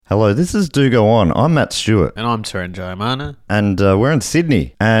Hello, this is Do Go On. I'm Matt Stewart. And I'm Taran Jayamana. And we're in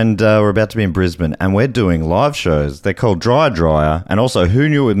Sydney. And we're about to be in Brisbane. And we're doing live shows. They're called Dryer. And also Who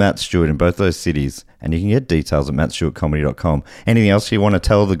Knew with Matt Stewart in both those cities. And you can get details at mattstewartcomedy.com. Anything else you want to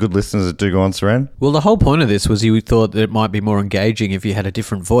tell the good listeners that Do Go On, Taran? Well, the whole point of this was you thought that it might be more engaging if you had a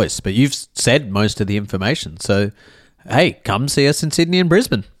different voice. But you've said most of the information. So, hey, come see us in Sydney and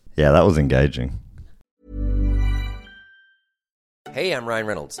Brisbane. Yeah, that was engaging. Hey, I'm Ryan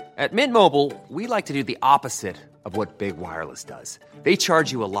Reynolds. At Mint Mobile, we like to do the opposite of what Big Wireless does. They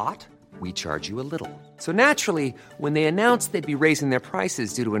charge you a lot, we charge you a little. So naturally, when they announced they'd be raising their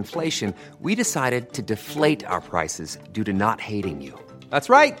prices due to inflation, we decided to deflate our prices due to not hating you. That's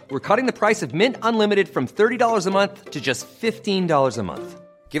right. We're cutting the price of Mint Unlimited from $30 a month to just $15 a month.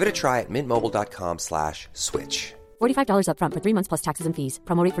 Give it a try at mintmobile.com/switch. $45 up front for 3 months plus taxes and fees.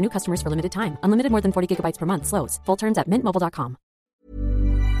 Promo rate for new customers for limited time. Unlimited more than 40 gigabytes per month. Slows full terms at mintmobile.com.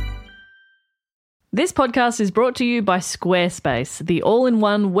 This podcast is brought to you by Squarespace, the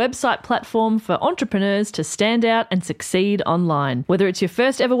all-in-one website platform for entrepreneurs to stand out and succeed online. Whether it's your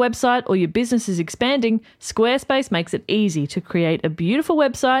first ever website or your business is expanding, Squarespace makes it easy to create a beautiful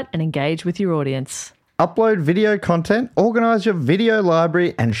website and engage with your audience. Upload video content, organize your video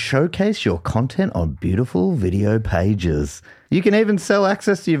library, and showcase your content on beautiful video pages. You can even sell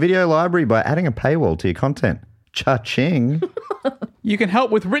access to your video library by adding a paywall to your content. Cha-ching. You can help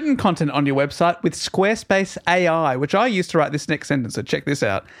with written content on your website with Squarespace AI, which I use to write this next sentence, so check this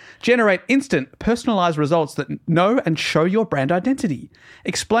out. Generate instant, personalized results that know and show your brand identity.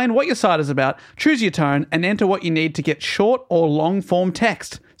 Explain what your site is about, choose your tone, and enter what you need to get short or long-form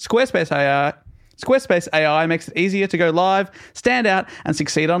text. Squarespace AI makes it easier to go live, stand out, and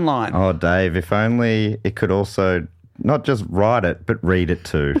succeed online. Oh, Dave, if only it could also not just write it, but read it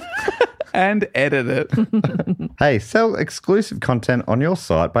too. And edit it. Hey, sell exclusive content on your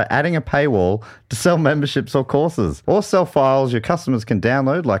site by adding a paywall to sell memberships or courses. Or sell files your customers can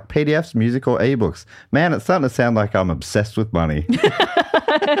download like PDFs, music, or ebooks. Man, it's starting to sound like I'm obsessed with money.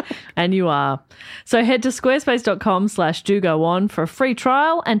 And you are. So head to squarespace.com/dogoon for a free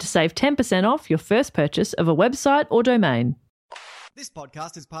trial and to save 10% off your first purchase of a website or domain. This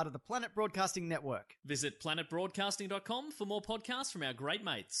podcast is part of the Planet Broadcasting Network. Visit planetbroadcasting.com for more podcasts from our great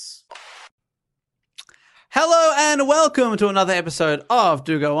mates. Hello and welcome to another episode of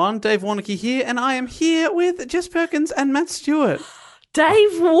Do Go On. Dave Warnocky here, and I am here with Jess Perkins and Matt Stewart.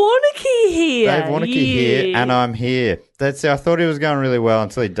 Dave Warnocky here. Dave Warnocky here, and I'm here. That's it. I thought he was going really well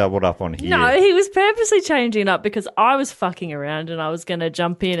until he doubled up on here. No, he was purposely changing it up because I was fucking around and I was going to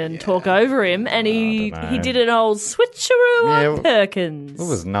jump in and talk over him, and he did an old switcheroo on Perkins. It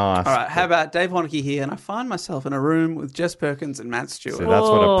was nice. All right, how about Dave Warnocky here, and I find myself in a room with Jess Perkins and Matt Stewart. So that's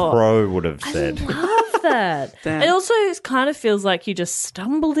what a pro would have said. I love that. Damn. It also kind of feels like you just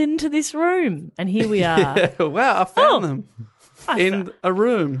stumbled into this room, and here we are. Yeah, wow, I found them in a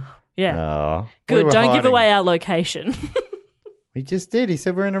room. Yeah. Oh, Good. we Don't were give hiding. away our location. He just did. He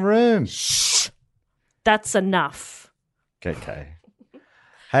said we're in a room. That's enough. Okay.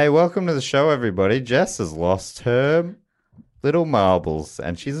 Hey, welcome to the show, everybody. Jess has lost her little marbles,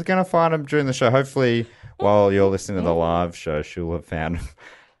 and she's going to find them during the show. Hopefully, while you're listening to the live show, she'll have found them,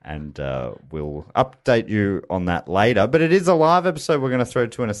 and we'll update you on that later. But it is a live episode we're going to throw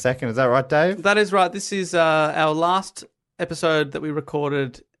to in a second. Is that right, Dave? That is right. This is our last episode that we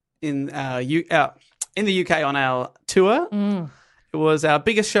recorded in the UK on our tour. It was our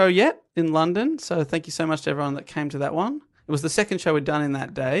biggest show yet in London, so thank you so much to everyone that came to that one. It was the second show we'd done in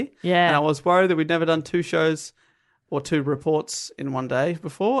that day. Yeah. And I was worried that we'd never done two shows or two reports in one day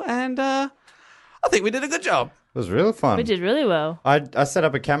before, and I think we did a good job. It was really fun. We did really well. I set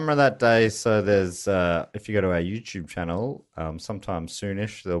up a camera that day, so there's if you go to our YouTube channel, sometime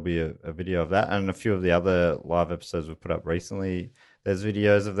soonish there'll be a video of that, and a few of the other live episodes we've put up recently. There's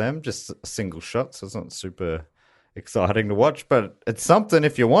videos of them, just single shots, so it's not super exciting to watch, but it's something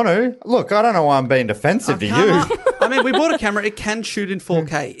if you want to. Look, I don't know why I'm being defensive to you. I mean, we bought a camera. It can shoot in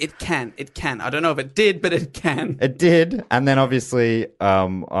 4K. It can. I don't know if it did, but it can. It did, and then obviously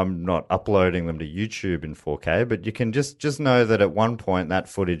I'm not uploading them to YouTube in 4K, but you can just know that at one point that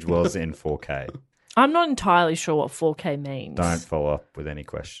footage was in 4K. I'm not entirely sure what 4K means. Don't follow up with any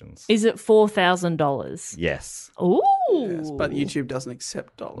questions. Is it $4,000? Yes. Ooh. Yes, but YouTube doesn't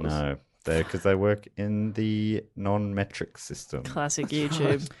accept dollars. No, because they work in the non-metric system. Classic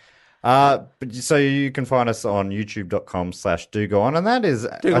YouTube. But so you can find us on youtube.com/dogoon, and that is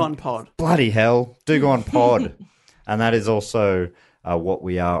Do Go On Pod. Bloody hell, Do Go On Pod, and that is also what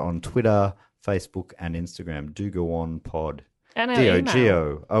we are on Twitter, Facebook, and Instagram. Do Go On Pod. And our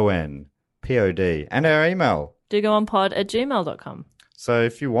email. DOGOONPOD, and our email. dogoonpod@gmail.com. So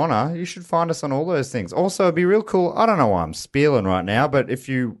if you wanna, you should find us on all those things. Also, it'd be real cool. I don't know why I'm spieling right now, but if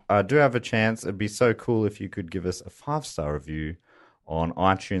you do have a chance, it'd be so cool if you could give us a 5-star review on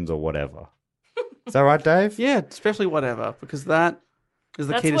iTunes or whatever. Is that right, Dave? Yeah, especially whatever, because that is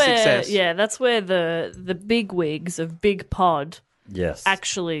the That's key to where, success. yeah, that's where the big wigs of Big Pod Yes.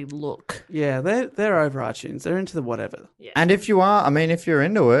 actually look. Yeah, they're over iTunes. They're into the whatever. And if you are, I mean, if you're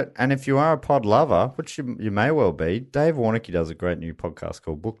into it, and if you are a pod lover, which you may well be, Dave Warnicky does a great new podcast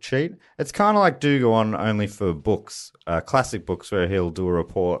called Book Cheat. It's kind of like Do Go On, only for books, classic books, where he'll do a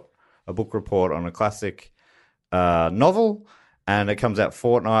book report on a classic novel, and it comes out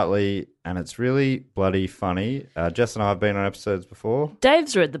fortnightly, and it's really bloody funny. Jess and I have been on episodes before.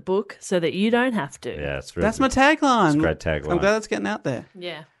 Dave's read the book so that you don't have to. Yeah, it's really That's my tagline. It's a great tagline. I'm glad that's getting out there.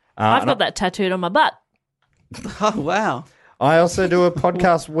 Yeah. I've got that tattooed on my butt. Oh, wow. I also do a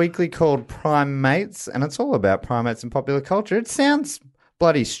podcast weekly called Primates, and it's all about primates in popular culture. It sounds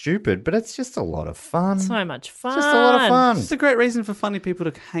bloody stupid, but it's just a lot of fun. So much fun. Just a lot of fun. It's a great reason for funny people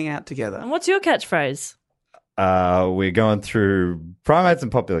to hang out together. And what's your catchphrase? We're going through primates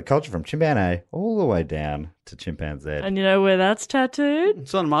and popular culture from chimpanzee all the way down to chimpanzee. And you know where that's tattooed?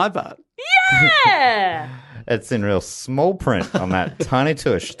 It's on my butt. Yeah! It's in real small print on that tiny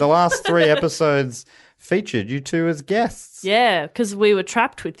tush. The last 3 episodes featured you two as guests. Yeah, because we were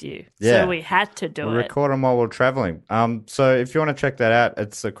trapped with you. Yeah. So we had to do We it. record them while we're traveling. So if you want to check that out,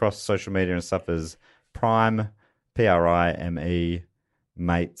 it's across social media and stuff as Prime, Prime,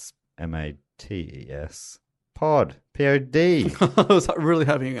 Mates, Mates, Pod, Pod. I was really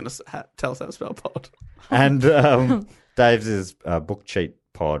hoping you were going to tell us how to spell pod. And Dave's is Book Cheat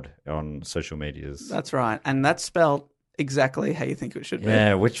Pod on social medias. That's right. And that's spelled exactly how you think it should be.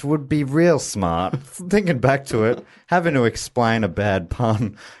 Yeah, which would be real smart. Thinking back to it, having to explain a bad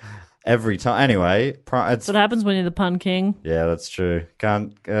pun every time. Anyway, it's That's what happens when you're the pun king. yeah, that's true.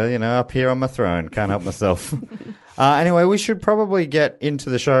 Can't up here on my throne, can't help myself. Anyway, we should probably get into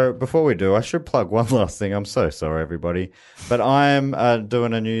the show. Before we do, I should plug one last thing. I'm so sorry, everybody, but I am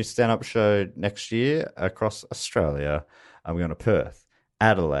doing a new stand-up show next year across Australia. I'm going to Perth,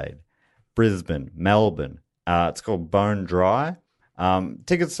 Adelaide, Brisbane, Melbourne. It's called Bone Dry.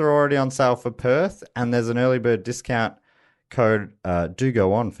 Tickets are already on sale for Perth, and there's an early bird discount code Do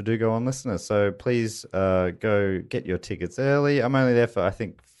Go On for Do Go On listeners. So please go get your tickets early. I'm only there for, I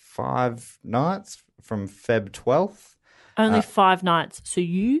think, 5 nights from Feb 12th. Only 5 nights. So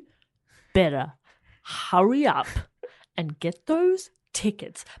you better hurry up and get those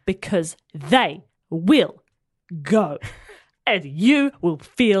tickets because they will go. And you will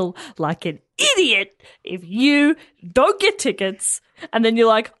feel like an idiot if you don't get tickets. And then you're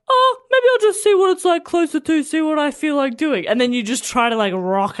like, oh, maybe I'll just see what it's like closer to, see what I feel like doing. And then you just try to like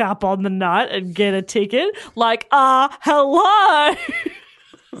rock up on the night and get a ticket. Like, hello.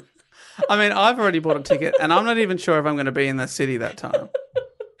 I mean, I've already bought a ticket, and I'm not even sure if I'm going to be in the city that time.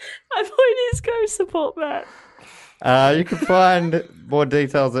 My point is go support Matt. You can find more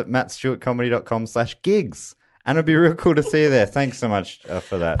details at mattstewartcomedy.com/gigs. And it'd be real cool to see you there. Thanks so much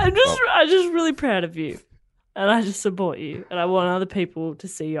for that. I'm just really proud of you. And I just support you. And I want other people to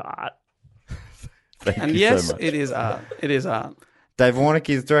see your art. Thank And you yes, so much. it is art. It is art. Dave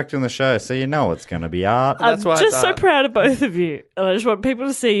Warnicky is directing the show, so you know it's going to be art. That's why I'm it's just so art. proud of both of you. And I just want people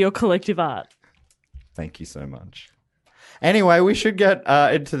to see your collective art. Thank you so much. Anyway, we should get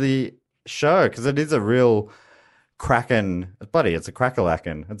into the show because it is a real cracking. Buddy, it's a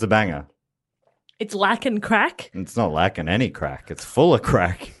crack-a-lackin'. It's a banger. It's lacking crack. It's not lacking any crack. It's full of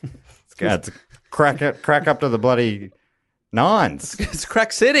crack. It's crack up to the bloody nines. It's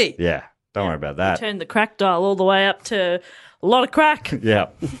Crack City. Yeah, don't worry about that. Turn the crack dial all the way up to a lot of crack. Yeah,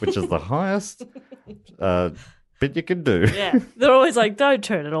 which is the highest bit you can do. Yeah. They're always like, don't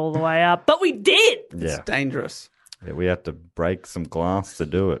turn it all the way up. But we did. Yeah. It's dangerous. Yeah, we had to break some glass to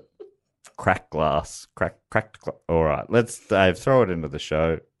do it. Crack glass. Cracked glass. All right, let's, Dave, throw it into the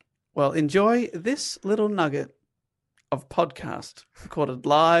show. Well, enjoy this little nugget of podcast recorded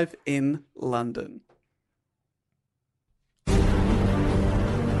live in London.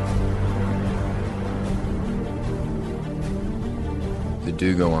 The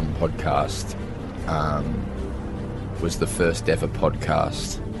Do Go On podcast was the first ever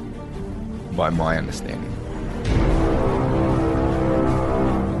podcast, by my understanding.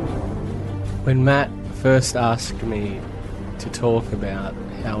 When Matt first asked me to talk about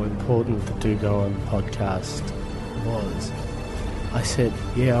how important the Do Go On podcast was, I said,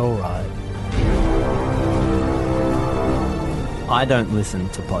 yeah, all right. I don't listen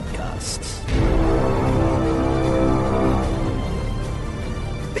to podcasts.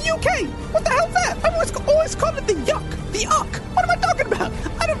 The UK! What the hell's that? I've always called it the yuck! The uck! What am I talking about?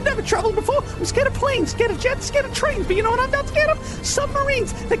 traveled before. I'm scared of planes, scared of jets, scared of trains. But you know what I'm not scared of?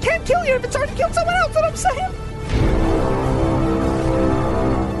 Submarines. They can't kill you if it's already killed someone else. What I'm saying?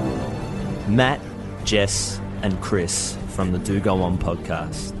 Matt, Jess, and Chris from the Do Go On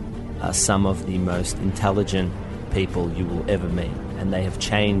podcast are some of the most intelligent people you will ever meet, and they have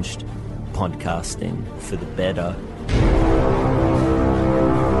changed podcasting for the better.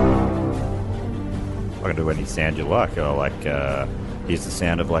 I can do any sound you like. Here's the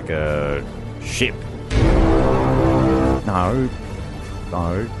sound of like a ship. No,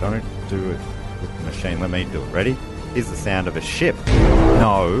 don't do it with the machine. Let me do it. Ready? Here's the sound of a ship.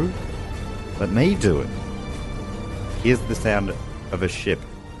 No, let me do it. Here's the sound of a ship.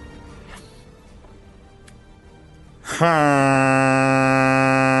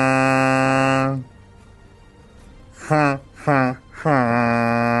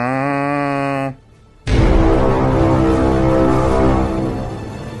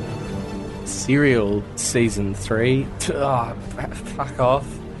 Serial Season 3. Oh, fuck off.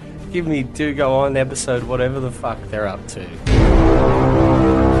 Give me Do Go On episode whatever the fuck they're up to.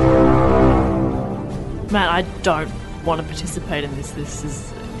 Matt, I don't want to participate in this. This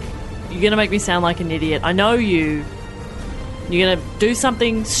is... You're going to make me sound like an idiot. I know you. You're going to do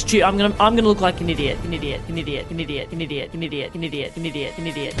something stupid. I'm going to look like an idiot. An idiot. An idiot. An idiot. An idiot. An idiot. An idiot. An idiot. An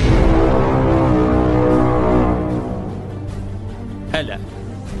idiot. Hello,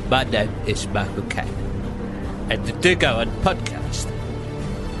 my name is Michael Caine, and the Do Go On podcast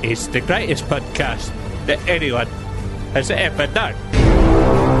is the greatest podcast that anyone has ever done.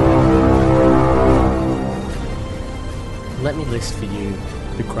 Let me list for you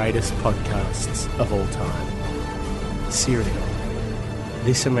the greatest podcasts of all time. Serial,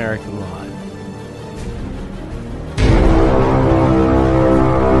 This American Life,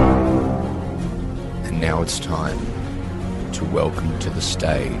 And now it's time to welcome to the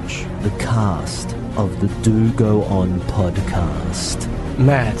stage The cast of the Do Go On podcast.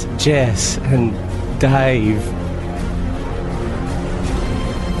 Matt, Jess, and Dave.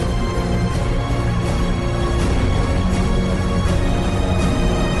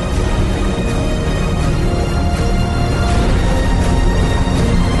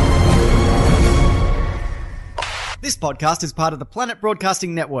 This podcast is part of the Planet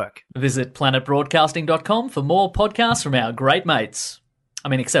Broadcasting Network. Visit planetbroadcasting.com for more podcasts from our great mates. I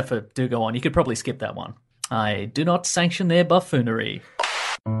mean, except for Do Go On. You could probably skip that one. I do not sanction their buffoonery.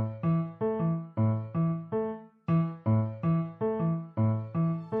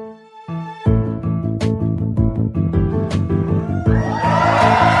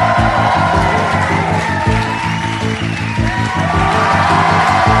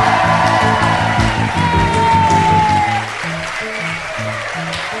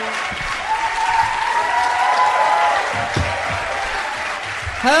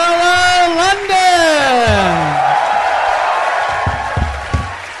 Hello, London!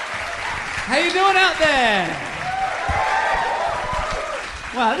 How you doing out there?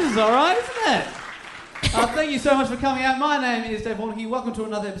 Wow, this is all right, isn't it? Thank you so much for coming out. My name is Dave Warnocky. Welcome to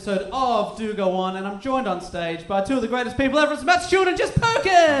another episode of Do Go On, and I'm joined on stage by two of the greatest people ever. It's Matt Stewart and Jess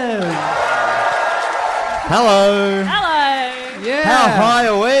Perkins! Hello. Hello. Yeah. How high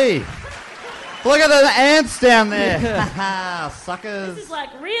are we? Look at the ants down there. Suckers. This is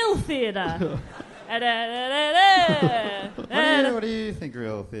like real theatre. What do you think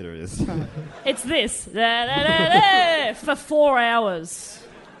real theatre is? It's this. For 4 hours.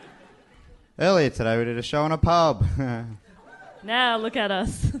 Earlier today we did a show in a pub. Now look at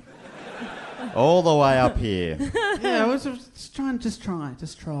us. All the way up here. Yeah, just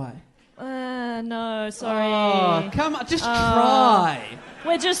try. No, sorry. Oh, come on, just try.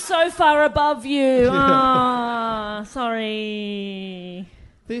 We're just so far above you. Oh, sorry.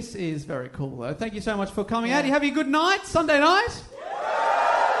 This is very cool, though. Thank you so much for coming out. You having a good night? Sunday night?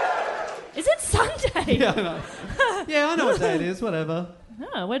 Is it Sunday? Yeah, I know. Yeah, I know what day it is. Whatever.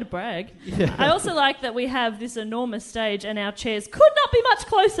 Oh, way to brag. Yeah. I also like that we have this enormous stage and our chairs could not be much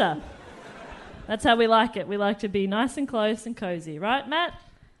closer. That's how we like it. We like to be nice and close and cozy. Right, Matt?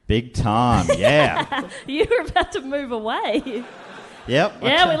 Big time, yeah. You were about to move away. Yep.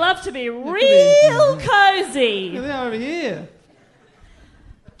 Yeah, we love to be real cozy. Here they are over here.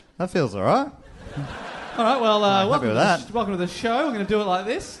 That feels all right. All right, well, welcome with that. welcome to the show. We're going to do it like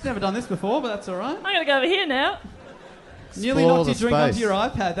this. Never done this before, but that's all right. I'm going to go over here now. Nearly Explore knocked your the drink onto space. your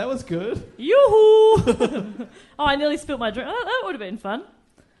iPad. That was good. Yoo-hoo! Oh, I nearly spilled my drink. Oh, that would have been fun.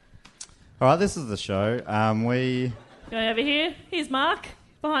 All right, this is the show. We Going over here. Here's Mark.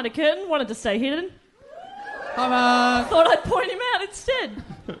 Behind a curtain. Wanted to stay hidden. Hi, Mark. Thought I'd point him out instead.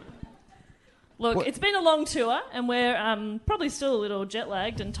 Look, it's been a long tour, and we're probably still a little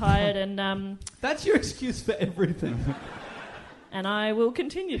jet-lagged and tired, and... That's your excuse for everything. And I will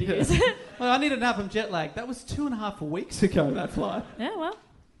continue to use it. Well, I need a nap. I'm jet-lagged. That was 2.5 weeks ago, that flight. Yeah, well,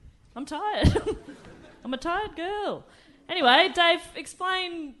 I'm tired. I'm a tired girl. Anyway, Dave,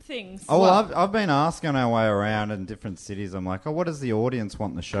 explain things. Oh, well, I've been asking our way around in different cities. I'm like, what does the audience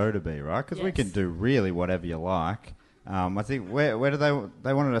want the show to be, right? Because we can do really whatever you like. I think, where do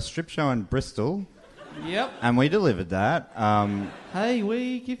they wanted a strip show in Bristol. Yep. And we delivered that. Hey,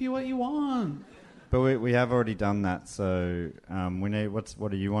 we give you what you want. But we have already done that, so we need...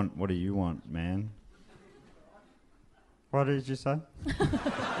 What do you want? What do you want, man? What did you say?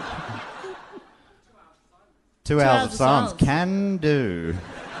 2 hours of silence. Can do.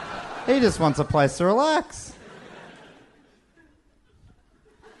 He just wants a place to relax.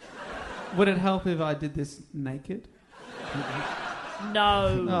 Would it help if I did this naked?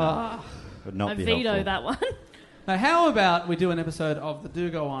 No. Would not I be veto helpful. that one. Now, how about we do an episode of the Do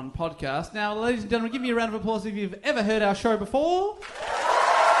Go On podcast? Now, ladies and gentlemen, give me a round of applause if you've ever heard our show before.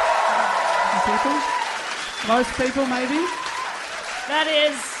 Most people, maybe. That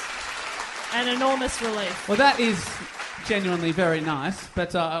is an enormous relief. Well, that is genuinely very nice,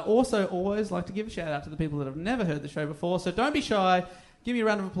 but I also always like to give a shout out to the people that have never heard the show before, so don't be shy. Give me a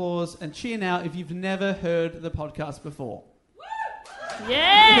round of applause and cheer now if you've never heard the podcast before.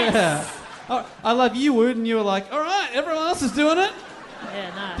 Yes! Yeah. Oh, I love you, Wood, and you were like, all right, everyone else is doing it.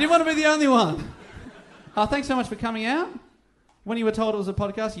 Yeah, no. Didn't want to be the only one. Thanks so much for coming out. When you were told it was a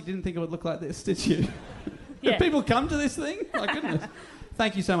podcast, you didn't think it would look like this, did you? Yeah. Did people come to this thing? My goodness.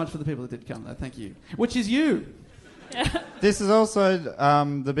 Thank you so much for the people that did come, though. Thank you. Which is you. This is also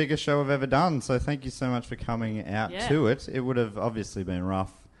the biggest show we've ever done, so thank you so much for coming out to it. It would have obviously been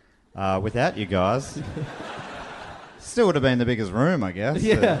rough without you guys. Still would have been the biggest room, I guess.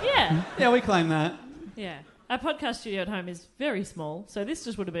 Yeah, we claim that. Yeah. Our podcast studio at home is very small, so this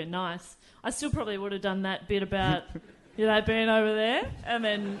just would have been nice. I still probably would have done that bit about, being over there and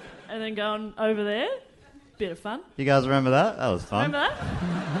then going over there. Bit of fun. You guys remember that? That was fun. Remember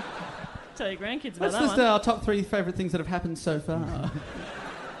that? Tell your grandkids about Let's that list one. our top 3 favourite things that have happened so far.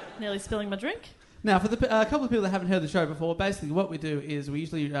 Nearly spilling my drink. Now, for a couple of people that haven't heard the show before, basically what we do is we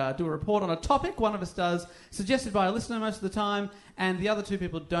usually do a report on a topic. One of us does, suggested by a listener most of the time, and the other 2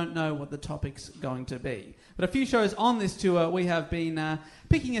 people don't know what the topic's going to be. But a few shows on this tour, we have been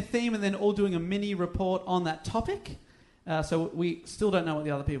picking a theme and then all doing a mini report on that topic. So we still don't know what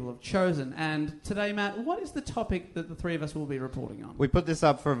the other people have chosen. And today, Matt, what is the topic that the 3 of us will be reporting on? We put this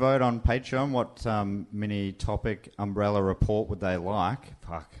up for a vote on Patreon. What mini topic umbrella report would they like?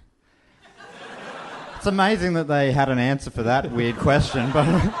 Fuck. It's amazing that they had an answer for that weird question. But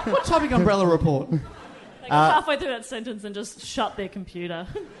what topic umbrella report? They got halfway through that sentence and just shut their computer.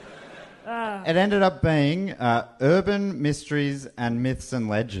 It ended up being urban mysteries and myths and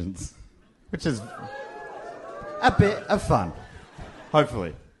legends, which is a bit of fun,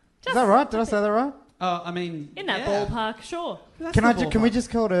 hopefully. Is that right? Did I say that right? I mean... In that ballpark, sure. Can we just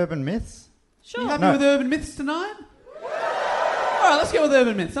call it urban myths? Sure. You happy with urban myths tonight? All right, let's go with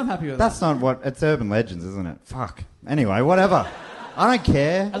urban myths. I'm happy with that. That's not what... It's urban legends, isn't it? Fuck. Anyway, whatever. I don't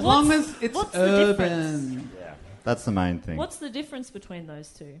care. As long as it's what's urban. Yeah, that's the main thing. What's the difference between those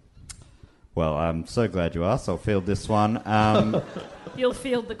 2? Well, I'm so glad you asked. I'll field this one. You'll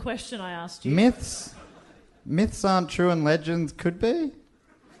field the question I asked you. Myths aren't true and legends could be?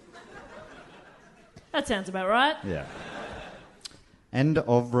 That sounds about right. Yeah. End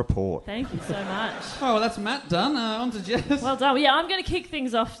of report. Thank you so much. Oh, well, that's Matt done. On to Jess. Well done. Yeah, I'm going to kick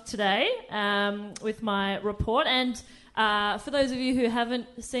things off today with my report. And for those of you who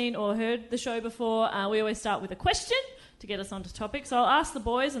haven't seen or heard the show before, we always start with a question to get us onto topic. So I'll ask the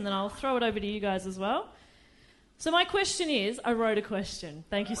boys and then I'll throw it over to you guys as well. So my question is, I wrote a question.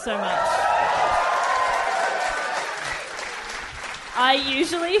 Thank you so much. I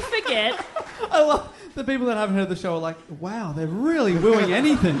usually forget. I love the people that haven't heard the show are like, wow, they're really wooing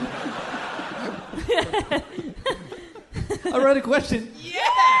anything. I wrote a question. Yeah!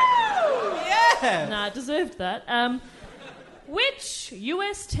 No, I deserved that. Which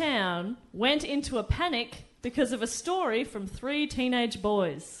US town went into a panic because of a story from 3 teenage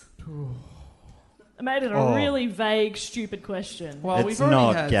boys? I made it a really vague, stupid question. Well, it's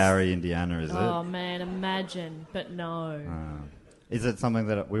not Gary, Indiana, is it? Oh, man, imagine. But no. Is it something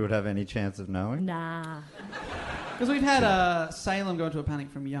that we would have any chance of knowing? Nah. Because we've had Salem go into a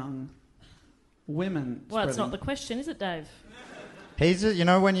panic from young women. Well, it's not the question, is it, Dave? He's just,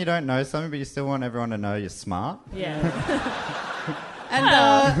 when you don't know something, but you still want everyone to know you're smart? Yeah. And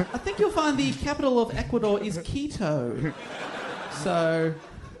I think you'll find the capital of Ecuador is Quito. So...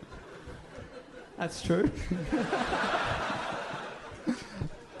 That's true.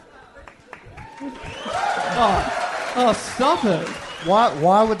 Oh, stop it.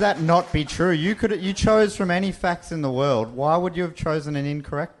 Why would that not be true? You chose from any facts in the world. Why would you have chosen an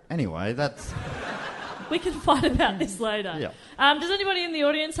incorrect? Anyway, that's... We can fight about this later. Yeah. Does anybody in the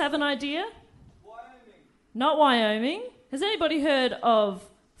audience have an idea? Wyoming. Not Wyoming. Has anybody heard of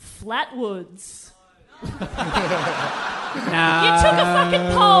Flatwoods? No. You took a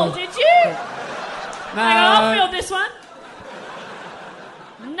fucking poll, did you? No. Hang on, I'll field this one.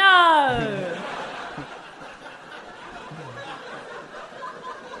 No.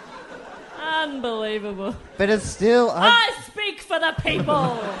 Unbelievable. But it's still... I speak for the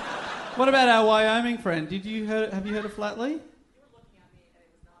people. What about our Wyoming friend? Have you heard of Flatley?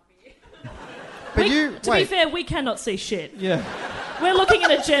 But to be fair, we cannot see shit. Yeah. We're looking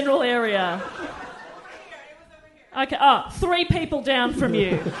in a general area. Okay. Oh, 3 people down from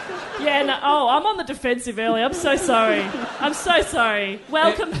you. Yeah. No. Oh, I'm on the defensive early. I'm so sorry. I'm so sorry.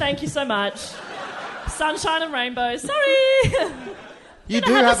 Welcome. Thank you so much. Sunshine and rainbows. Sorry. You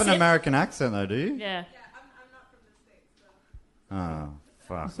do have an American accent, though, do you? Yeah. Oh,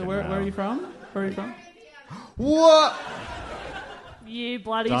 fuck. So where are you from? Where are you from? What? You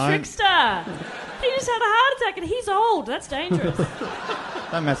bloody trickster. He just had a heart attack and he's old. That's dangerous.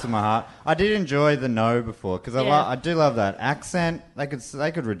 Don't mess with my heart. I did enjoy the no before because I do love that accent. They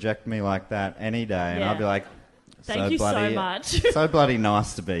could reject me like that any day, and I'd be like, Thank you so much. So bloody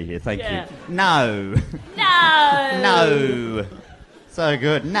nice to be here. Thank you. No. No. No. So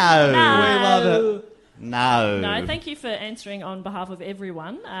good. No. We love it. No. No, thank you for answering on behalf of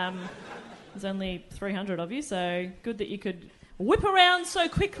everyone. There's only 300 of you, so good that you could whip around so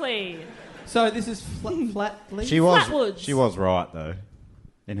quickly. So this is Flatley? Flatwoods. She was right, though,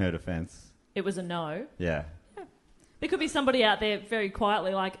 in her defence. It was a no. Yeah. There could be somebody out there very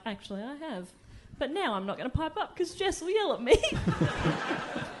quietly like, actually, I have. But now I'm not going to pipe up because Jess will yell at me.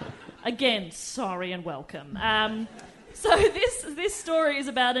 Again, sorry and welcome. So this story is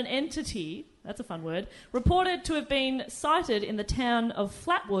about an entity, that's a fun word, reported to have been sighted in the town of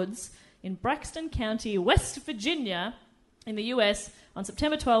Flatwoods in Braxton County, West Virginia, in the US on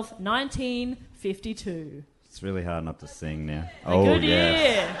September 12th, 1952. It's really hard not to sing now. Good yes.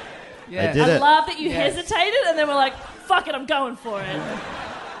 year. Yeah. They did I it. love that you hesitated and then were like, fuck it, I'm going for it.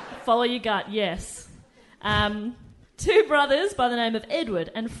 Follow your gut, yes. 2 brothers by the name of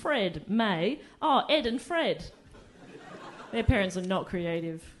Edward and Fred May. Oh, Ed and Fred. Their parents are not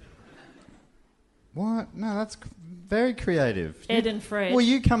creative. What? No, that's very creative. Ed and Fred. Well,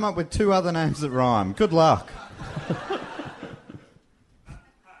 you come up with 2 other names that rhyme. Good luck.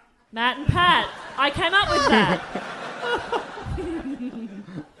 Matt and Pat. I came up with that.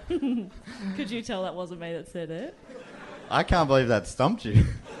 Could you tell that wasn't me that said it? I can't believe that stumped you.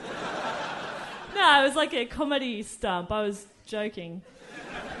 No, it was like a comedy stump. I was joking.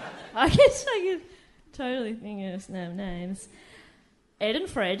 I guess I could totally think of some names. Ed and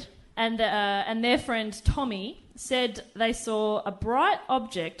Fred and their friend Tommy said they saw a bright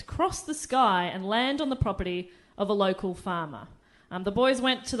object cross the sky and land on the property of a local farmer. The boys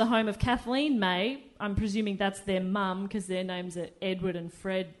went to the home of Kathleen May. I'm presuming that's their mum because their names are Edward and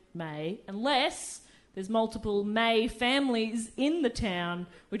Fred May, unless there's multiple May families in the town,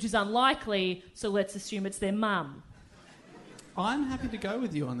 which is unlikely, so let's assume it's their mum. I'm happy to go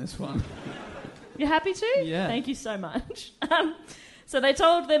with you on this one. You're happy to? Yeah. Thank you so much. So they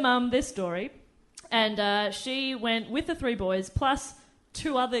told their mum this story, and she went with the 3 boys, plus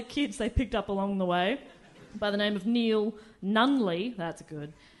 2 other kids they picked up along the way, by the name of Neil Nunley, that's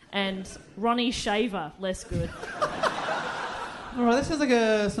good, and Ronnie Shaver, less good. All right, this sounds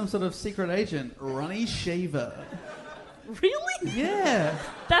like some sort of secret agent. Ronnie Shaver. Really? Yeah.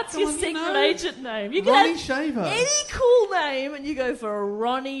 That's your secret agent name. You can Ronnie have Shaver. any cool name and you go for a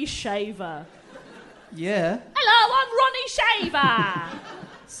Ronnie Shaver. Yeah. Hello, I'm Ronnie Shaver.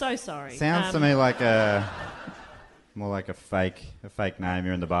 So sorry. Sounds to me like more like a fake name.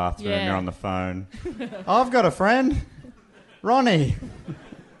 You're in the bathroom, you're on the phone. I've got a friend, Ronnie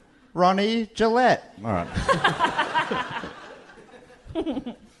Gillette. All right.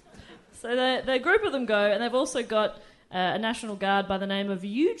 So the group of them go, and they've also got a National Guard by the name of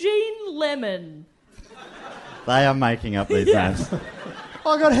Eugene Lemon. They are making up these names.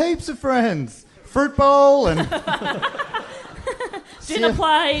 I got heaps of friends. Fruit bowl and dinner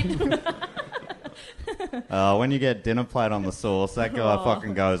plate. When you get dinner plate on the sauce, that guy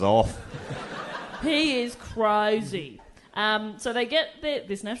fucking goes off. He is crazy. So they get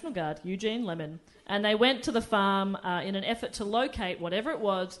this National Guard, Eugene Lemon, and they went to the farm in an effort to locate whatever it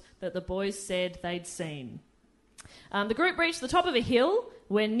was that the boys said they'd seen. The group reached the top of a hill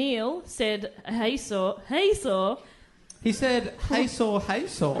where Neil said, "Hey saw." He said, "Hey saw, hey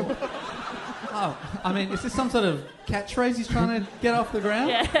saw." Oh, I mean, is this some sort of catchphrase he's trying to get off the ground?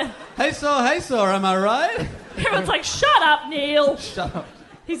 Yeah. Hey saw, am I right? Everyone's like, "Shut up, Neil." Shut up.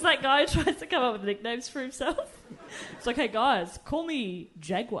 He's that guy who tries to come up with nicknames for himself. It's like, "Hey guys, call me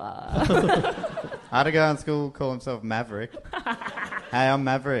Jaguar." I had a guy in school call himself Maverick. Hey, I'm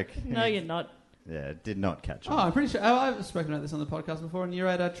Maverick. No, you're not. Yeah, it did not catch on. Oh, I'm pretty sure. I've spoken about this on the podcast before. In year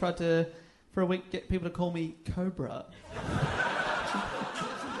 8, I tried to, for a week, get people to call me Cobra.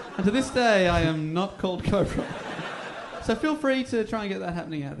 And to this day, I am not called Cobra. So feel free to try and get that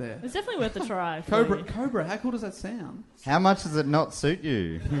happening out there. It's definitely worth a try. Cobra, how cool does that sound? How much does it not suit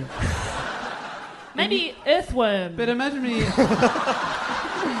you? Maybe Earthworm. But imagine me...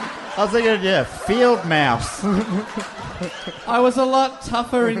 I was thinking, yeah, field mouse. I was a lot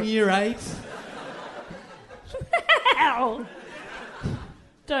tougher in year 8. Ow!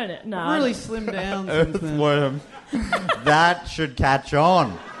 Don't it? No. I've really slimmed down since then. Earthworm. That should catch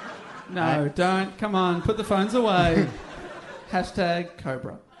on. No, don't. Come on, put the phones away. Hashtag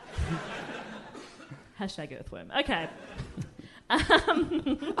Cobra. Hashtag Earthworm. Okay.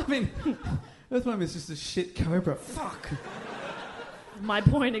 I mean, Earthworm is just a shit cobra. Fuck. My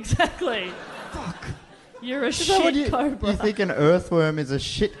point exactly. Fuck. You're a shit cobra. You think an earthworm is a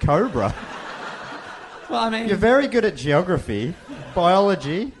shit cobra? Well, I mean... You're very good at geography,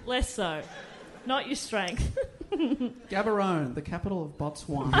 biology. Less so. Not your strength. Gaborone, the capital of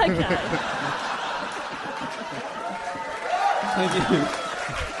Botswana. Okay. Thank you.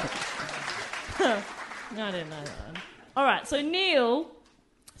 I didn't know that one. All right, so Neil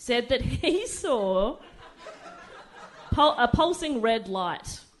said that he saw a pulsing red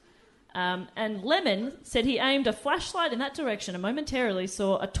light. And Lemon said he aimed a flashlight in that direction and momentarily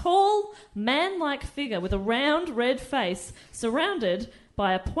saw a tall, man-like figure with a round red face surrounded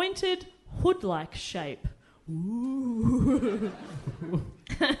by a pointed, hood-like shape. Ooh.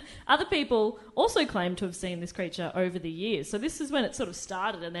 Other people also claim to have seen this creature over the years. So this is when it sort of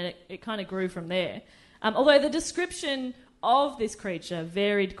started, and then it kind of grew from there. Although the description of this creature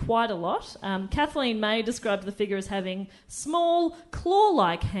varied quite a lot. Kathleen May described the figure as having small,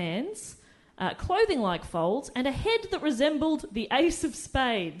 claw-like hands, clothing-like folds, and a head that resembled the ace of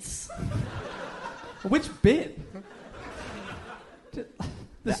spades. Which bit? The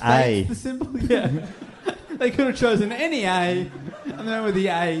A. The symbol? Yeah. They could have chosen any A, and they went with the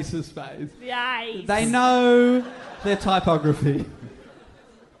ace of spades. The ace. They know their typography.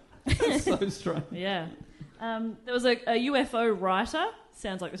 That's so strange. Yeah. There was a UFO writer,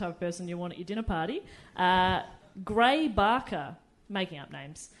 sounds like the type of person you want at your dinner party, Gray Barker, making up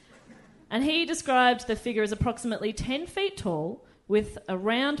names. And he described the figure as approximately 10 feet tall, with a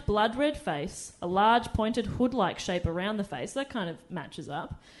round blood-red face, a large pointed hood-like shape around the face. That kind of matches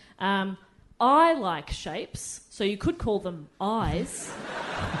up. Eye-like shapes, so you could call them eyes.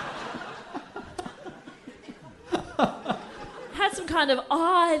 Had some kind of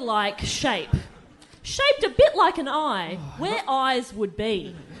eye-like shape. Shaped a bit like an eye, where eyes would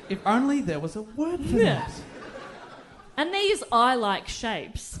be. If only there was a word for that. And these eye-like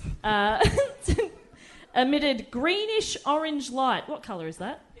shapes emitted greenish-orange light. What colour is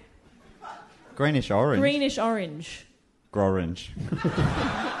that? Greenish-orange? Greenish-orange. Grorange.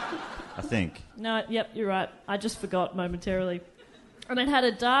 I think. No, yep, you're right. I just forgot momentarily. And it had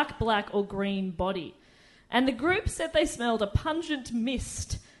a dark black or green body. And the group said they smelled a pungent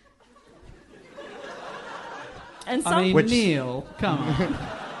mist. And some... Neil, come on.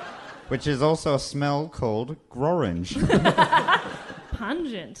 Which is also a smell called grorange.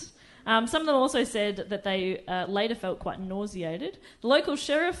 Pungent. Some of them also said that they later felt quite nauseated. The local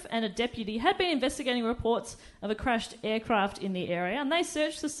sheriff and a deputy had been investigating reports of a crashed aircraft in the area, and they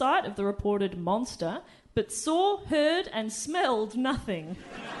searched the site of the reported monster, but saw, heard, and smelled nothing.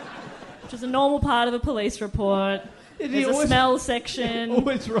 Which is a normal part of a police report. There's a smell section.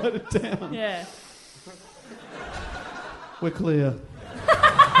 Always write it down. Yeah. We're clear.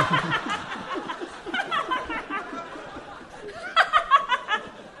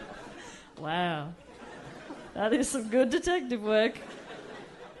 Wow. That is some good detective work.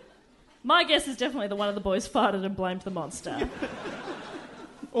 My guess is definitely that one of the boys farted and blamed the monster.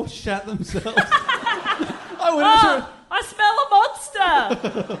 Or shat themselves. I smell a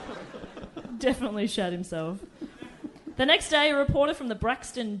monster! Definitely shat himself. The next day, a reporter from the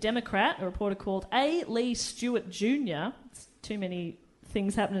Braxton Democrat, a reporter called A. Lee Stewart Jr., it's too many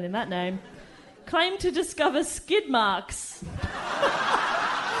things happening in that name, claimed to discover skid marks.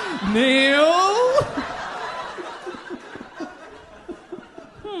 Neil?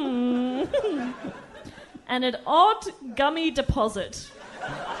 And an odd gummy deposit.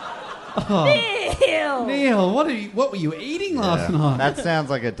 Neil, what were you eating last night? That sounds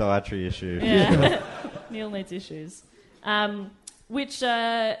like a dietary issue. Yeah. Neil needs issues. Which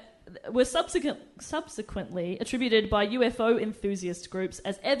were subsequently attributed by UFO enthusiast groups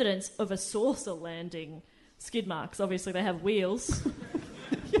as evidence of a saucer landing. Skid marks, obviously they have wheels.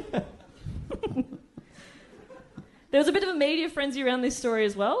 There was a bit of a media frenzy around this story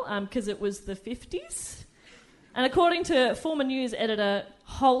as well, because it was the 50s. And according to former news editor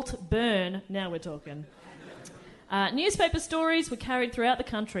Holt Byrne, now we're talking, newspaper stories were carried throughout the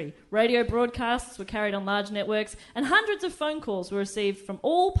country, radio broadcasts were carried on large networks, and hundreds of phone calls were received from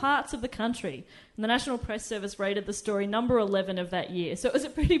all parts of the country. And the National Press Service rated the story number 11 of that year, so it was a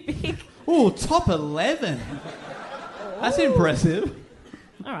pretty big... Ooh, top 11. That's impressive.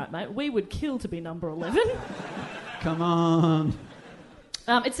 All right, mate, we would kill to be number 11. Come on.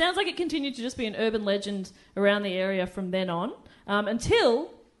 It sounds like it continued to just be an urban legend around the area from then on,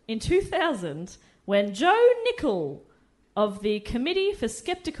 until in 2000, when Joe Nickell of the Committee for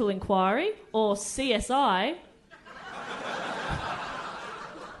Skeptical Inquiry, or CSI,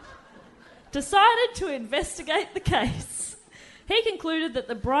 decided to investigate the case. He concluded that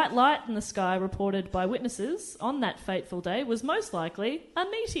the bright light in the sky reported by witnesses on that fateful day was most likely a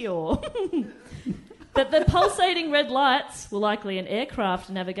meteor. That the pulsating red lights were likely an aircraft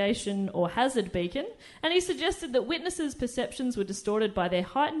navigation or hazard beacon, and he suggested that witnesses' perceptions were distorted by their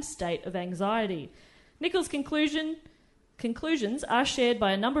heightened state of anxiety. Nichols' conclusions are shared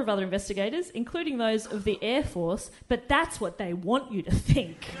by a number of other investigators, including those of the Air Force, but that's what they want you to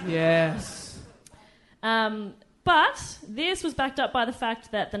think. Yes. But this was backed up by the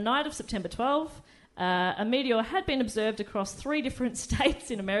fact that the night of September 12, a meteor had been observed across 3 different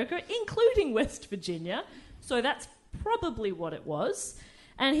states in America, including West Virginia, so that's probably what it was.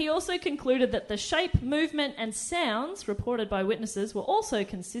 And he also concluded that the shape, movement and sounds reported by witnesses were also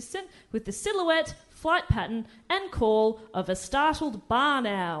consistent with the silhouette, flight pattern and call of a startled barn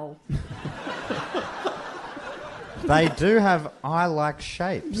owl. They do have eye-like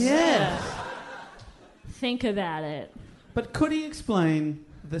shapes. Yes. Think about it. But could he explain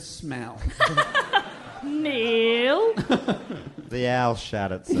the smell? Neil? The owl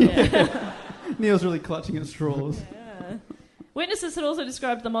shat itself. Yeah. Neil's really clutching at straws. Yeah. Witnesses had also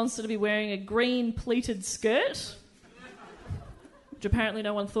described the monster to be wearing a green pleated skirt, which apparently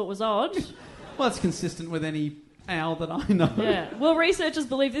no one thought was odd. Well, it's consistent with any owl that I know. Yeah. Well, researchers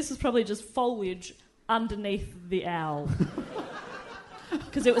believe this was probably just foliage underneath the owl.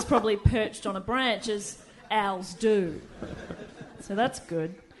 Because it was probably perched on a branch, as owls do. So that's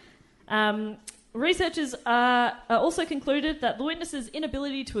good. Researchers also concluded that the witnesses'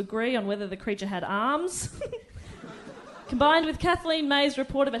 inability to agree on whether the creature had arms, combined with Kathleen May's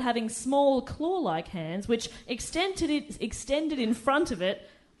report of it having small claw-like hands, which extended in front of it,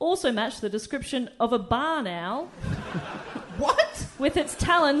 also matched the description of a barn owl. What? With its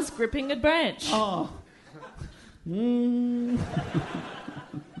talons gripping a branch. Oh.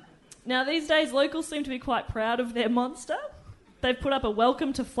 Now, these days, locals seem to be quite proud of their monster. They've put up a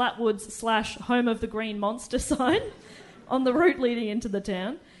welcome to Flatwoods / home of the green monster sign on the route leading into the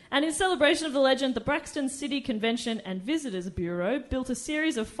town. And in celebration of the legend, the Braxton City Convention and Visitors Bureau built a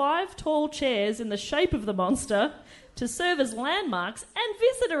series of 5 tall chairs in the shape of the monster to serve as landmarks and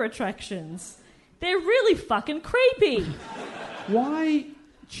visitor attractions. They're really fucking creepy. Why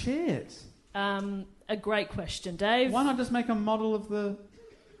chairs? A great question, Dave. Why not just make a model of the...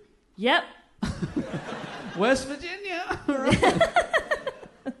 Yep. West Virginia.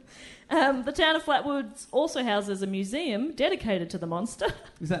 The town of Flatwoods also houses a museum dedicated to the monster.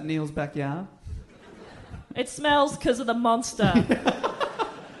 Is that Neil's backyard? It smells because of the monster.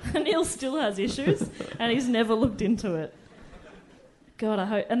 Neil still has issues, and he's never looked into it. God, I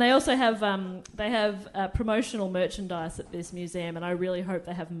hope. And they also have promotional merchandise at this museum, and I really hope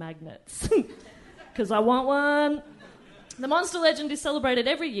they have magnets because I want one. The monster legend is celebrated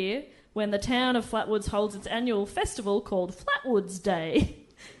every year when the town of Flatwoods holds its annual festival called Flatwoods Day.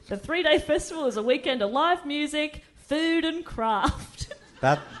 The 3-day festival is a weekend of live music, food and craft.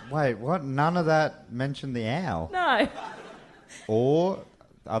 Wait, what? None of that mentioned the owl? No. Or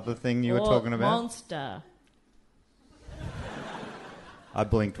other thing you were talking about? Monster. I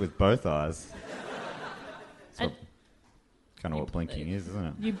blinked with both eyes. That's kind of what blinking is,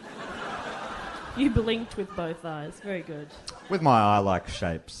 isn't it? You blinked with both eyes. Very good. With my eye-like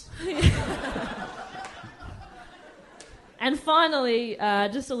shapes. And finally,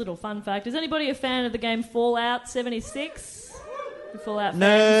 just a little fun fact. Is anybody a fan of the game Fallout 76? The Fallout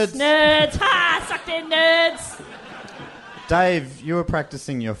Nerds. fans? Nerds! Ha! Sucked in, nerds! Dave, you were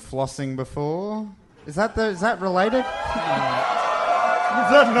practicing your flossing before. Is that related?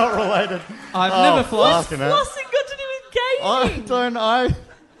 that not related? I've never flossed. What's flossing got to do with gaming?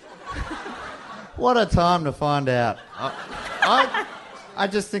 What a time to find out. I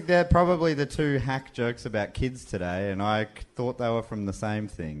just think they're probably the two hack jokes about kids today, and I thought they were from the same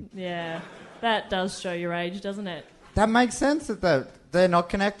thing. Yeah, that does show your age, doesn't it? That makes sense that they're not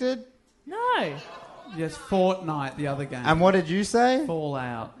connected. No. Yes, Fortnite, the other game. And what did you say?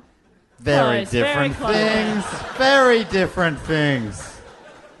 Fallout. Very Close, different very things. Very different things.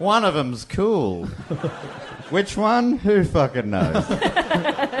 One of them's cool. Which one? Who fucking knows?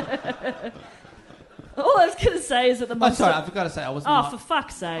 All I was going to say is that the I'm monster... sorry, I forgot to say, I was not... Oh, for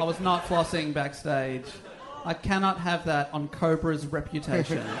fuck's sake. I was not flossing backstage. I cannot have that on Cobra's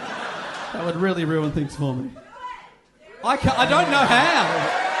reputation. That would really ruin things for me. I don't know how.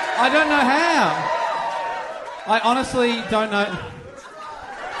 I don't know how. I honestly don't know.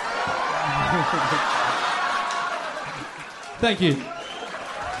 Thank you.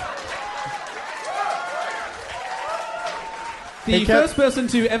 The first person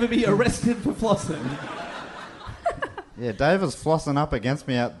to ever be arrested for flossing. Yeah, Dave was flossing up against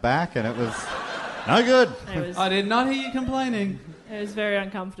me out back, and it was no good. I did not hear you complaining. It was very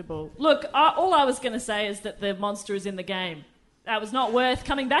uncomfortable. Look, all I was going to say is that the monster is in the game. That was not worth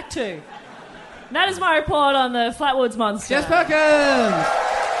coming back to. And that is my report on the Flatwoods Monster. Jess Perkins!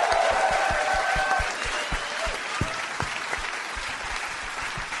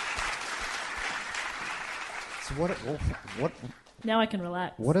 So what? Now I can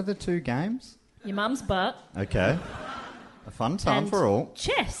relax. What are the two games? Your mum's butt. Okay. A fun time and for all.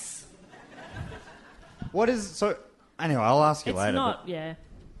 Chess. What is... So, anyway, I'll ask you It's later. not, yeah.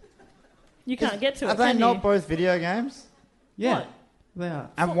 You can't get to it, Are they can not you? both video games? Yeah. What? They are.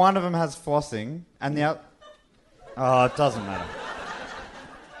 And one of them has flossing, and the other... Oh, it doesn't matter.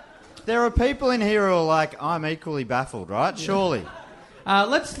 There are people in here who are like, I'm equally baffled, right? Yeah. Surely.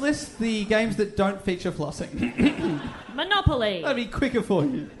 Let's list the games that don't feature flossing. Monopoly. That'd be quicker for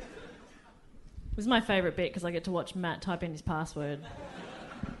you. This is my favourite bit because I get to watch Matt type in his password.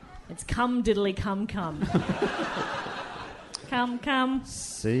 It's cum diddly cum cum. Cum.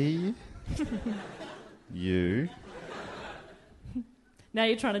 C. U. Now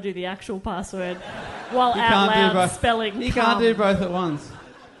you're trying to do the actual password while You out can't do loud both. spelling You cum. can't do both at once.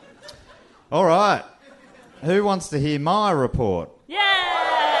 All right. Who wants to hear my report? Yay!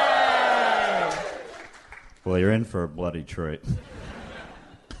 Well, you're in for a bloody treat.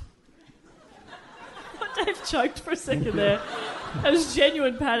 Dave choked for a second there. It was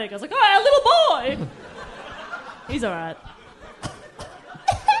genuine panic. I was like, oh, our little boy! He's all right.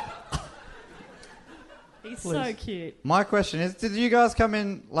 He's so cute. My question is, did you guys come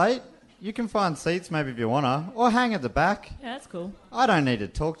in late? You can find seats maybe if you want to, or hang at the back. Yeah, that's cool. I don't need to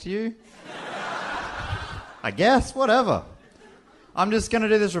talk to you. I guess, whatever. I'm just going to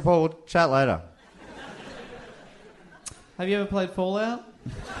do this report. We'll chat later. Have you ever played Fallout?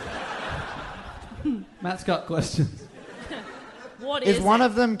 Matt's got questions. What Is one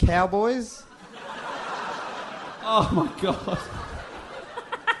of them cowboys? Oh my god.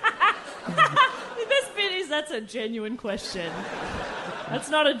 The best bit is that's a genuine question. That's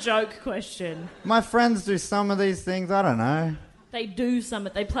not a joke question. My friends do some of these things. I don't know. They do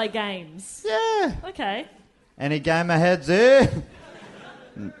they play games. Yeah. Okay. Any gamer heads here?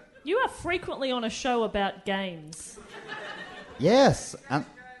 You are frequently on a show about games. Yes.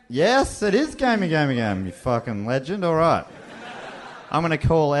 Yes, it is game, you fucking legend. All right. I'm going to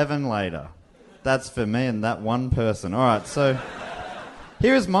call Evan later. That's for me and that one person. All right, so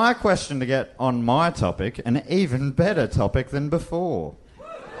here's my question to get on my topic, an even better topic than before.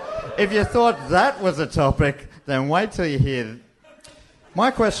 If you thought that was a topic, then wait till you hear... My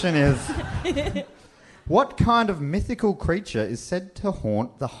question is, what kind of mythical creature is said to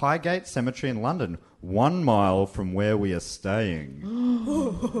haunt the Highgate Cemetery in London, 1 mile from where we are staying?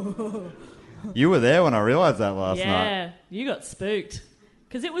 You were there when I realised that last night. Yeah, you got spooked.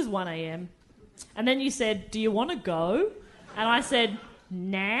 Because it was 1 a.m. And then you said, do you want to go? And I said,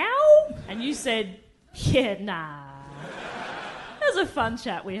 now? And you said, yeah, nah. It was a fun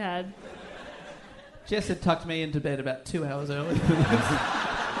chat we had. Jess had tucked me into bed about 2 hours early.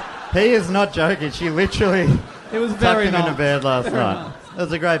 He is not joking. She literally It was very tucked him into nice. bed last Very night. nice. It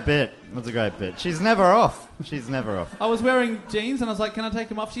was a great bit. It was a great bit. She's never off. She's never off. I was wearing jeans and I was like, can I take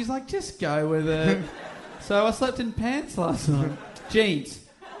them off? She's like, just go with it. So I slept in pants last night. Jeans.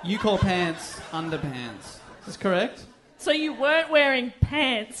 You call pants underpants. Is this correct? So you weren't wearing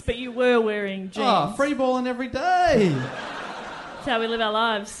pants, but you were wearing jeans. Oh, free balling every day. That's how we live our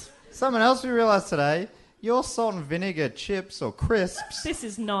lives. Something else we realised today, your salt and vinegar chips or crisps This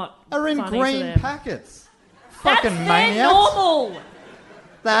is not are in funny to green them. packets. That's Fucking their maniacs. normal.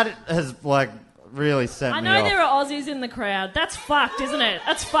 That has, like, really set I me know off. there are Aussies in the crowd. That's fucked, isn't it?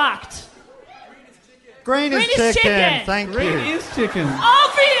 That's fucked. Green is chicken. Thank Green you. is chicken.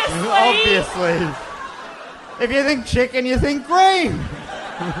 Obviously. Obviously. If you think chicken, you think green.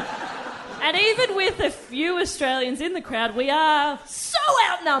 And even with a few Australians in the crowd, we are so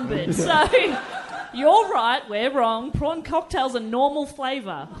outnumbered. So you're right, we're wrong. Prawn cocktail's a normal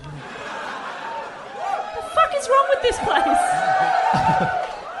flavour. What the fuck is wrong with this place?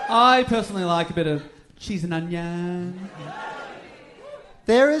 I personally like a bit of cheese and onion.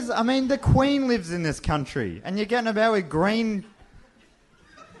 There is, I mean, the Queen lives in this country, and you're getting about with green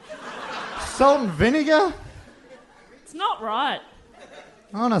salt and vinegar? It's not right.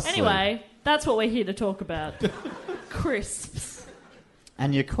 Honestly. Anyway, that's what we're here to talk about. Crisps.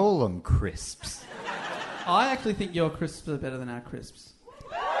 And you call them crisps. I actually think your crisps are better than our crisps.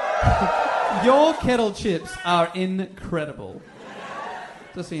 Your kettle chips are incredible.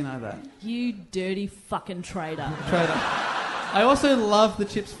 Just so you know that. You dirty fucking traitor. Trader. I also love the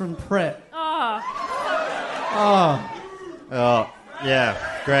chips from Pret. Oh. Oh, yeah,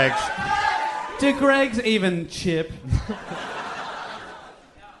 Greg's. Do Greg's even chip?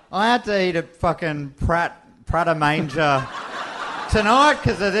 I had to eat a fucking Pratter manger tonight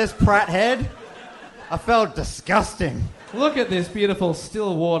because of this Pratt head. I felt disgusting. Look at this beautiful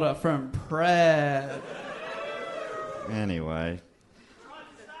still water from Pret. Anyway.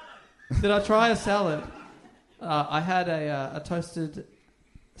 Did I try a salad? I had a toasted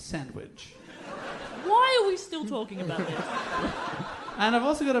sandwich. Why are we still talking about this? And I've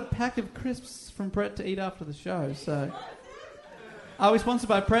also got a pack of crisps from Pret to eat after the show, so... Are we sponsored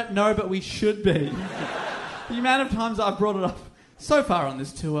by Pret? No, but we should be. The amount of times I've brought it up so far on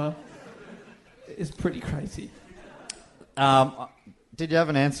this tour is pretty crazy. Did you have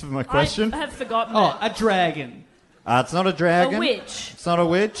an answer for my question? I have forgotten Oh, it. a dragon. It's not a dragon. A witch. It's not a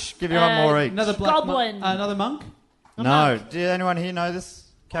witch. Give you one more each. Another black Goblin. another monk? No. Did anyone here know this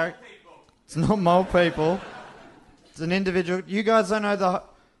character? It's not mole people. It's an individual. You guys don't know the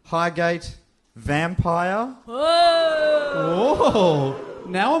Highgate vampire? Oh,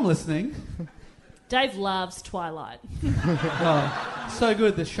 now I'm listening. Dave loves Twilight. Oh, so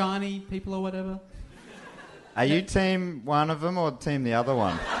good. The shiny people or whatever. Are you team one of them or team the other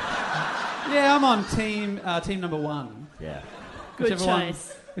one? Yeah, I'm on team number one. Yeah. Good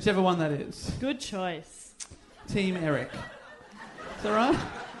choice. Whichever one that is. Good choice. Team Eric. Is that right?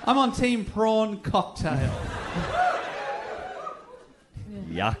 I'm on team prawn cocktail.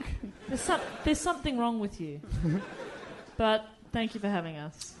 Yuck. There's something wrong with you. But thank you for having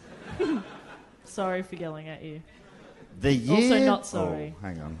us. Sorry for yelling at you. The year... Also not sorry. Oh,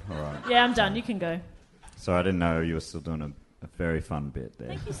 hang on. All right. Yeah, I'm done. You can go. Sorry, I didn't know you were still doing a very fun bit there.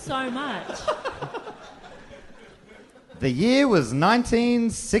 Thank you so much. The year was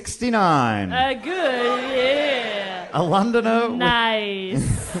 1969. Good, yeah. A Londoner...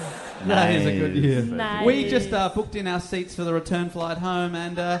 Nice. That is a good year. Nice. We just booked in our seats for the return flight home,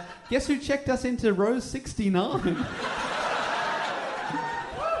 and guess who checked us into row 69?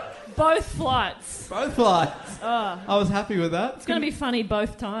 Both flights. Both flights. Oh. I was happy with that. It's going to be funny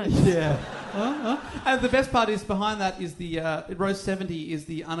both times. Yeah. And the best part is behind that is the row 70 is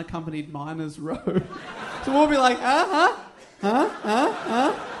the unaccompanied minors row. So we'll be like,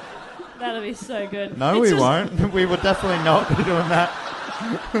 That'll be so good. No, we won't. We will definitely not be doing that.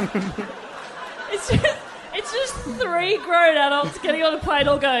 It's just three grown adults getting on a plane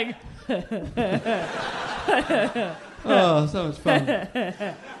all going... Oh, so much fun.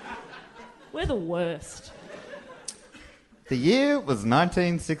 We're the worst. The year was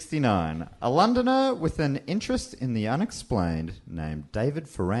 1969. A Londoner with an interest in the unexplained named David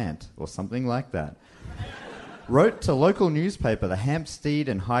Ferrant, or something like that, wrote to local newspaper the Hampstead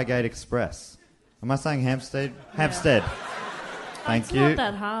and Highgate Express. Am I saying Hampstead? Yeah. Hampstead. Thank you. It's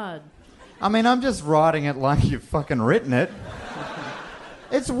not that hard. I mean, I'm just writing it like you've fucking written it.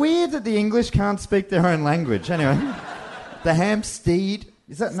 It's weird that the English can't speak their own language. Anyway, the Hampstead...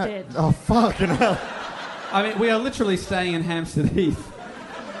 Is that no? Oh, fucking hell. I mean, we are literally staying in Hampstead Heath.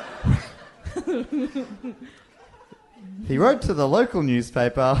 He wrote to the local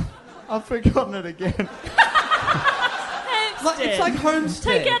newspaper. I've forgotten it again. It's like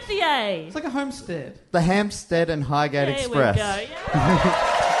Homestead. Take out the A. It's like a homestead. The Hampstead and Highgate there Express. We go.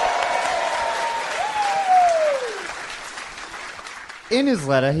 Yeah. In his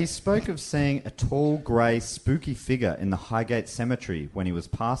letter, he spoke of seeing a tall, grey, spooky figure in the Highgate Cemetery when he was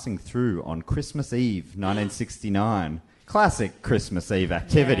passing through on Christmas Eve, 1969. Classic Christmas Eve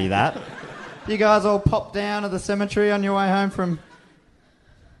activity, that. You guys all pop down to the cemetery on your way home from...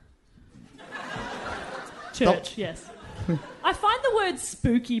 Church, yes. I find find the word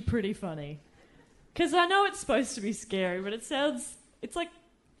spooky pretty funny. Because I know it's supposed to be scary, but it's like,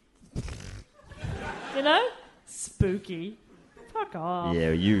 you know? Spooky. Fuck off.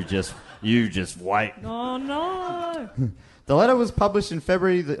 Yeah, you just wait. Oh, no. The letter was published in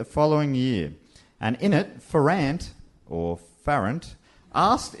February the following year, and in it, Farrant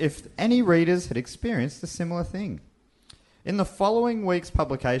asked if any readers had experienced a similar thing. In the following week's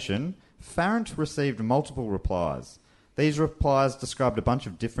publication, Farrant received multiple replies. These replies described a bunch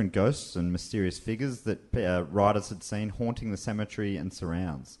of different ghosts and mysterious figures that writers had seen haunting the cemetery and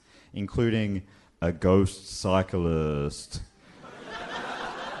surrounds, including a ghost cyclist,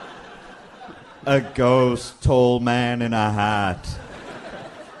 a ghost tall man in a hat,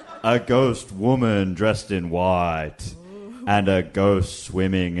 a ghost woman dressed in white, and a ghost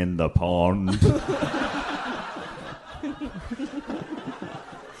swimming in the pond.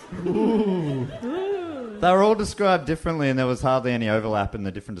 They were all described differently, and there was hardly any overlap in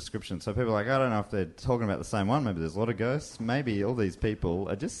the different descriptions. So people are like, I don't know if they're talking about the same one. Maybe there's a lot of ghosts. Maybe all these people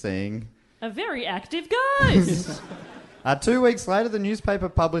are just seeing a very active ghost. 2 weeks later, the newspaper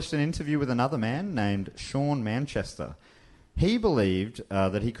published an interview with another man named Sean Manchester. He believed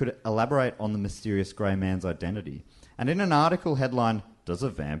that he could elaborate on the mysterious grey man's identity. And in an article headlined, Does a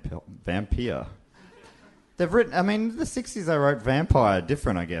Vampire... They've written... I mean, in the 60s they wrote vampire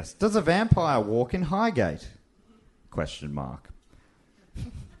different, I guess. Does a vampire walk in Highgate? Question mark.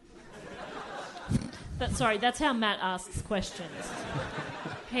 That's how Matt asks questions.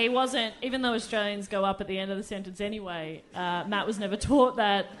 He wasn't... Even though Australians go up at the end of the sentence anyway, Matt was never taught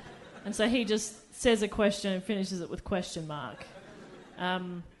that. And so he just says a question and finishes it with question mark.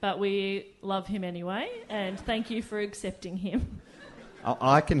 But we love him anyway, and thank you for accepting him.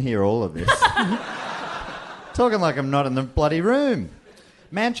 I can hear all of this. Talking like I'm not in the bloody room.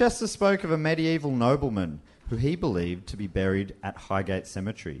 Manchester spoke of a medieval nobleman who he believed to be buried at Highgate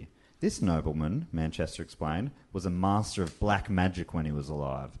Cemetery. This nobleman, Manchester explained, was a master of black magic when he was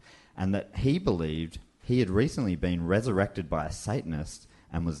alive, and that he believed he had recently been resurrected by a Satanist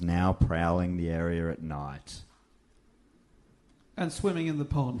and was now prowling the area at night. And swimming in the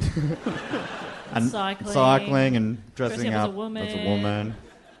pond. And cycling and dressing up as a woman.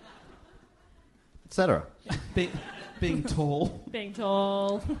 Etc. Being tall. Being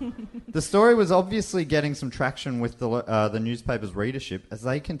tall. The story was obviously getting some traction with the newspaper's readership as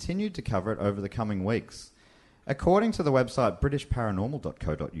they continued to cover it over the coming weeks. According to the website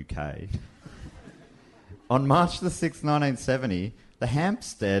britishparanormal.co.uk, on March the 6th, 1970, the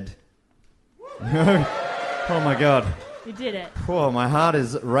Hampstead... Oh my God. You did it. Oh, my heart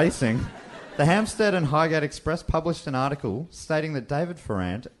is racing. The Hampstead and Highgate Express published an article stating that David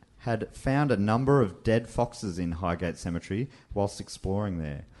Farrant had found a number of dead foxes in Highgate Cemetery whilst exploring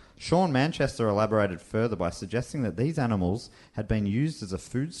there. Sean Manchester elaborated further by suggesting that these animals had been used as a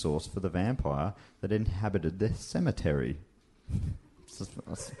food source for the vampire that inhabited the cemetery. I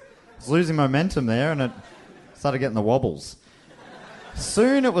was losing momentum there, and it started getting the wobbles.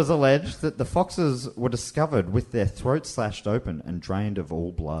 Soon it was alleged that the foxes were discovered with their throats slashed open and drained of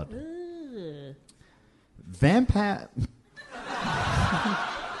all blood. Vampire...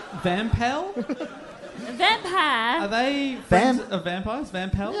 Vampel? Vampire? Are they friends of vampires?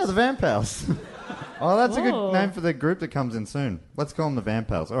 Vampels? Yeah, the Vampels. Oh, that's a Whoa. good name for the group that comes in soon. Let's call them the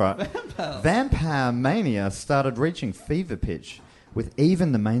Vampels. All right. Vampels. Vampire mania started reaching fever pitch, with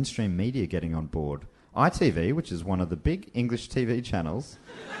even the mainstream media getting on board. ITV, which is one of the big English TV channels...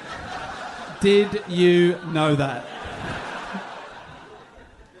 Did you know that?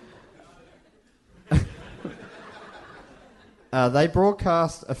 They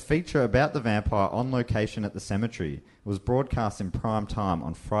broadcast a feature about the vampire on location at the cemetery. It was broadcast in prime time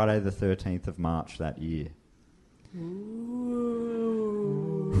on Friday the 13th of March that year.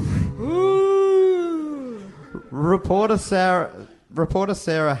 Reporter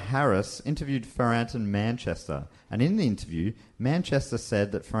Sarah Harris interviewed Farrant in Manchester, and in the interview, Manchester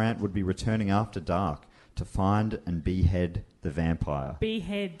said that Farrant would be returning after dark to find and behead the vampire.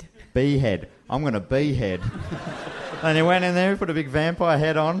 Behead. I'm going to behead. And he went in there, put a big vampire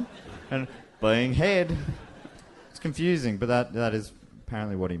head on, and being head. It's confusing, but that is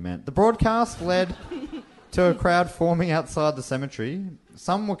apparently what he meant. The broadcast led to a crowd forming outside the cemetery.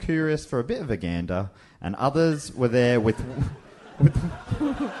 Some were curious for a bit of a gander, and others were there with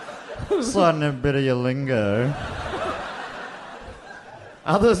sliding a bit of your lingo.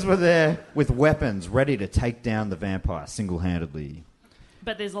 Others were there with weapons ready to take down the vampire single-handedly.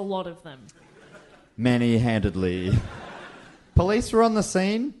 But there's a lot of them. Many-handedly. Police were on the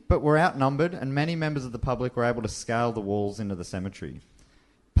scene, but were outnumbered, and many members of the public were able to scale the walls into the cemetery.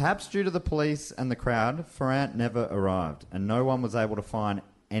 Perhaps due to the police and the crowd, Ferrant never arrived, and no one was able to find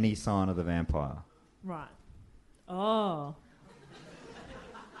any sign of the vampire. Right. Oh.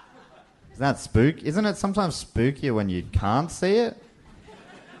 Isn't that spook? Isn't it sometimes spookier when you can't see it?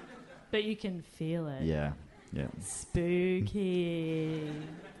 But you can feel it. Yeah. Spooky.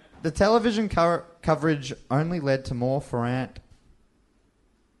 The television coverage only led to more Ferrant.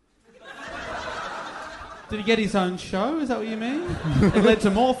 Did he get his own show? Is that what you mean? It led to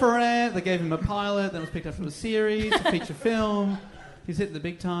more Ferrant. They gave him a pilot. Then it was picked up from a series, a feature film. He's hitting the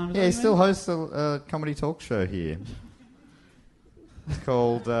big time. Yeah, he still hosts a comedy talk show here. It's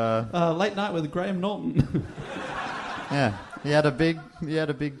called Late Night with Graham Norton. Yeah, he had a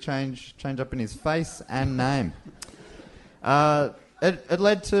big change up in his face and name. It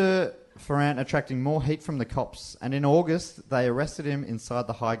led to Ferrant attracting more heat from the cops, and in August they arrested him inside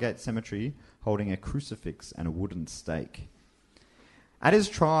the Highgate Cemetery, holding a crucifix and a wooden stake. At his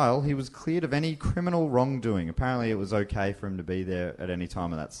trial, he was cleared of any criminal wrongdoing. Apparently, it was okay for him to be there at any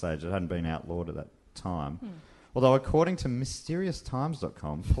time at that stage. It hadn't been outlawed at that time. Although, according to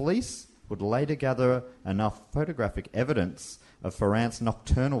MysteriousTimes.com, police would later gather enough photographic evidence of Ferrant's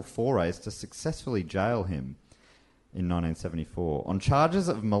nocturnal forays to successfully jail him in 1974 on charges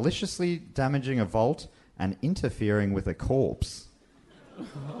of maliciously damaging a vault and interfering with a corpse.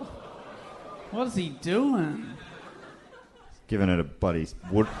 What is he doing? Giving it a bloody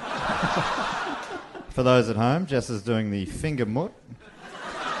wood. For those at home, Jess is doing the finger mutt.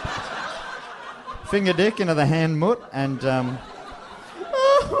 Finger dick into the hand mutt, and Oh,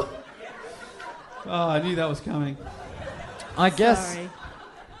 I knew that was coming. I guess Sorry.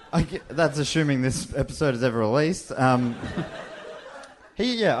 that's assuming this episode is ever released. I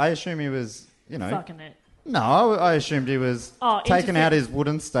assume he was, Fucking it. No, I assumed he was taking out his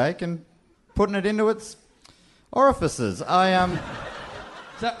wooden stake and putting it into its orifices. Is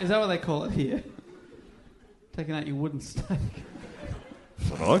that what they call it here? Taking out your wooden stake.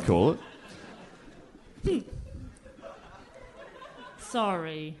 That's what I call it.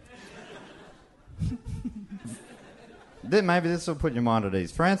 Sorry. Maybe this will put your mind at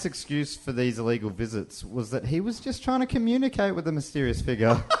ease. Ferrant's excuse for these illegal visits was that he was just trying to communicate with the mysterious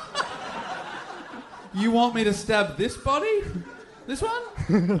figure. You want me to stab this body? This one?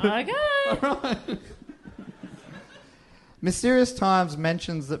 Okay. All right. Mysterious Times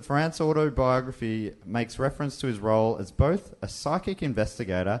mentions that Ferrant's autobiography makes reference to his role as both a psychic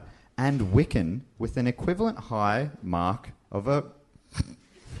investigator and Wiccan with an equivalent high mark of a...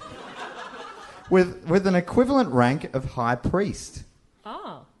 with an equivalent rank of high priest.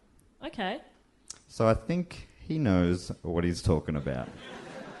 Oh, okay. So I think he knows what he's talking about.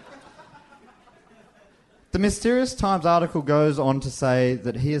 The Mysterious Times article goes on to say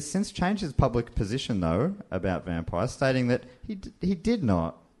that he has since changed his public position, though, about vampires, stating that he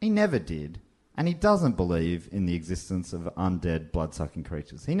never did, and he doesn't believe in the existence of undead, blood-sucking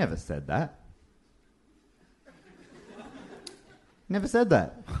creatures. He never said that. Never said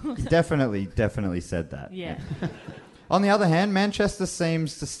that. Definitely said that. Yeah. On the other hand, Manchester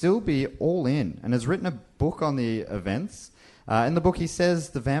seems to still be all in and has written a book on the events. In the book, he says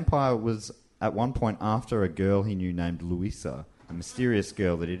the vampire was at one point after a girl he knew named Louisa, a mysterious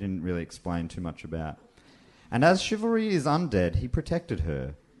girl that he didn't really explain too much about. And as chivalry is undead, he protected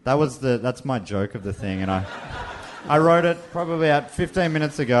her. That's my joke of the thing, and I wrote it probably about 15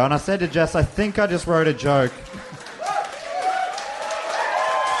 minutes ago, and I said to Jess, I think I just wrote a joke.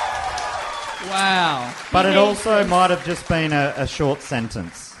 Wow. But it also might have just been a short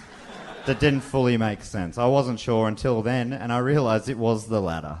sentence that didn't fully make sense. I wasn't sure until then, and I realised it was the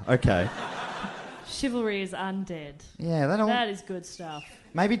latter. Okay. Chivalry is undead. Yeah, that is good stuff.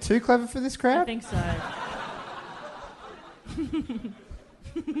 Maybe too clever for this crowd? I think so.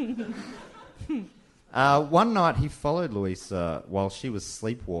 One night he followed Louisa while she was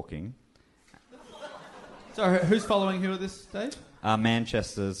sleepwalking. So who's following who at this stage? Sean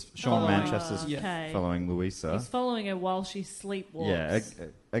Manchester's following Louisa. He's following her while she sleepwalks. Yeah,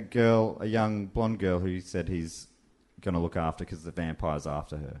 a young blonde girl who he said he's going to look after because the vampire's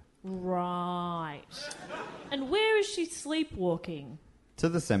after her. Right. And where is she sleepwalking? To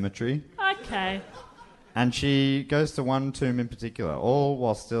the cemetery. Okay. And she goes to one tomb in particular, all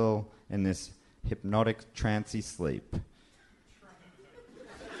while still in this hypnotic, trancey sleep.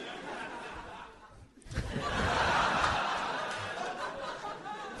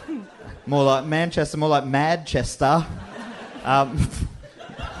 More like Manchester, more like Madchester.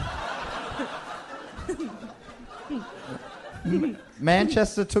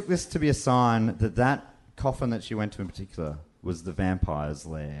 Manchester took this to be a sign that coffin that she went to in particular was the vampire's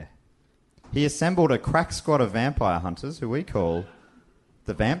lair. He assembled a crack squad of vampire hunters, who we call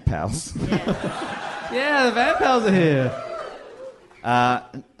the Vamp Pals. Yeah, the Vamp Pals are here.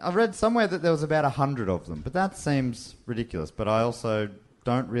 I read somewhere that there was about 100 of them, but that seems ridiculous. But I also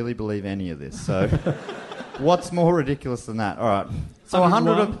don't really believe any of this. So what's more ridiculous than that? All right. So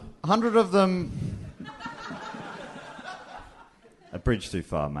 100 of them... A bridge too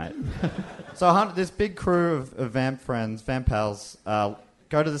far, mate. So this big crew of Vamp friends, Vamp Pals, go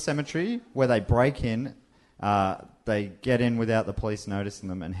to the cemetery where they break in. They get in without the police noticing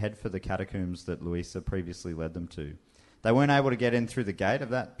them and head for the catacombs that Louisa previously led them to. They weren't able to get in through the gate of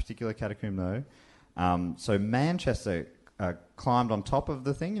that particular catacomb, though. So Manchester climbed on top of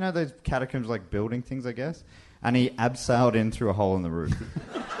the thing. You know those catacombs like building things, I guess? And he abseiled in through a hole in the roof.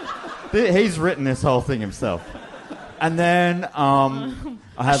 He's written this whole thing himself. And then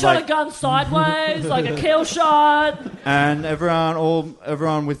I shot a gun sideways, like a kill shot. And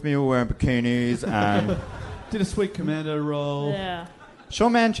everyone with me were wearing bikinis and... Did a sweet commando roll. Yeah.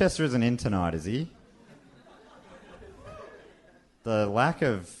 Sean Manchester isn't in tonight, is he? The lack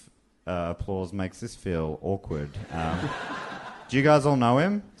of applause makes this feel awkward. Do you guys all know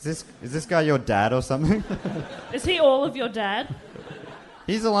him? Is this guy your dad or something? Is he all of your dad?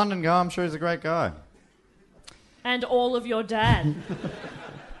 He's a London guy. I'm sure he's a great guy. And all of your dad?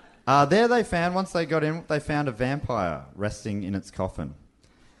 There they found, once they got in, they found a vampire resting in its coffin.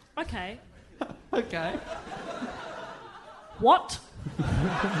 Okay. Okay. What?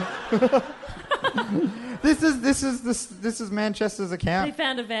 This is Manchester's account. They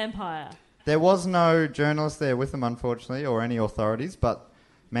found a vampire. There was no journalist there with them, unfortunately, or any authorities, but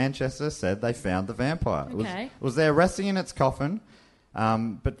Manchester said they found the vampire. Okay. It was there resting in its coffin,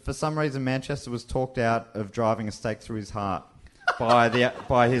 but for some reason Manchester was talked out of driving a stake through his heart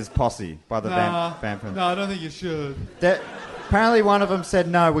by his posse, by the vampire. No, I don't think you should. Apparently one of them said,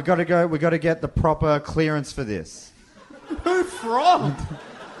 no, we got to get the proper clearance for this. Who from?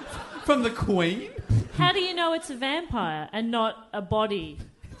 From the Queen? How do you know it's a vampire and not a body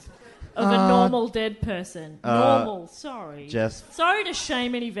of a normal dead person? Sorry. Jess. Sorry to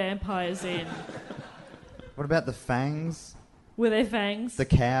shame any vampires in. What about the fangs? Were there fangs? The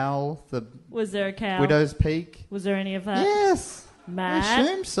cowl? Was there a cowl? Widow's Peak? Was there any of that? Yes. Matt? I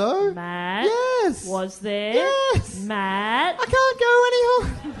assume so. Matt? Yes. Was there? Yes. Matt? I can't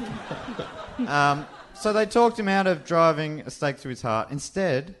go anymore. So they talked him out of driving a stake through his heart.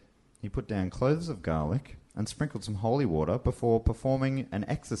 Instead, he put down cloves of garlic and sprinkled some holy water before performing an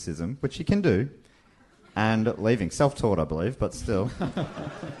exorcism, which he can do, and leaving. Self-taught, I believe, but still.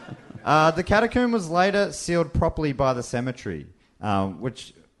 The catacomb was later sealed properly by the cemetery,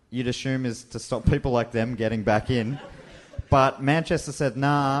 which you'd assume is to stop people like them getting back in. But Manchester said,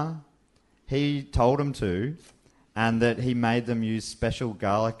 nah, he told them to, and that he made them use special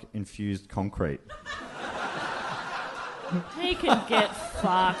garlic-infused concrete. He can get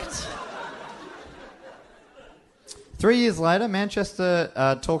fucked. 3 years later,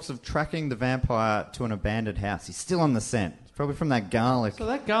 Manchester talks of tracking the vampire to an abandoned house. He's still on the scent. It's probably from that garlic. So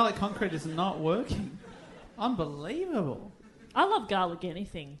that garlic concrete is not working. Unbelievable. I love garlic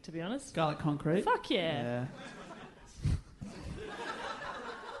anything, to be honest. Garlic concrete? Fuck yeah.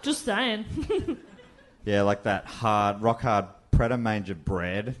 Just saying. Yeah, like that rock-hard Pret a Manger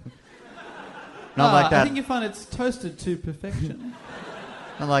bread. Not like that. I think you find it's toasted to perfection.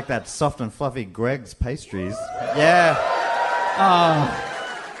 Not like that soft and fluffy Greg's pastries. Yeah.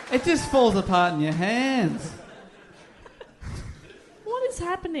 It just falls apart in your hands. What is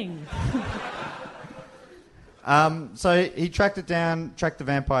happening? So he tracked the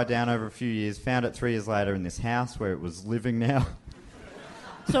vampire down over a few years, found it 3 years later in this house where it was living now.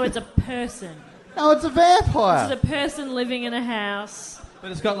 So it's a person. No, it's a vampire. It's a person living in a house. But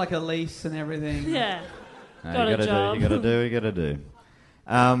it's got like a lease and everything. Yeah. No, got a job. You gotta do.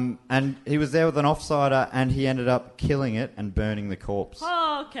 And he was there with an offsider, and he ended up killing it and burning the corpse.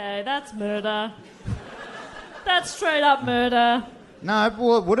 Oh, okay, that's murder. That's straight up murder. No,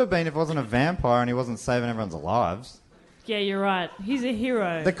 well, it would have been if it wasn't a vampire and he wasn't saving everyone's lives. Yeah, you're right. He's a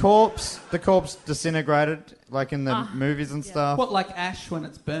hero. The corpse disintegrated, like in the movies and stuff. What, like ash when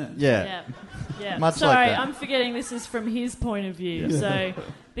it's burnt? Yeah. Yeah. Much Sorry, like that. I'm forgetting this is from his point of view, so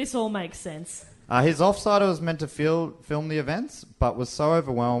this all makes sense. His offsider was meant to film the events, but was so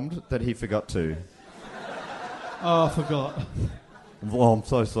overwhelmed that he forgot to. Oh, I forgot. Oh, I'm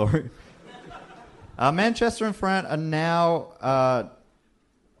so sorry. Manchester and Frant are now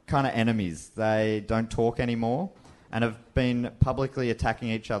kind of enemies. They don't talk anymore and have been publicly attacking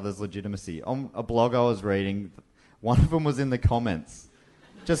each other's legitimacy. On a blog I was reading, one of them was in the comments,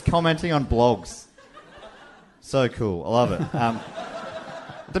 just commenting on blogs. So cool. I love it.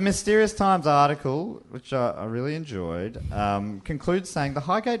 The Mysterious Times article, which I really enjoyed, concludes saying the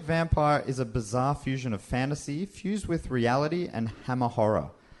Highgate Vampire is a bizarre fusion of fantasy fused with reality and hammer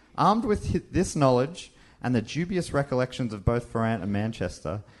horror. Armed with this knowledge and the dubious recollections of both Ferrant and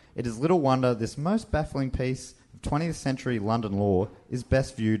Manchester, it is little wonder this most baffling piece of 20th century London lore is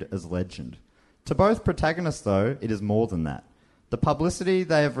best viewed as legend. To both protagonists, though, it is more than that. The publicity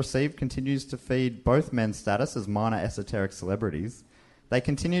they have received continues to feed both men's status as minor esoteric celebrities. They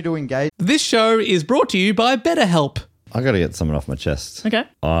continue to engage. This show is brought to you by BetterHelp. I got to get something off my chest. Okay.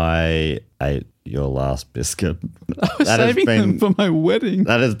 I ate your last biscuit. I was saving them for my wedding.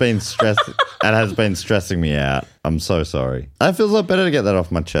 That has been stressing me out. I'm so sorry. It feels a lot better to get that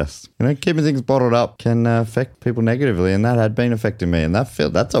off my chest. You know, keeping things bottled up can affect people negatively, and that had been affecting me. And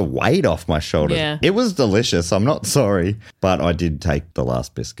that's a weight off my shoulders. Yeah. It was delicious. I'm not sorry, but I did take the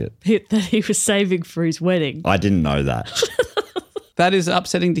last biscuit. That he was saving for his wedding. I didn't know that. That is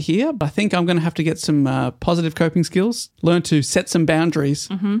upsetting to hear, but I think I'm going to have to get some positive coping skills, learn to set some boundaries.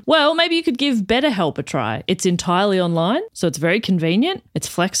 Mm-hmm. Well, maybe you could give BetterHelp a try. It's entirely online, so it's very convenient. It's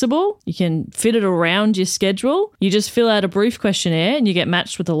flexible. You can fit it around your schedule. You just fill out a brief questionnaire and you get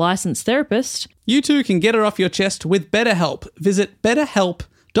matched with a licensed therapist. You too can get it off your chest with BetterHelp. Visit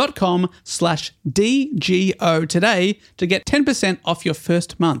BetterHelp.com/DGO today to get 10% off your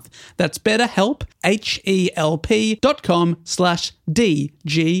first month. That's BetterHelp,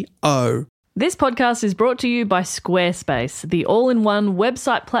 HELP.com/DGO. This podcast is brought to you by Squarespace, the all-in-one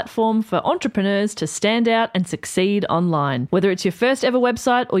website platform for entrepreneurs to stand out and succeed online. Whether it's your first ever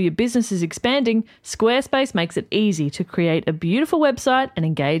website or your business is expanding, Squarespace makes it easy to create a beautiful website and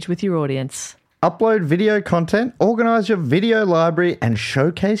engage with your audience. Upload video content, organize your video library, and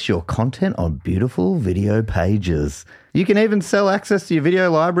showcase your content on beautiful video pages. You can even sell access to your video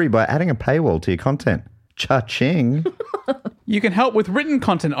library by adding a paywall to your content. Cha-ching. You can help with written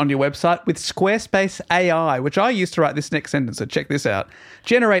content on your website with Squarespace AI, which I used to write this next sentence, so check this out.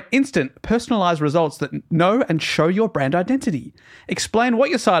 Generate instant, personalized results that know and show your brand identity. Explain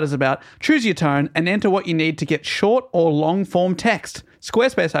what your site is about, choose your tone, and enter what you need to get short or long-form text.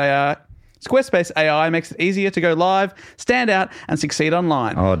 Squarespace AI makes it easier to go live, stand out, and succeed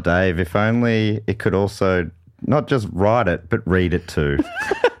online. Oh, Dave, if only it could also not just write it, but read it too.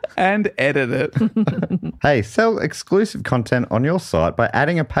 And edit it. Hey, sell exclusive content on your site by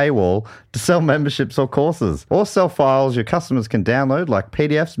adding a paywall to sell memberships or courses. Or sell files your customers can download like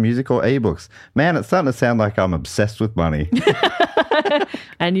PDFs, music, or ebooks. Man, it's starting to sound like I'm obsessed with money.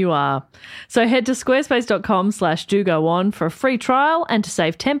 And you are. So head to squarespace.com/dogoon for a free trial and to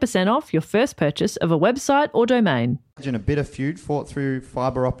save 10% off your first purchase of a website or domain. Imagine a bitter feud fought through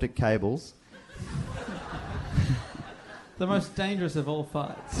fibre optic cables. The most dangerous of all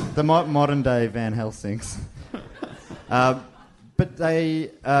fights. The modern day Van Helsings. But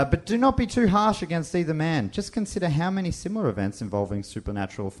do not be too harsh against either man. Just consider how many similar events involving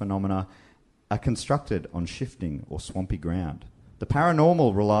supernatural phenomena are constructed on shifting or swampy ground. The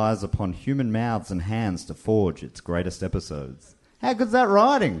paranormal relies upon human mouths and hands to forge its greatest episodes. How good's that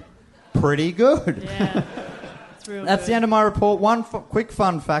writing? Pretty good. Yeah, That's the end of my report. One quick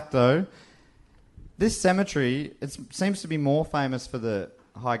fun fact, though. This cemetery, it seems to be more famous for the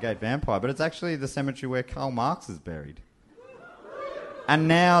Highgate Vampire, but it's actually the cemetery where Karl Marx is buried. And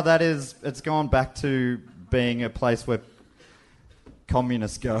now it's gone back to being a place where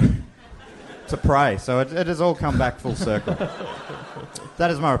communists go to pray. So it has all come back full circle. That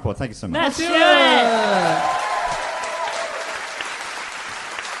is my report. Thank you so much. That's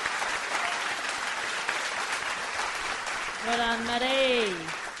Well done, Maddie.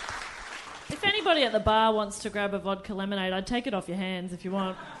 If anybody at the bar wants to grab a vodka lemonade, I'd take it off your hands if you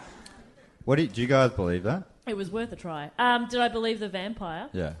want. Do you guys believe that? It was worth a try. Did I believe the vampire?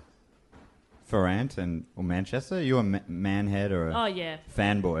 Yeah. Ferrant or Manchester? Are you a manhead or a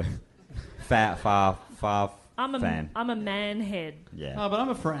fanboy? Far fan. I'm a manhead. Yeah. Oh, but I'm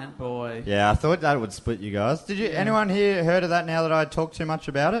a Ferrant boy. Yeah, I thought that would split you guys. Did anyone here heard of that now that I talked too much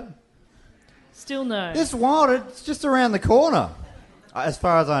about it? Still no. It's wild. It's just around the corner. As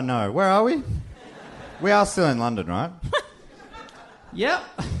far as I know. Where are we? We are still in London, right? Yep.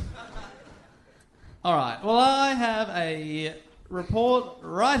 All right. Well, I have a report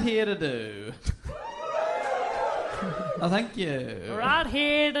right here to do. Oh, thank you. Right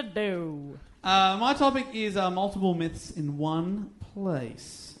here to do. My topic is multiple myths in one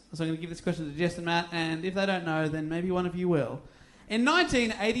place. So I'm going to give this question to Jess and Matt, and if they don't know, then maybe one of you will. In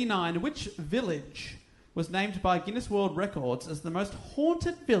 1989, which village was named by Guinness World Records as the most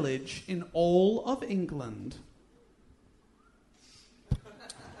haunted village in all of England?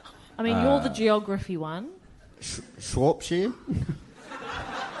 I mean, you're the geography one. Shropshire?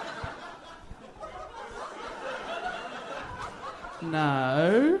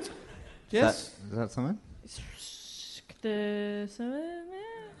 No. Jess? Is that something? The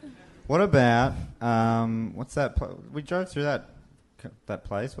What about what's that? We drove through that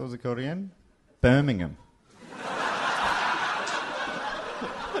place. What was it called again? Birmingham.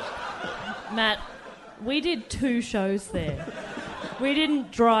 Matt, we did 2 shows there. We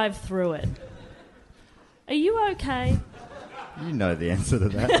didn't drive through it. Are you okay? You know the answer to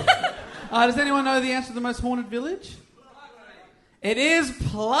that. Does anyone know the answer to the most haunted village? It is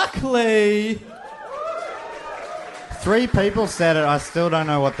Pluckley. 3 people said it. I still don't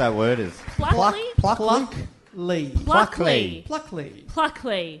know what that word is. Pluckley? Pluckley. Pluckley. Pluckley.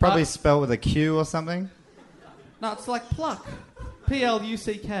 Pluckley. Probably spelled with a Q or something. No, it's like pluck.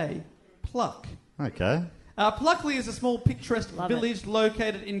 P-L-U-C-K. Pluck. Okay. Pluckley is a small picturesque village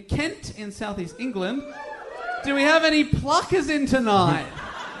located in Kent in southeast England. Do we have any pluckers in tonight?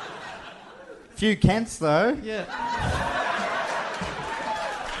 Few Kents though. Yeah.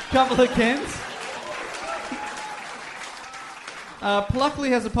 Couple of Kents. Pluckley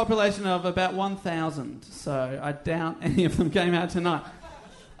has a population of about 1,000, so I doubt any of them came out tonight.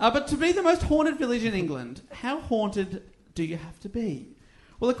 But to be the most haunted village in England, how haunted do you have to be?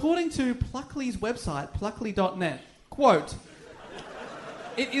 Well, according to Pluckley's website, pluckley.net, quote,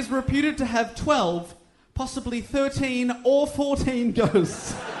 it is reputed to have 12, possibly 13 or 14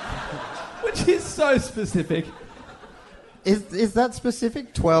 ghosts, which is so specific. Is that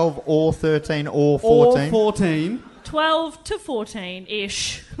specific? 12 or 13 or 14? Or 14. 12 to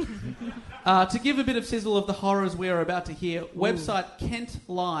 14-ish. To give a bit of sizzle of the horrors we are about to hear, website Kent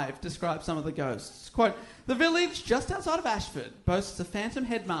Live describes some of the ghosts. Quote, the village just outside of Ashford boasts a phantom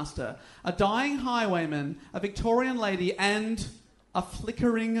headmaster, a dying highwayman, a Victorian lady, and a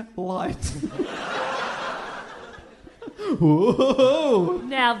flickering light. Whoa.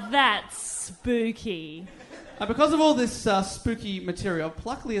 Now that's spooky. Because of all this spooky material,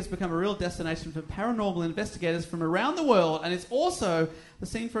 Pluckley has become a real destination for paranormal investigators from around the world, and it's also the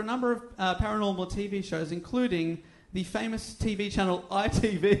scene for a number of paranormal TV shows, including the famous TV channel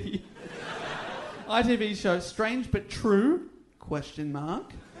ITV. ITV show Strange But True, ?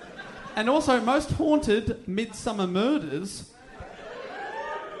 And also Most Haunted Midsummer Murders.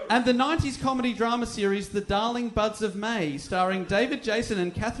 And the 90s comedy drama series The Darling Buds of May, starring David Jason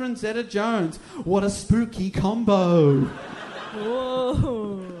and Catherine Zeta-Jones. What a spooky combo.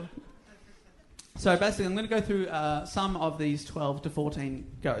 Whoa. So basically, I'm going to go through some of these 12 to 14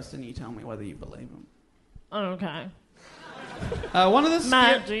 ghosts, and you tell me whether you believe them. Okay. One of the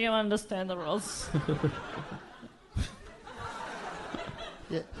Matt, do you understand the rules?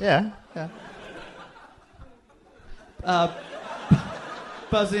 Yeah.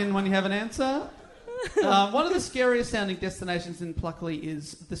 Buzz in when you have an answer. One of the scariest sounding destinations in Pluckley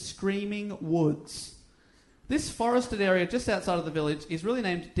is the Screaming Woods. This forested area just outside of the village is really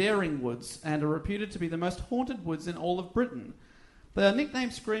named Daring Woods and are reputed to be the most haunted woods in all of Britain. They are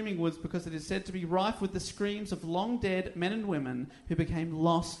nicknamed Screaming Woods because it is said to be rife with the screams of long dead men and women who became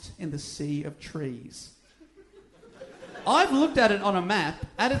lost in the sea of trees. I've looked at it on a map.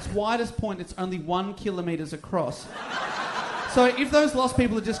 At its widest point, it's only 1 kilometre across. So if those lost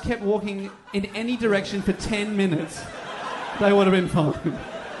people had just kept walking in any direction for 10 minutes, they would have been fine.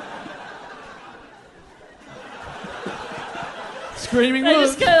 Screaming They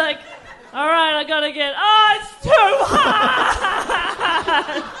Woods. just go like, all right, I gotta get. Oh, it's too hard.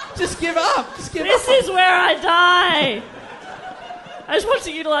 Just give up. This is where I die. I just want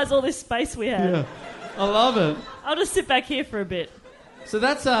to utilise all this space we have. Yeah, I love it. I'll just sit back here for a bit. So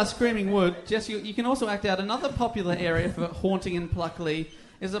that's Screaming Wood. Jess, you can also act out. Another popular area for haunting in Pluckley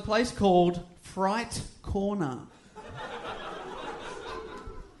is a place called Fright Corner.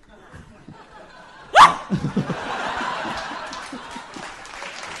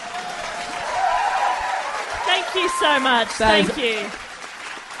 Thank you so much. Thank you.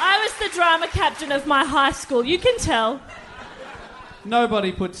 I was the drama captain of my high school. You can tell.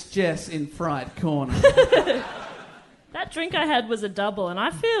 Nobody puts Jess in Fright Corner. That drink I had was a double, and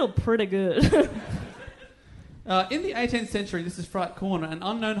I feel pretty good. In the 18th century, this is Fright Corner, an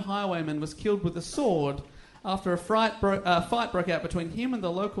unknown highwayman was killed with a sword after a fight broke out between him and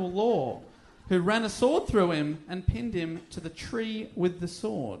the local law, who ran a sword through him and pinned him to the tree with the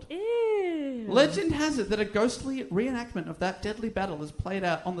sword. Ew. Legend has it that a ghostly reenactment of that deadly battle is played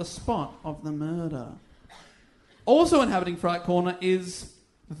out on the spot of the murder. Also inhabiting Fright Corner is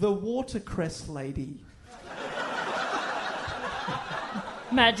the Watercress Lady.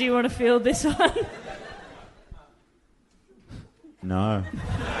 Matt, do you want to field this one? No.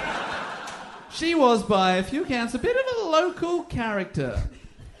 She was, by a few accounts, a bit of a local character.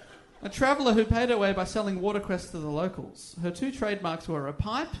 A traveller who paid her way by selling watercress to the locals. Her two trademarks were a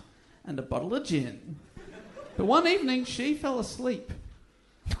pipe and a bottle of gin. But one evening, she fell asleep.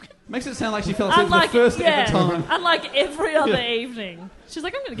 Makes it sound like she fell asleep for the first ever time. Unlike every other evening. She's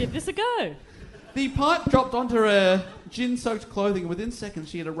like, I'm going to give this a go. The pipe dropped onto her gin-soaked clothing, and within seconds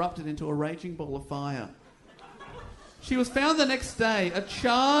she had erupted into a raging ball of fire. She was found the next day, a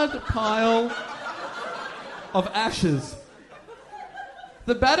charred pile of ashes.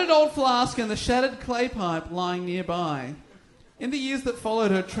 The battered old flask and the shattered clay pipe lying nearby. In the years that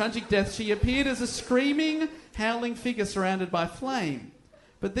followed her tragic death, she appeared as a screaming, howling figure surrounded by flame.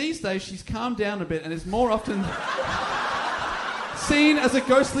 But these days, she's calmed down a bit and is more often seen as a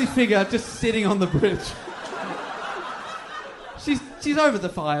ghostly figure just sitting on the bridge. She's over the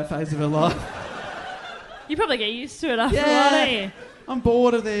fire phase of her life. You probably get used to it after a while, don't you? I'm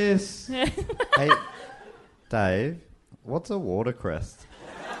bored of this. Hey, Dave, what's a watercress?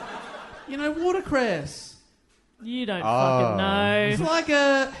 You know, watercress. You don't fucking know. It's like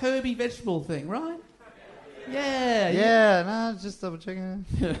a herby vegetable thing, right? Yeah. Yeah, no, just double checking.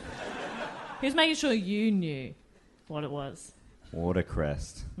 He was making sure you knew what it was.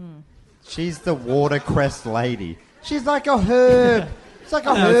 Watercress. She's the watercress lady. She's like a herb. It's like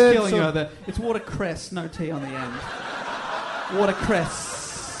a herb. It's killing you out there. It's watercress, no T on the end. Watercress.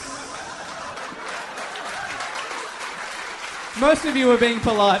 Most of you were being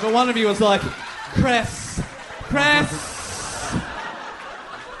polite, but one of you was like, cress.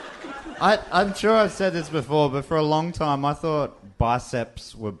 I'm sure I've said this before, but for a long time I thought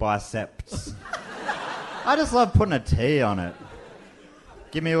biceps were biceps. I just love putting a T on it.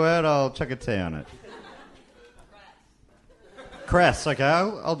 Give me a word, I'll chuck a T on it. Crest, okay,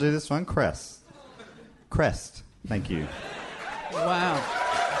 I'll do this one. Crest. Thank you. Wow.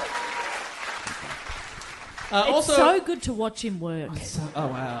 It's so good to watch him work. Oh,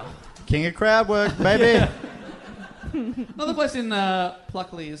 wow. King of crowd work, baby. Another place in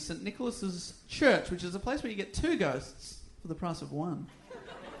Pluckley is St. Nicholas's Church, which is a place where you get two ghosts for the price of one.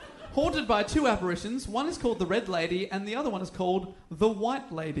 Haunted by two apparitions. One is called the Red Lady, and the other one is called the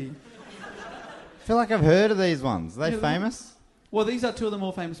White Lady. I feel like I've heard of these ones. Are they famous? Well, these are two of the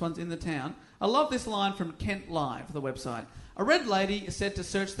more famous ones in the town. I love this line from Kent Live, the website. A red lady is said to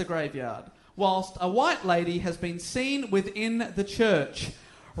search the graveyard, whilst a white lady has been seen within the church.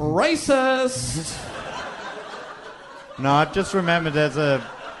 Racist! No, I just remembered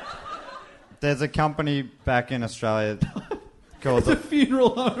there's a company back in Australia called It's a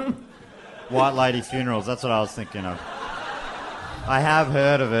funeral home. White Lady Funerals. That's what I was thinking of. I have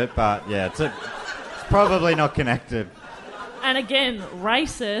heard of it, but yeah, it's probably not connected. And again,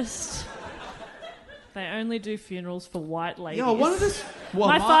 racist. They only do funerals for white ladies. Yo, one of this. Well,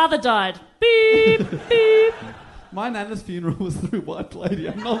 my father died. Beep, beep. My nana's funeral was through White Lady.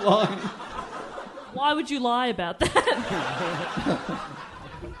 I'm not lying. Why would you lie about that?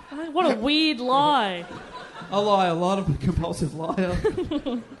 What a weird lie. I lie a lot. I'm a compulsive liar.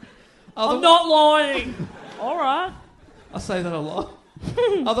 I'm not lying. All right. I say that a lot.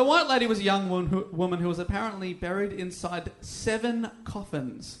 The White Lady was a young woman who was apparently buried inside 7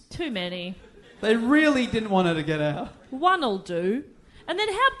 coffins. Too many. They really didn't want her to get out. One'll do. And then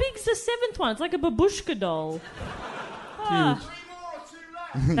how big's the 7th one? It's like a babushka doll. Huge.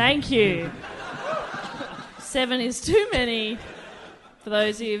 Thank you. 7 is too many. For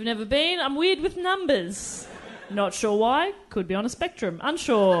those of you who've never been, I'm weird with numbers. Not sure why. Could be on a spectrum.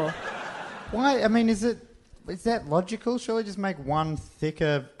 Unsure. Why? I mean, is that logical? Surely just make one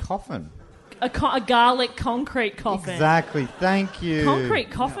thicker coffin. A garlic concrete coffin. Exactly. Thank you. Concrete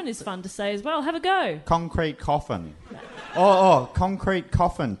coffin is fun to say as well. Have a go. Concrete coffin. Oh, concrete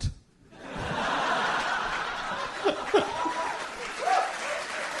coffin.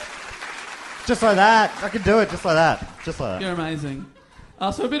 Just like that. I can do it just like that. Just like that. You're amazing.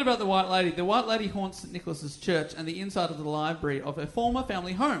 So a bit about the White Lady. The White Lady haunts St. Nicholas's Church and the inside of the library of her former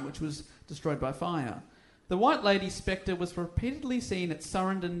family home, which was destroyed by fire. The White Lady's spectre was repeatedly seen at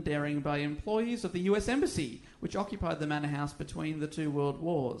Surrender Daring by employees of the US Embassy, which occupied the manor house between the 2 world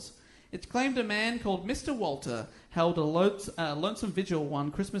wars. It's claimed a man called Mr. Walter held a lonesome vigil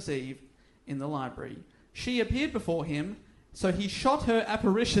one Christmas Eve in the library. She appeared before him, so he shot her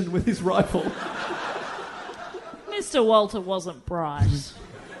apparition with his rifle. Mr. Walter wasn't bright.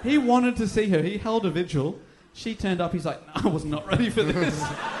 He wanted to see her. He held a vigil. She turned up. He's like, no, I was not ready for this.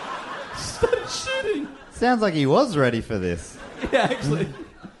 Started shooting. Sounds like he was ready for this. Yeah, actually.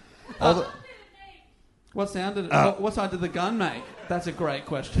 What sound did what sound did the gun make? That's a great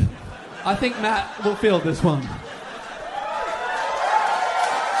question. I think Matt will field this one.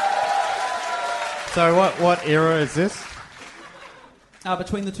 So what era is this?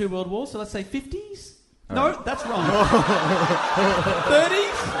 between the two world wars. So let's say 50s? No, that's wrong.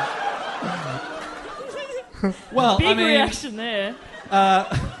 30s? Well, Big I mean, reaction there.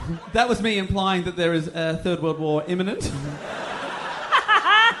 that was me implying that there is a Third World War imminent.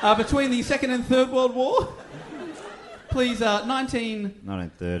 Between the Second and Third World War, please, 1930s.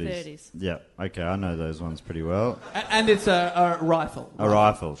 1930s. Yeah, okay, I know those ones pretty well. And it's a rifle. A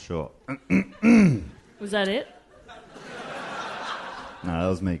rifle, sure. Was that it? No, that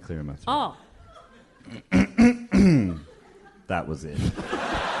was me clearing my throat. Oh. That was it.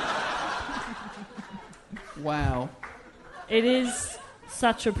 Wow. It is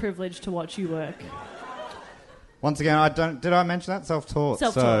such a privilege to watch you work. Once again, did I mention that? Self-taught.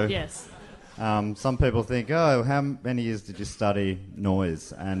 Self-taught, yes. Some people think, oh, how many years did you study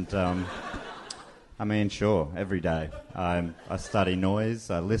noise? And, I mean, sure, every day. I study noise,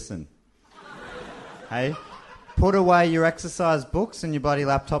 I listen. Hey, put away your exercise books and your bloody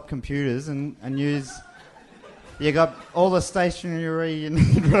laptop computers and use... You got all the stationery you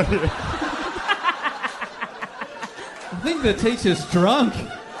need right here. I think the teacher's drunk.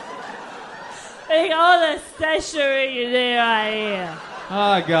 Take all the stationery you need right here.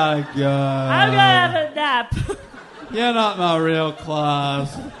 I gotta go. I'm gonna have a nap. You're not my real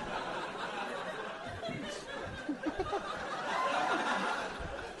class.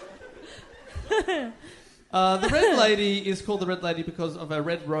 The Red Lady is called the Red Lady because of a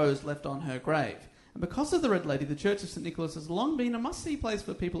red rose left on her grave. And because of the Red Lady, the Church of St. Nicholas has long been a must-see place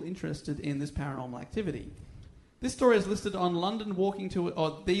for people interested in this paranormal activity. This story is listed on the London Walking Tours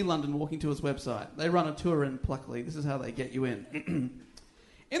website. They run a tour in Pluckley. This is how they get you in.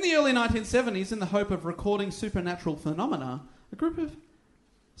 In the early 1970s, in the hope of recording supernatural phenomena, a group of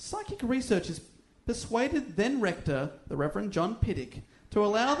psychic researchers persuaded then rector, the Reverend John Piddick, to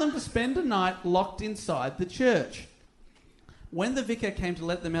allow them to spend a night locked inside the church. When the vicar came to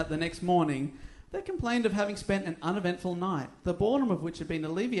let them out the next morning, they complained of having spent an uneventful night, the boredom of which had been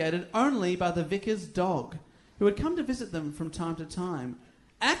alleviated only by the vicar's dog, who had come to visit them from time to time.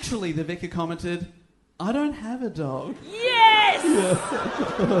 Actually, the vicar commented, I don't have a dog. Yes!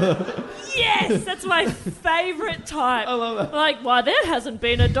 Yes! That's my favourite type. I love that. Like, why, there hasn't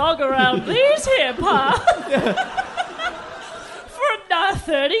been a dog around these here parts for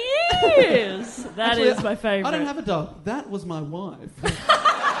 30 years. That Actually, is my favourite. I don't have a dog. That was my wife.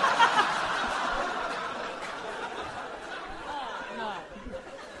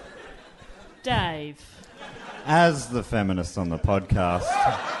 Dave. As the feminist on the podcast,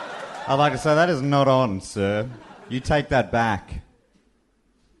 I'd like to say that is not on, sir. You take that back.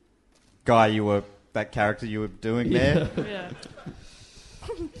 Guy, that character you were doing there. Yeah.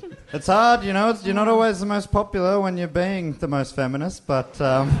 It's hard, you know. You're not always the most popular when you're being the most feminist, but...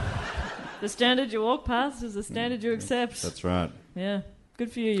 The standard you walk past is the standard you accept. That's right. Yeah.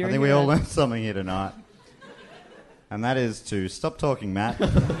 Good for you. You're I think we all learned something here tonight. And that is to stop talking, Matt.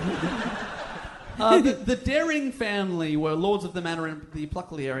 The Daring family were lords of the manor in the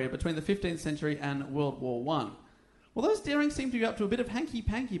Pluckley area between the 15th century and World War I. Well, those Daring seemed to be up to a bit of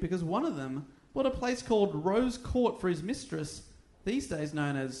hanky-panky because one of them bought a place called Rose Court for his mistress, these days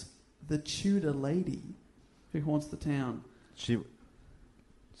known as the Tudor Lady, who haunts the town. She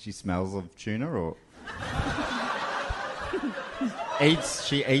smells of tuna, or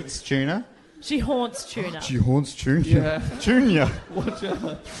she eats tuna. She haunts tuna. She haunts tuna. Yeah. Tuna. Watch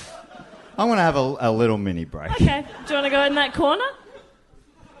out. I'm gonna have a little mini break. Okay. Do you want to go in that corner?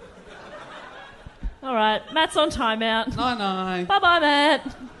 All right. Matt's on timeout. Night-night. Bye-bye,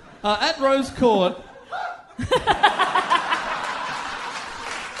 Matt. At Rose Court...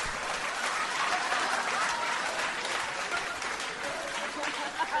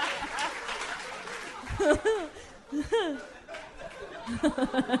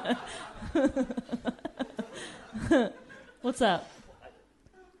 What's up?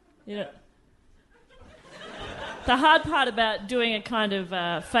 Yeah. The hard part about doing a kind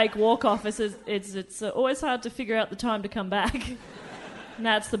of fake walk-off is it's always hard to figure out the time to come back. And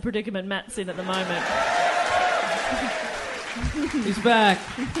that's the predicament Matt's in at the moment. He's back.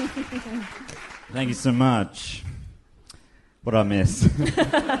 Thank you so much. What'd I miss?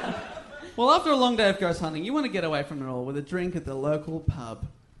 Well, after a long day of ghost hunting, you want to get away from it all with a drink at the local pub.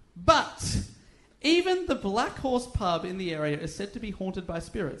 But even the Black Horse pub in the area is said to be haunted by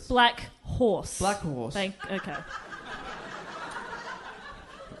spirits. Black Horse. Black Horse. Okay.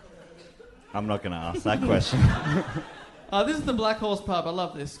 I'm not going to ask that question. This is the Black Horse pub. I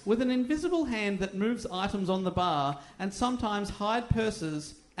love this. With an invisible hand that moves items on the bar and sometimes hide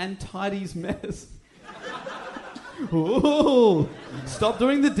purses and tidies mess. Ooh, stop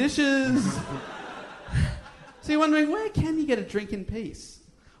doing the dishes. So you're wondering, where can you get a drink in peace?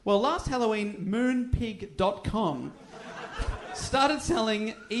 Well, last Halloween, moonpig.com started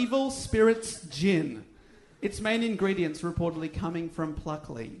selling Evil Spirits Gin. Its main ingredients reportedly coming from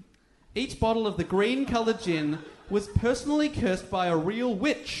Pluckley. Each bottle of the green-coloured gin was personally cursed by a real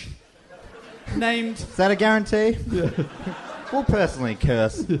witch named... Is that a guarantee? Yeah. We'll personally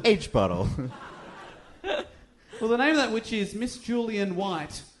curse each bottle. Well, the name of that witch is Miss Julian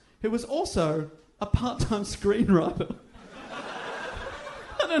White, who was also a part-time screenwriter.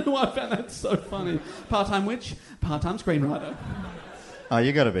 I don't know why I found that so funny. Part-time witch, part-time screenwriter. Oh,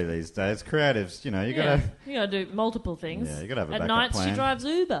 you got to be these days. Creatives, you got to... You got to do multiple things. Yeah, you got to have a At backup nights plan. she drives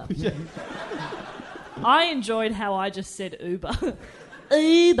Uber. Yeah. I enjoyed how I just said Uber.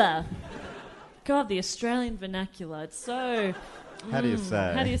 Uber. God, the Australian vernacular. It's so... How do you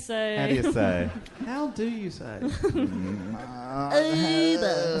say? How do you say? How do you say? How do you say? Uber.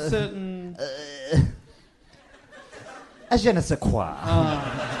 A certain... Je ne sais quoi.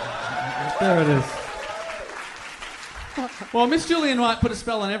 There it is. Well, Miss Julian White put a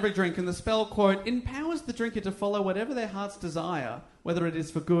spell on every drink, and the spell, quote, empowers the drinker to follow whatever their hearts desire, whether it is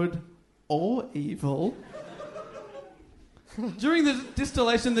for good or evil. During the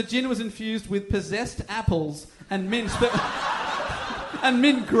distillation, the gin was infused with possessed apples and mint and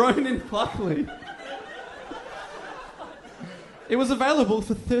mint grown in Pluckley. It was available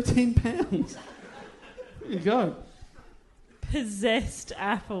for £13. There you go. Possessed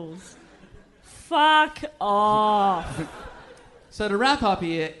apples. Fuck off. So to wrap up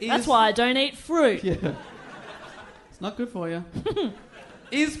here is... That's why I don't eat fruit. Yeah. It's not good for you.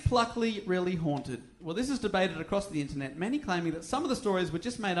 Is Pluckley really haunted? Well, this is debated across the internet, many claiming that some of the stories were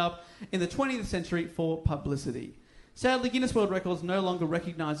just made up in the 20th century for publicity. Sadly, Guinness World Records no longer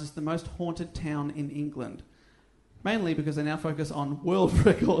recognises the most haunted town in England. Mainly because they now focus on world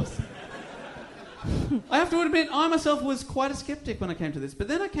records. I have to admit, I myself was quite a skeptic when I came to this, but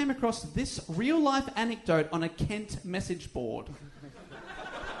then I came across this real-life anecdote on a Kent message board.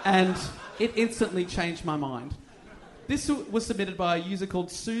 And it instantly changed my mind. This was submitted by a user called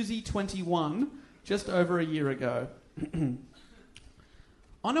Susie21 just over a year ago.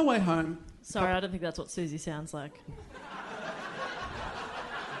 On her way home... Sorry, I don't think that's what Susie sounds like.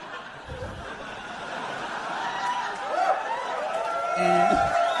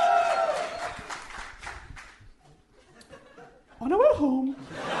 On our way home,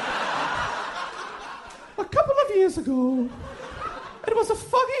 a couple of years ago, it was a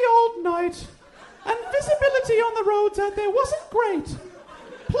foggy old night, and visibility on the roads out there wasn't great.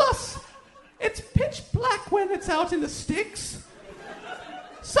 Plus, it's pitch black when it's out in the sticks.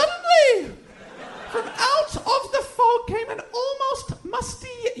 Suddenly, from out of the fog came an almost musty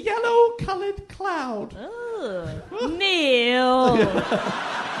yellow-coloured cloud. Ugh. Neil!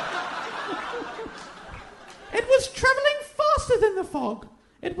 It was travelling faster than the fog.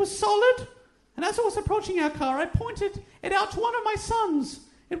 It was solid, and as I was approaching our car, I pointed it out to one of my sons.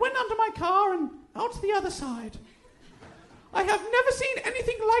 It went under my car and out to the other side. I have never seen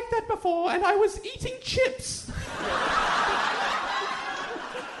anything like that before, and I was eating chips.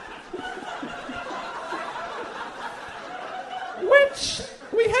 Which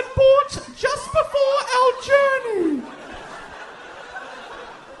we had bought just before our journey.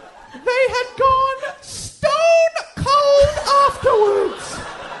 They had gone stone cold afterwards.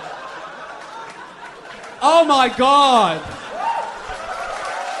 Oh my God.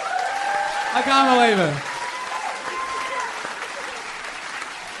 I can't believe it.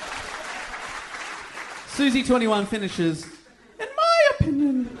 Susie21 finishes, in my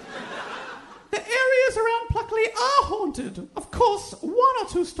opinion, the areas around Pluckley are haunted. Of course, one or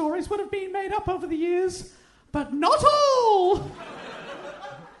two stories would have been made up over the years, but not all.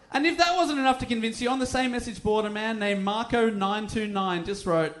 And if that wasn't enough to convince you, on the same message board, a man named Marco929 just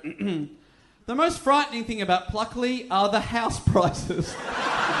wrote, the most frightening thing about Pluckley are the house prices.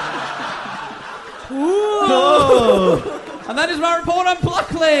 Ooh. And that is my report on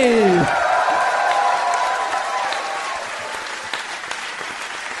Pluckley.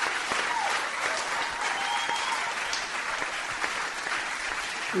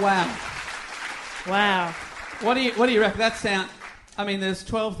 Wow. Wow. What do you reckon? That sound... I mean, there's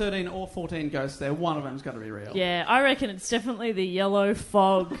 12, 13 or 14 ghosts there. One of them's got to be real. Yeah, I reckon it's definitely the yellow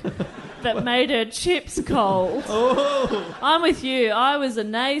fog that made her chips cold. Oh. I'm with you. I was a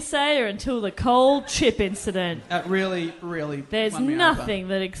naysayer until the cold chip incident. That really, really... There's won me nothing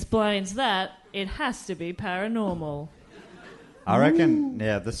over. that explains that. It has to be paranormal. I reckon,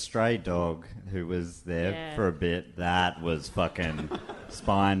 yeah, the stray dog who was there Yeah. for a bit, that was fucking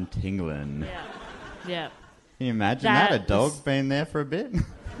spine tingling. Yeah. Yeah. Can you imagine that? A That dog is- being there for a bit?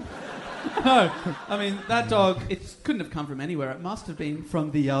 No, I mean, that dog, it couldn't have come from anywhere. It must have been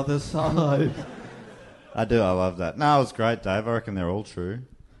from the other side. I love that. No, it was great, Dave. I reckon they're all true.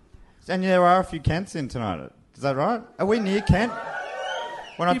 And there are a few Kents in tonight. Is that right? Are we near Kent?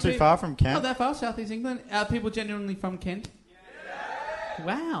 We're not too far from Kent. Not that far, South East England. Are people genuinely from Kent?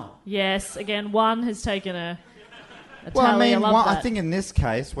 Wow. Yes, again, one has taken a Well, I tally. mean, love I that. think in this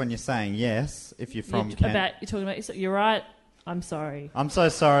case, when you're saying yes, if you're from Kent... You're talking about yourself. You're right. I'm sorry. I'm so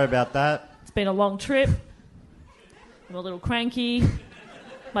sorry about that. It's been a long trip. I'm a little cranky.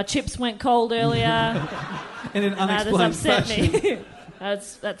 My chips went cold earlier. In an That's unexplained upset fashion. me.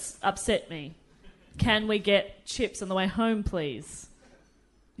 That's upset me. Can we get chips on the way home, please?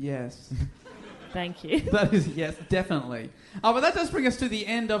 Yes. Thank you. That is, yes, definitely. But that does bring us to the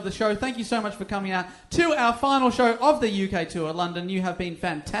end of the show. Thank you so much for coming out to our final show of the UK tour, London. You have been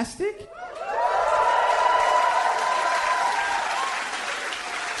fantastic.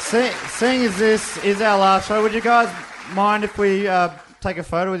 Seeing as this is our last show, would you guys mind if we take a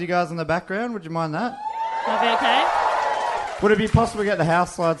photo with you guys in the background? Would you mind that? That'd be okay. Would it be possible to get the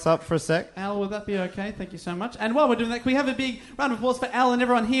house lights up for a sec? Al, would that be okay? Thank you so much. And while we're doing that, can we have a big round of applause for Al and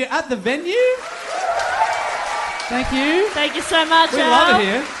everyone here at the venue? Thank you. Thank you so much, We Al. love it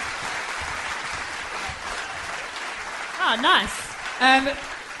here. Oh, nice. And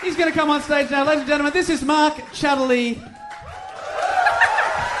he's going to come on stage now. Ladies and gentlemen, this is Mark Chatterley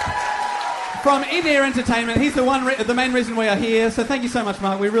from In-Air Entertainment. He's the main reason we are here. So thank you so much,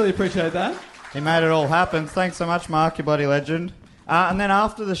 Mark. We really appreciate that. He made it all happen. Thanks so much, Mark, you bloody legend. And then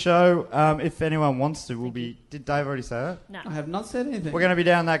after the show, if anyone wants to, we'll be... Did Dave already say that? No. I have not said anything. We're going to be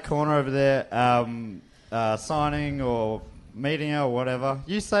down that corner over there, signing or meeting or whatever.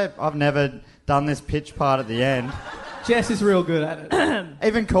 You say I've never done this pitch part at the end. Jess is real good at it.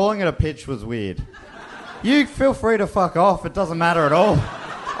 Even calling it a pitch was weird. You feel free to fuck off. It doesn't matter at all.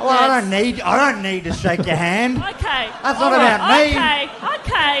 Well, I don't need to shake your hand. Okay. That's not about me.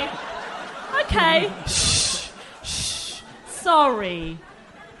 Okay. Shh. Sorry.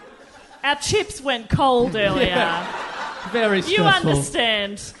 Our chips went cold earlier. Yeah. Very stressful. You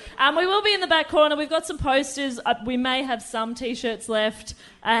understand. We will be in the back corner. We've got some posters. We may have some T-shirts left,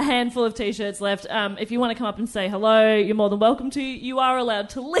 a handful of T-shirts left. If you want to come up and say hello, you're more than welcome to. You are allowed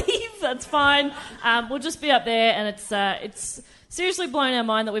to leave. That's fine. We'll just be up there, and it's seriously blown our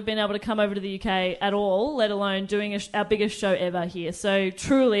mind that we've been able to come over to the UK at all, let alone doing our biggest show ever here. So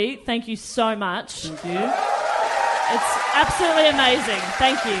truly, thank you so much. Thank you. It's absolutely amazing.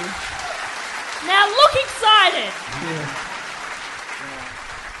 Thank you. Now look excited. Yeah.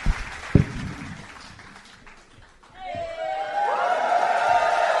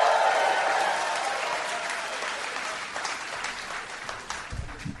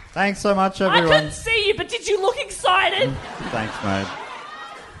 Thanks so much, I everyone. couldn't see you, but did you look excited? Thanks, mate.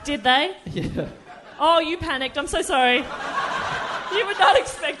 Did they? Yeah. Oh, you panicked. I'm so sorry. You were not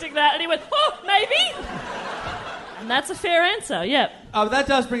expecting that. And he went, oh, maybe? And that's a fair answer, yep. That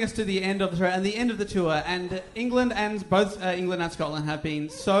does bring us to the end of the show and the end of the tour. And England and both England and Scotland have been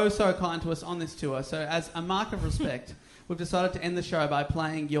so kind to us on this tour. So as a mark of respect, we've decided to end the show by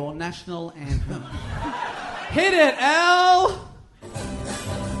playing your national anthem. Hit it, Al!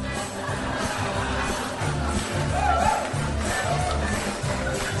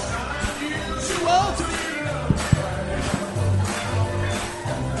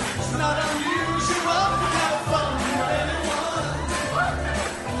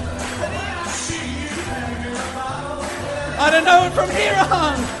 I don't know it from here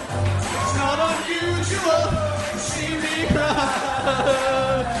on. It's not unusual to see me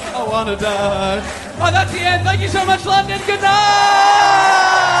cry. I wanna die. Oh, that's the end. Thank you so much, London. Good night.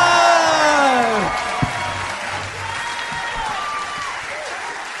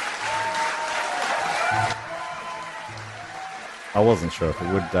 I wasn't sure if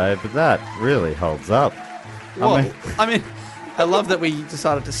it would, Dave, but that really holds up. Well, I mean, I love that we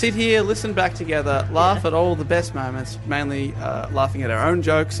decided to sit here, listen back together, laugh at all the best moments, mainly laughing at our own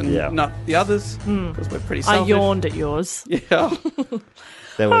jokes and not the others, because we're pretty selfish. I yawned at yours. Yeah.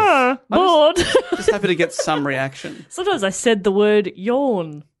 There was... bored. Just happy to get some reaction. Sometimes I said the word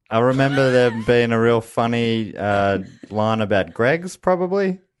yawn. I remember there being a real funny line about Greg's,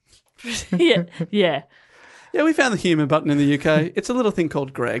 probably. Yeah. Yeah, we found the humour button in the UK. It's a little thing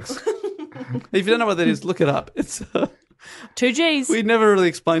called Greg's. If you don't know what that is, look it up. It's 2 G's. we never really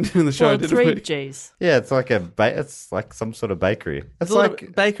explained it in the show, Well, did 3 we? G's. Yeah, it's like it's like some sort of bakery. It's like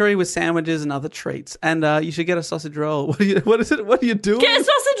a bakery with sandwiches and other treats. And you should get a sausage roll. What is it? What are you doing? Get a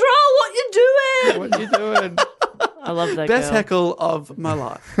sausage roll. What you doing? What are you doing? I love that Best girl. heckle of my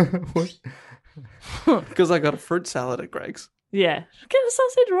life. Because I got a fruit salad at Greg's. Yeah. Get a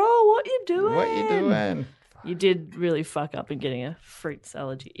sausage roll. What you doing? What you doing? You did really fuck up in getting a fruit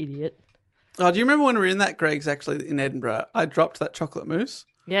salad, you idiot. Oh, do you remember when we were in that, Greg's, actually, in Edinburgh? I dropped that chocolate mousse.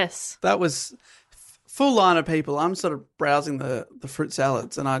 Yes. That was full line of people. I'm sort of browsing the fruit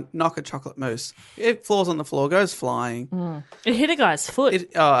salads, and I knock a chocolate mousse. It falls on the floor, goes flying. It hit a guy's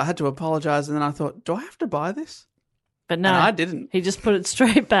foot. I had to apologise, and then I thought, do I have to buy this? But no. And I didn't. He just put it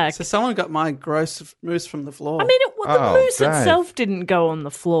straight back. So someone got my gross mousse from the floor. I mean, the mousse itself didn't go on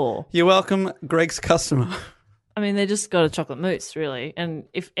the floor. You're welcome, Greg's customer. I mean, they just got a chocolate mousse, really. And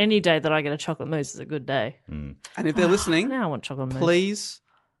if any day that I get a chocolate mousse is a good day. And if they're listening, now I want chocolate mousse. Please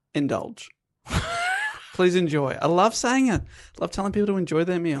indulge. Please enjoy. I love saying it. I love telling people to enjoy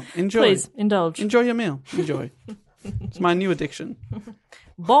their meal. Enjoy. Please indulge. Enjoy your meal. Enjoy. It's my new addiction.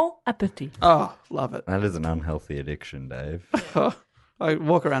 Bon appetit. Oh, love it. That is an unhealthy addiction, Dave. I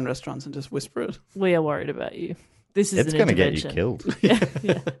walk around restaurants and just whisper it. We are worried about you. This is It's going to get you killed. Yeah.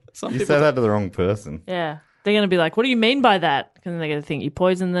 You say that to the wrong person. Yeah. They're going to be like, what do you mean by that? Because then they're going to think you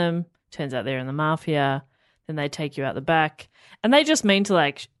poisoned them. Turns out they're in the mafia. Then they take you out the back. And they just mean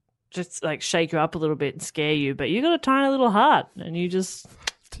to just shake you up a little bit and scare you. But you got a tiny little heart and you just...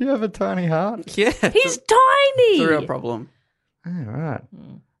 Do you have a tiny heart? Yeah. He's tiny. It's a real problem. Oh, right.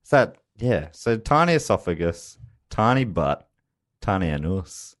 So tiny esophagus, tiny butt, tiny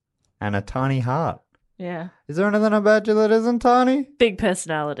anus, and a tiny heart. Yeah. Is there anything about you that isn't tiny? Big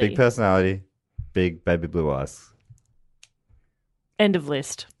personality. Big personality. Big baby blue eyes. End of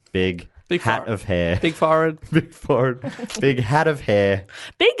list. Big hat forehead. of hair. Big forehead. Big forehead. Big hat of hair.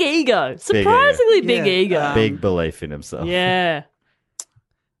 Big ego. Surprisingly big ego. Big belief in himself. Yeah.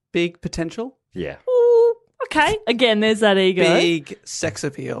 Big potential. Yeah. Ooh, okay. Again, there's that ego. Big sex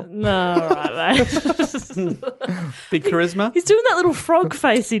appeal. No, right, mate. Big charisma. He's doing that little frog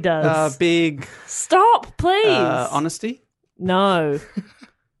face he does. Big. Stop, please. Honesty. No.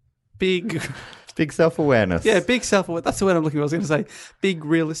 Big self-awareness. Yeah, big self-awareness. That's the word I'm looking for. I was going to say big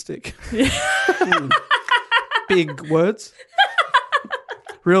realistic. Big words.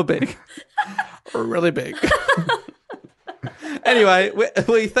 Real big. Really big. Anyway,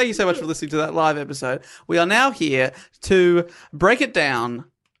 we thank you so much for listening to that live episode. We are now here to break it down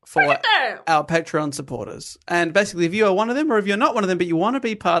for our Patreon supporters. And basically, if you are one of them or if you're not one of them, but you want to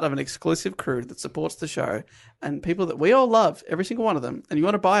be part of an exclusive crew that supports the show and people that we all love, every single one of them, and you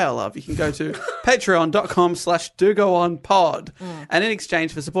want to buy our love, you can go to patreon.com/dogoonpod. And in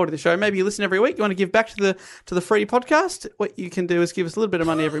exchange for supporting the show, maybe you listen every week, you want to give back to the free podcast, what you can do is give us a little bit of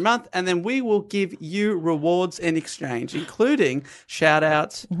money every month, and then we will give you rewards in exchange, including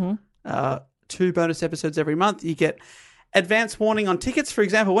shout-outs, 2 bonus episodes every month. You get advance warning on tickets. For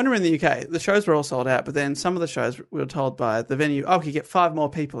example, when we were in the UK, the shows were all sold out, but then some of the shows we were told by the venue, you could get 5 more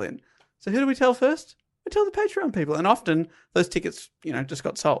people in. So who do we tell first? We tell the Patreon people. And often those tickets, just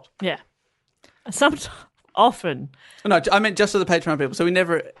got sold. Yeah. Often. No, I meant just to the Patreon people. So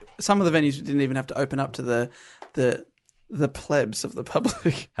some of the venues didn't even have to open up to the plebs of the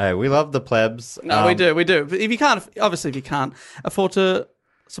public. Hey, we love the plebs. No, we do. But if you can't afford to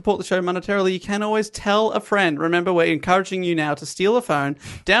support the show monetarily, you can always tell a friend. Remember, we're encouraging you now to steal a phone,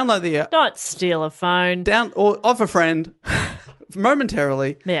 download the Not steal a phone. or of a friend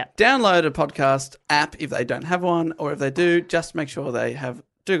momentarily. Yeah. Download a podcast app if they don't have one, or if they do, just make sure they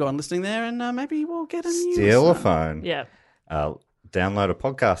do go on listening there, and maybe we'll get a new Steal a listener. phone. Yeah. Download a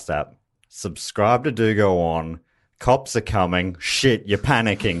podcast app. Subscribe to Do Go On. Cops are coming. Shit, you're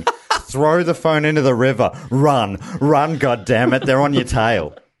panicking. Throw the phone into the river. Run, goddammit. They're on your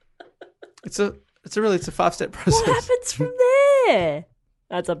tail. It's a 5-step process. What happens from there?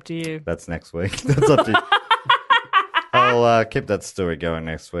 That's up to you. That's next week. That's up to you. I'll keep that story going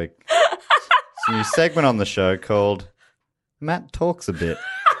next week. It's a new segment on the show called Matt Talks a Bit.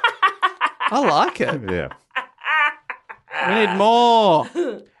 I like it. Yeah. We need more.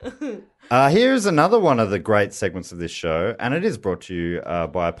 Here's another one of the great segments of this show, and it is brought to you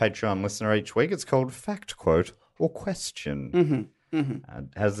by a Patreon listener each week. It's called Fact, Quote, or Question.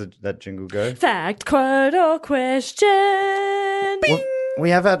 How's that jingle go? Fact, quote, or question. Well, we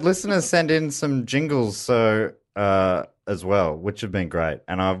have had listeners send in some jingles as well, which have been great,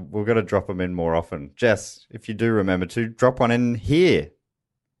 and we've got to drop them in more often. Jess, if you do remember to, drop one in here.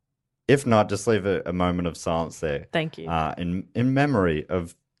 If not, just leave a moment of silence there. Thank you. In memory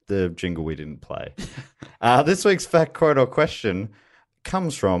of the jingle we didn't play. This week's Fact, Quote, or Question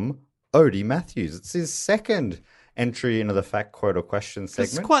comes from Odie Matthews. It's his second entry into the Fact, Quote, or Question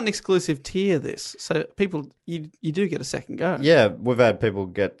segment. It's quite an exclusive tier, this. So people, you do get a second go. Yeah, we've had people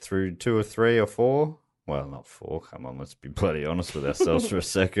get through 2 or 3 or 4. Well, not 4. Come on, let's be bloody honest with ourselves for a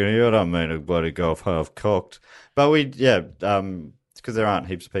second here. I don't mean to bloody go off half cocked. But because there aren't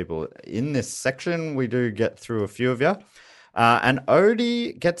heaps of people in this section, we do get through a few of you. And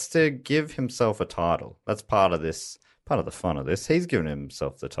Odie gets to give himself a title. That's part of this, part of the fun of this. He's given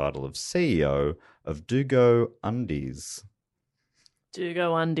himself the title of CEO of Dugo Undies.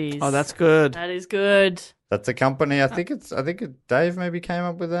 Dugo Undies. Oh, that's good. That is good. That's a company. I think Dave maybe came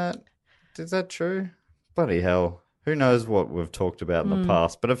up with that. Is that true? Bloody hell. Who knows what we've talked about in the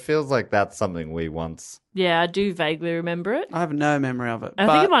past, but it feels like that's something we once... Yeah, I do vaguely remember it. I have no memory of it. I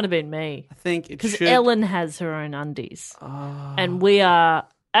think it might have been me. I think it Because should... Ellen has her own undies. And we are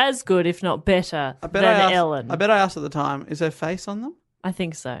as good, if not better, than Ellen. I bet I asked at the time, is there face on them? I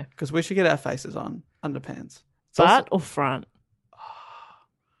think so. Because we should get our faces on underpants. Butt or front?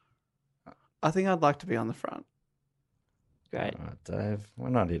 I think I'd like to be on the front. Great. All right, Dave, we're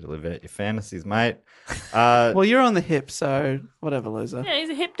not here to live out your fantasies, mate. Well, you're on the hip, so whatever, loser. Yeah, he's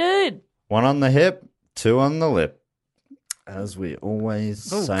a hip dude. 1 on the hip, 2 on the lip, as we always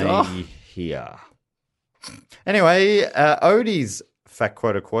say here. Anyway, Odie's fact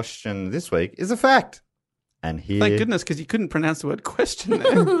quota question this week is a fact. And here... Thank goodness, because you couldn't pronounce the word question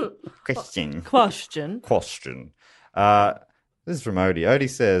there. Question. This is from Odie. Odie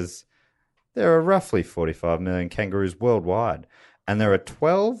says... There are roughly 45 million kangaroos worldwide, and there are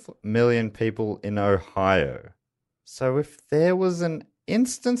 12 million people in Ohio. So if there was an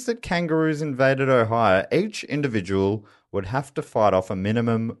instance that kangaroos invaded Ohio, each individual would have to fight off a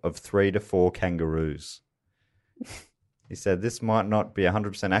minimum of 3 to 4 kangaroos. He said this might not be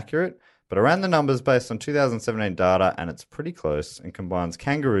 100% accurate, but I ran the numbers based on 2017 data, and it's pretty close and combines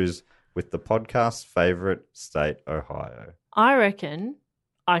kangaroos with the podcast's favourite state, Ohio. I reckon...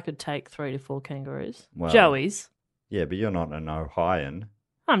 I could take 3 to 4 kangaroos. Well, Joey's. Yeah, but you're not an Ohioan.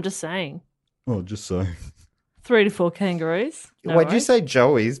 I'm just saying. Oh, just saying. 3 to 4 kangaroos. No Wait, did you worries. say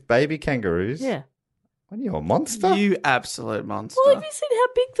Joey's baby kangaroos? Yeah. What are you, a monster? You absolute monster. Well, have you seen how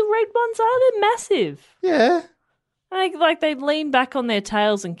big the red ones are? They're massive. Yeah. Like they lean back on their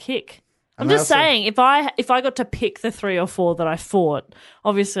tails and kick. I'm And just they also- saying, if I got to pick the 3 or 4 that I fought,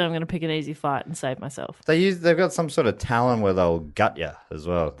 obviously I'm going to pick an easy fight and save myself. They've got some sort of talon where they'll gut you as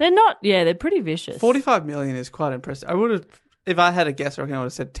well. They're not. Yeah, they're pretty vicious. 45 million is quite impressive. I would have, if I had a guess, I reckon I would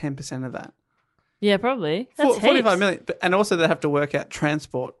have said 10% of that. Yeah, probably. That's 45 heaps. million. And also they have to work out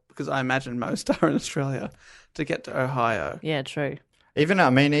transport, because I imagine most are in Australia, to get to Ohio. Yeah, true. Even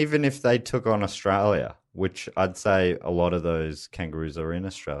if they took on Australia, which I'd say a lot of those kangaroos are in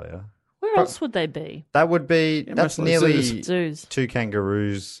Australia. Where else would they be? That would be that's mostly nearly zoos. 2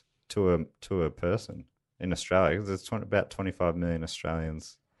 kangaroos to a person in Australia. 'Cause there's about 25 million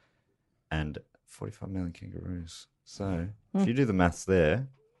Australians and 45 million kangaroos. So if you do the maths there,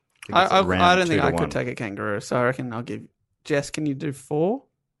 I don't think I could take a kangaroo, so I reckon I'll give Jess. Can you do 4?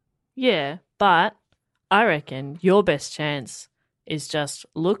 Yeah, but I reckon your best chance is just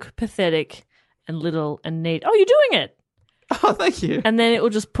look pathetic and little and neat. Oh, you're doing it. Oh, thank you. And then it will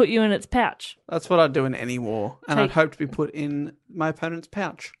just put you in its pouch. That's what I'd do in any war, and Take- I'd hope to be put in my opponent's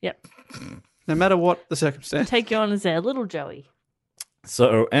pouch, Yep. no matter what the circumstance. Take you on as their little Joey.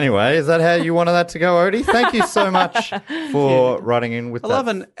 So anyway, is that how you wanted that to go, Odie? Thank you so much for writing in with I that.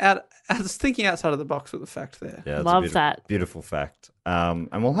 love I was thinking outside of the box with the fact there. Yeah, it's Love a beautiful, that. beautiful fact. And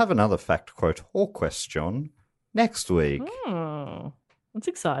we'll have another fact quote or question next week. Oh, that's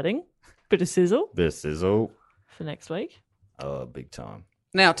exciting. Bit of sizzle Bit of sizzle. for next week. Oh, big time.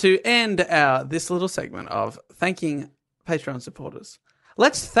 Now, to end this little segment of thanking Patreon supporters,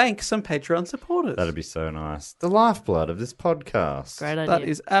 let's thank some Patreon supporters. That'd be so nice. The lifeblood of this podcast. Great idea. That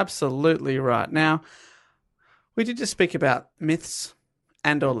is absolutely right. Now, we did just speak about myths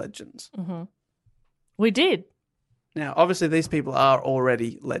and or legends. Mm-hmm. We did. Now, obviously, these people are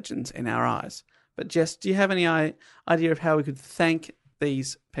already legends in our eyes. But Jess, do you have any idea of how we could thank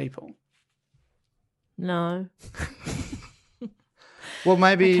these people? No. Well,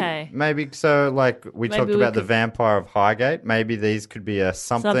 maybe so. Like we Maybe talked we about the could- vampire of Highgate. Maybe these could be a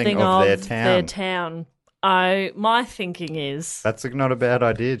something of their town. Their town. My thinking is That's not a bad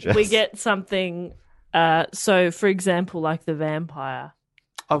idea, Jess. we get something. So, for example, like the vampire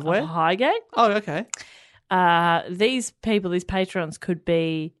Of where? of Highgate. Oh, okay. These people, these patrons, could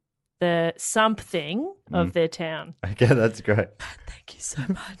be the something of their town. Okay, that's great. Thank you so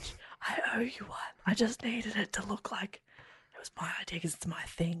much. I owe you one. I just needed it to look like it was my idea because it's my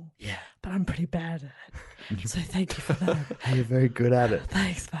thing. Yeah. But I'm pretty bad at it. So thank you for that. Hey, you're very good at it.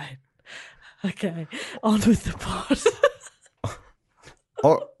 Thanks, mate. Okay, on with the pod.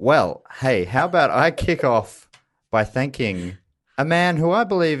 Oh, well, hey, how about I kick off by thanking a man who I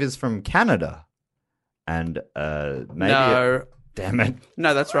believe is from Canada, and maybe No. damn it.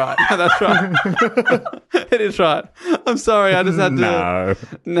 No, that's right. No, that's right. It is right. I'm sorry. I just had to.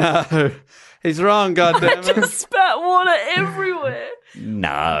 No. He's wrong, goddammit. I just spat water everywhere.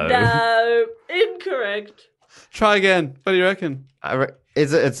 No. No, incorrect. Try again. What do you reckon?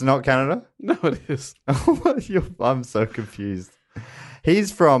 Is it? It's not Canada? No, it is. I'm so confused.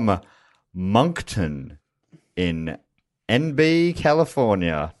 He's from Moncton in NB,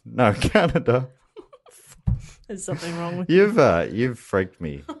 California. No, Canada. There's something wrong with you. You've freaked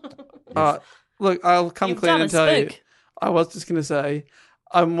me. Look, I'll come You've clean done and a tell you. spook. I was just going to say,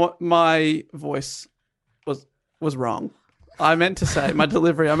 my voice was wrong. I meant to say, my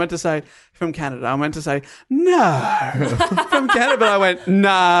delivery, I meant to say from Canada. I meant to say, no. From Canada, but I went,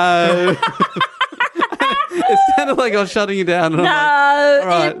 no. It sounded like I was shutting you down. And No, I'm like, all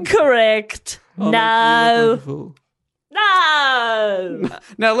right, incorrect. I'll No. make you look like a fool. No.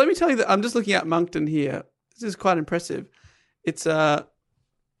 Now, let me tell you that I'm just looking at Moncton here. This is quite impressive. It's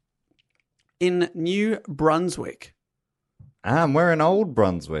in New Brunswick. We're in Old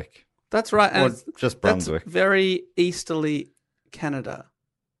Brunswick. That's right. And Or it's- just Brunswick. That's very easterly Canada.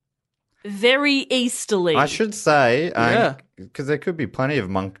 Very easterly. I should say, Yeah. because there could be plenty of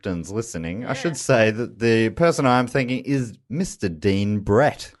Monktons listening, I should say that the person I'm thinking is Mr. Dean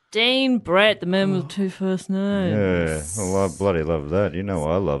Brett. Dean Brett, the man with two first names. Yeah, well, I bloody love that. You know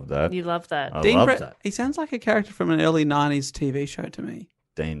I love that. You love that. I Dean love Brett, that. he sounds like a character from an early 90s TV show to me.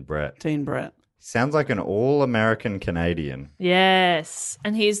 Dean Brett. Dean Brett. Sounds like an all-American Canadian. Yes.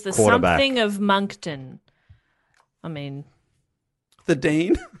 And he's the Quarterback. something of Moncton. I mean, The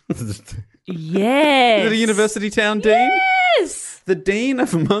Dean? yes. Is it a university town Dean? Yes. The Dean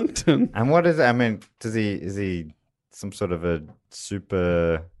of Moncton. And what is it? I mean, is he some sort of a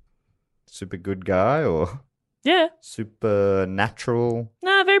super good guy or Yeah. supernatural?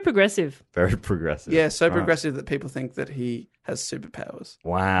 No, very progressive. Very progressive. Yeah, so Right. progressive that people think that he has superpowers.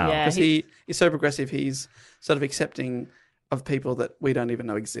 Wow. Yeah. Because he's so progressive, he's sort of accepting of people that we don't even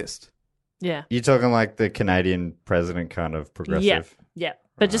know exist. Yeah. You're talking like the Canadian president kind of progressive? Yeah. Yeah.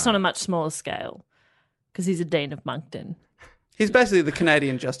 But just on a much smaller scale because he's a Dean of Moncton. He's basically the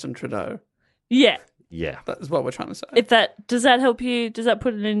Canadian Justin Trudeau. Yeah. Yeah. That is what we're trying to say. Does that help you? Does that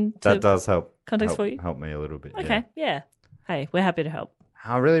put it into That does help. context for you? Help me a little bit. Okay. Yeah. Hey, we're happy to help.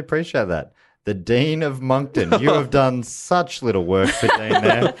 I really appreciate that. The Dean of Moncton. You have done such little work for Dean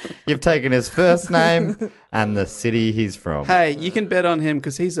there. You've taken his first name and the city he's from. Hey, you can bet on him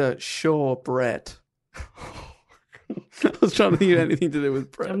because he's a sure Brett. I was trying to think of anything to do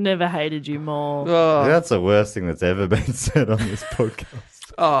with Brett. I've never hated you more. Oh, That's the worst thing that's ever been said on this podcast.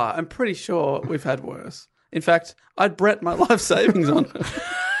 I'm pretty sure we've had worse. In fact, I'd bet my life savings on it.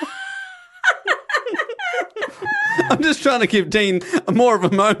 I'm just trying to give Dean more of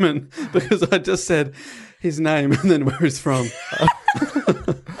a moment because I just said his name and then where he's from.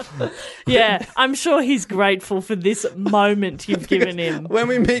 Yeah, I'm sure he's grateful for this moment you've given him. When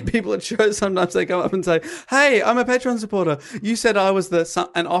we meet people at shows, sometimes they come up and say, "Hey, I'm a Patreon supporter. You said I was the..."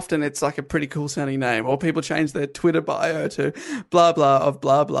 And often it's like a pretty cool sounding name. Or people change their Twitter bio to blah, blah of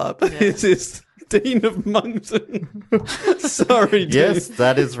blah, blah. But it's this Dean of Moncton. Sorry, Dean. Yes,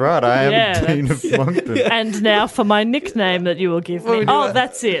 that is right. I am Yeah, Dean of Moncton. And now for my nickname that you will give Well, me. we do Oh, that.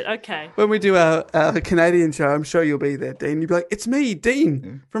 that's it. Okay. When we do our Canadian show, I'm sure you'll be there, Dean. You'll be like, "It's me,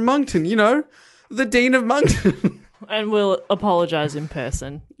 Dean, from Moncton, you know, the Dean of Moncton." And we'll apologise in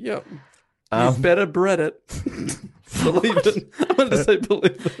person. Yep. You better bread it. Believe it. I wanted to say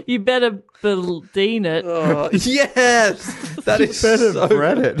believe it. You better Dean it. Oh, yes! That is Better so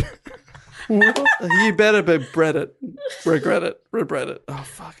bread it. You better be bread it. Regret it. Regret it. Oh,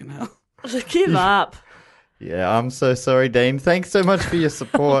 fucking hell. Give up. Yeah, I'm so sorry, Dean. Thanks so much for your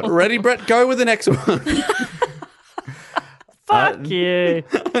support. Ready, Brett? Go with the next one. Fuck you.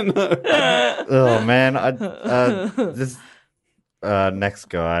 I know. Oh man, this next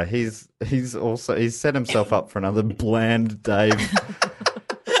guy, he's set himself up for another bland Dave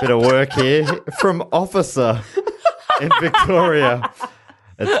bit of work here from Officer in Victoria.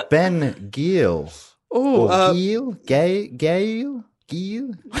 It's Ben Gill. Oh, Gill, Gale, Guile,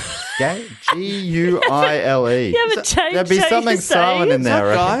 Guile. You haven't changed There'd be how you something say silent it. in there. I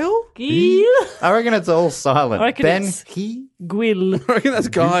reckon. Guile? Guile. I reckon it's all silent. I reckon Ben it's- He Gwil. I reckon that's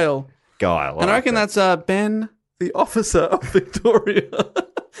Guile. Guile. And I reckon that's Ben, the officer of Victoria.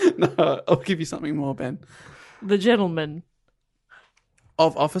 No, I'll give you something more, Ben. The gentleman.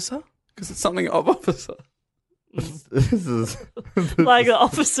 Of officer? Because it's something of officer. this is Like an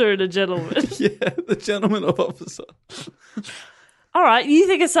officer and a gentleman. Yeah, the gentleman of officer. All right, you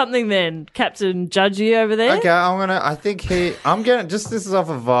think of something then, Captain Judgy over there? Okay, I'm gonna just this is off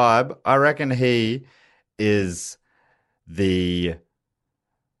a vibe. I reckon he is the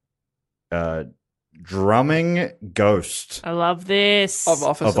drumming ghost I love this. Of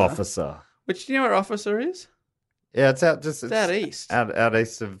Officer. of Officer. Which, do you know where Officer is? Yeah, it's out just It's out east. out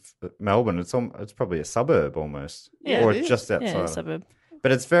east of Melbourne. It's probably a suburb almost, Yeah, or it it's is. just outside. Yeah, suburb.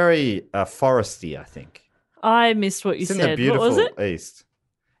 But it's very foresty, I think. I missed what you It's in said. the beautiful What was it? east.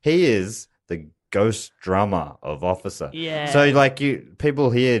 He is the ghost drummer of Officer. Yeah. So like people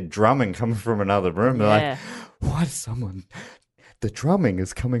hear drumming coming from another room. They're Yeah. like, why does someone? The drumming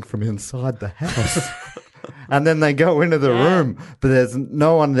is coming from inside the house. And then they go into the room, but there's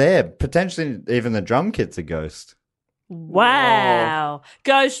no one there. Potentially, even the drum kit's a ghost. Wow.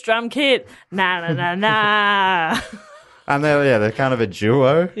 Ghost drum kit. Nah, nah, nah, nah. And they're kind of a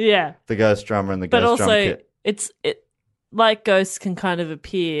duo. Yeah. The ghost drummer and the But ghost drum also, kit. like ghosts can kind of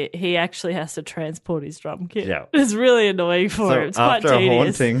appear. He actually has to transport his drum kit. Yeah. It's really annoying for him. It's quite after tedious.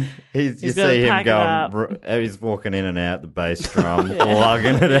 a haunting, you He's gotta see him pack it up. going. He's walking in and out the bass drum,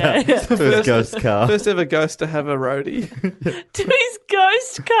 lugging it out to his ghost car. First ever ghost to have a roadie. To his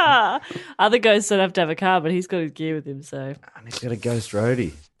ghost car. Other ghosts don't have to have a car, but he's got his gear with him. So, And he's got a ghost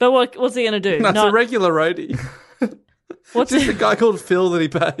roadie. but what's he going to do? No, it's a regular roadie. What's Just he, a guy called Phil that he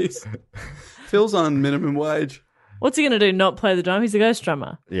pays. Phil's on minimum wage. what's he going to do? Not play the drum? He's a ghost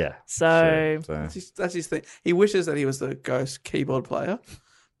drummer. Yeah. So, sure. That's his thing. He wishes that he was the ghost keyboard player,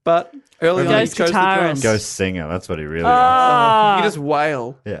 but early on he Ghost chose the guitarist. drums. Ghost singer. That's what he really Ah. You can just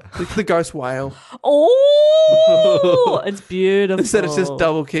wail. Yeah. The ghost wail. oh, it's beautiful. Instead, it's just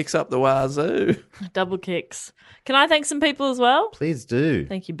double kicks up the wazoo. Double kicks. Can I thank some people as well? Please do.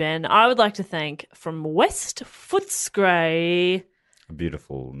 Thank you, Ben. I would like to thank from West Footscray, A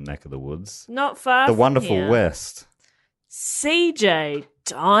beautiful neck of the woods. not far The from wonderful here, West. CJ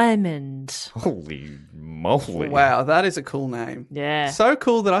Diamond. Holy moly. Wow, that is a cool name. Yeah. So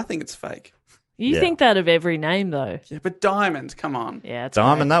cool that I think it's fake. You Yeah. think that of every name, though. Yeah, but Diamond, come on. Yeah, it's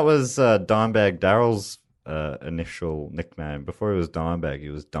Diamond, that was Dimebag Darrell's initial nickname. Before he was Dimebag, he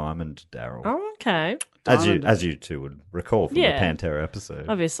was Diamond Darrell. Oh, okay. As you two would recall from Yeah. the Pantera episode.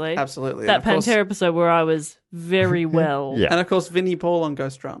 Obviously. Absolutely. That And of course- Pantera episode where I was very well. Yeah. And of course, Vinnie Paul on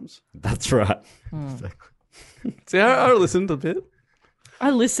Ghost Drums. That's right. See, I listened a bit. I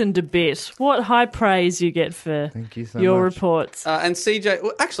listened a bit. What high praise you get for Thank you so your much. reports. And CJ,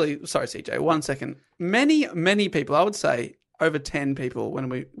 well, actually, sorry, CJ, 1 second. Many people, I would say over 10 people,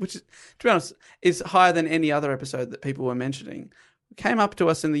 which is, to be honest, is higher than any other episode that people were mentioning, came up to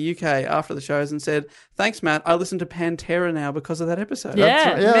us in the UK after the shows and said, "Thanks, Matt. I listen to Pantera now because of that episode."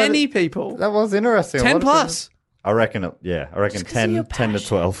 Yeah. right. Yeah, Many people. That was interesting. A 10 lot of plus. people- I reckon 'cause of your 10 to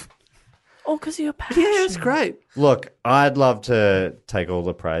 12. Oh, because of your passion. Yeah, it's great. Look, I'd love to take all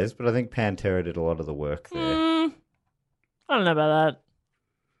the praise, but I think Pantera did a lot of the work there. I don't know about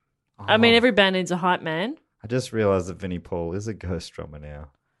that. I mean, every band needs a hype man. I just realised that Vinnie Paul is a ghost drummer now.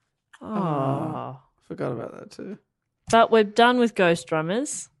 Oh. Forgot about that too. But we're done with ghost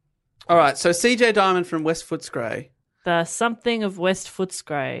drummers. All right, so CJ Diamond from West Footscray, The something of West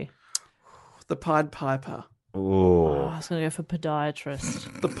Footscray. the Pied Piper. Ooh. Oh, I was going to go for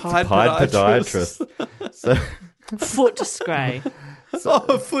podiatrist. The Pied Pied Podiatrist. podiatrist. so, Footscray. Oh,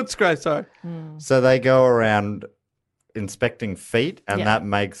 Footscray, sorry. so they go around inspecting feet, and Yeah. that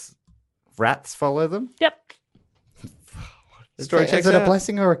makes rats follow them? Yep. Story Is checks it a out.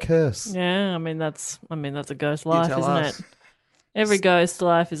 blessing or a curse? Yeah, I mean that's a ghost life, tell isn't us. it? Every ghost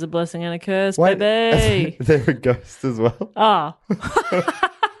life is a blessing and a curse, Wait, baby. they're a ghost as well. Ah,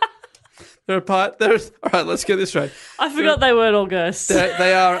 All right, let's get this straight. I forgot they weren't all ghosts.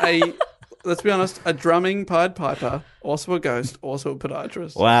 They are let's be honest, a drumming Pied Piper, also a ghost, also a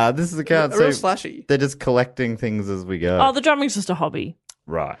podiatrist. Wow, this is a card. A real slashy. They're just collecting things as we go. Oh, the drumming's just a hobby.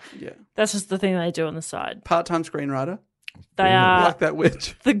 Right. Yeah. That's just the thing they do on the side. Part-time screenwriter. They are Like that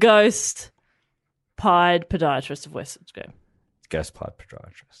witch. the ghost pied podiatrist of West Footscray. Ghost pipe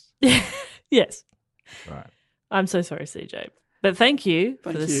podiatrist. Yes. Right. I'm so sorry, CJ. But thank you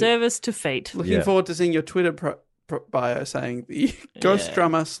for Thank the you. service to feet. Looking Yeah. forward to seeing your Twitter bio saying the ghost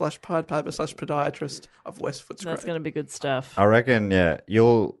drummer / Pied Piper / podiatrist of West Footscray. That's going to be good stuff. I reckon, yeah,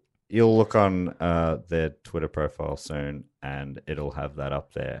 you'll look on their Twitter profile soon, and it'll have that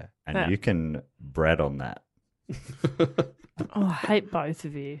up there, and Yeah. you can bread on that. Oh, I hate both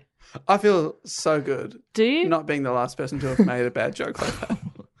of you. I feel so good Do you? not being the last person to have made a bad joke like that.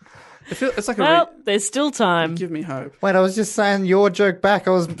 It's like Well, there's still time. give me hope. Wait, I was just saying your joke back.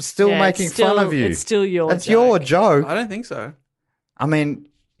 I was still Yeah, making it's still- fun of you. It's still your That's joke. your joke. I don't think so. I mean,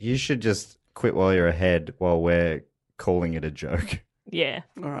 you should just quit while you're ahead while we're calling it a joke. Yeah.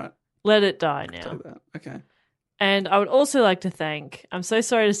 All right. Let it die Do now. that. Okay. And I would also like to thank, I'm so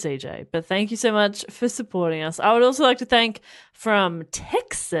sorry to CJ, but thank you so much for supporting us. I would also like to thank from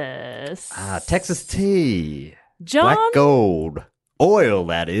Texas. Texas tea. John Black gold. Oil,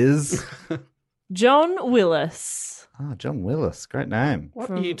 that is. John Willis. John Willis. Great name.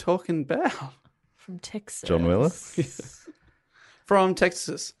 What are you talking about? From Texas. John Willis? From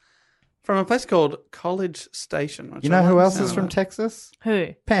Texas. From a place called College Station. You know who else is from Texas?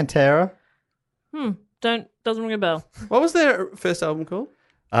 Who? Pantera. Doesn't ring a bell. What was their first album called?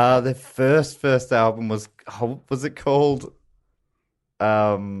 Their first album was it called?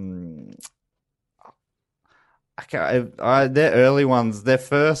 Their early ones. Their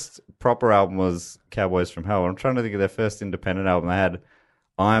first proper album was Cowboys from Hell. I'm trying to think of their first independent album. They had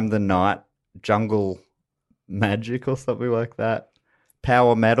 "I'm the Night," "Jungle Magic" or something like that.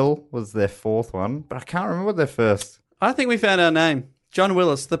 Power Metal was their fourth one, but I can't remember what their first. I think we found our name. John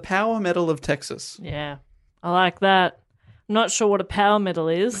Willis, the Power Metal of Texas. Yeah, I like that. I'm not sure what a power metal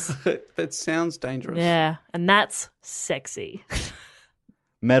is. But it sounds dangerous. Yeah, and that's sexy.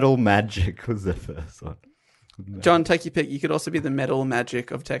 Metal Magic was their first one. John, take your pick. You could also be the Metal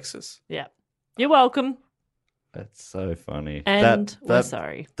Magic of Texas. Yeah. You're welcome. That's so funny. And we're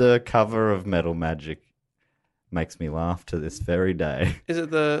sorry. The cover of Metal Magic makes me laugh to this very day. Is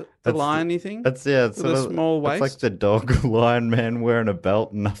it the lion-y thing? It's With a small waist? It's like the dog lion man wearing a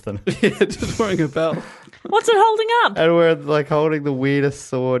belt and nothing. Yeah, just wearing a belt. What's it holding up? And we're like holding the weirdest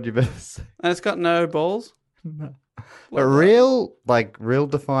sword you've ever seen. And it's got no balls? No. But real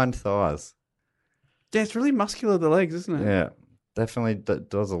defined thighs. Yeah, it's really muscular, the legs, isn't it? Yeah, definitely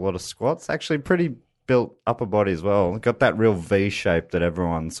does a lot of squats. Actually, pretty built upper body as well. Got that real V shape that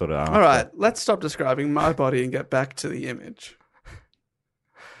everyone's sort of after. All right, let's stop describing my body and get back to the image.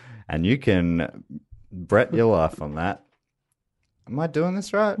 And you can Brett your life on that. Am I doing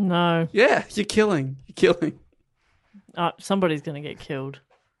this right? No. Yeah, you're killing. Somebody's going to get killed.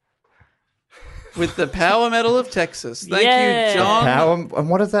 With the Power Metal of Texas. Thank Yeah. you, John. And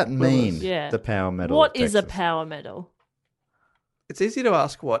what does that mean? Yeah. The power metal. What of is a Texas? power metal? It's easy to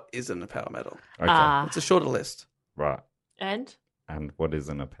ask what isn't a power metal. Okay. It's a shorter list. Right. And And what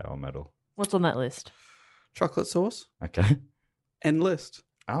isn't a power metal? what's on that list? Chocolate sauce. Okay. End list.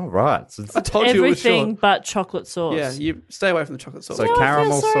 Oh, right. So it's I told you it was Everything short. but chocolate sauce. Yeah, you stay away from the chocolate sauce. So Now I feel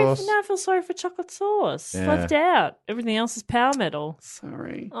caramel sorry sauce. now I feel sorry for chocolate sauce. Yeah. Left out. Everything else is power metal.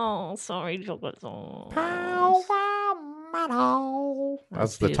 Sorry. Oh, sorry, chocolate sauce.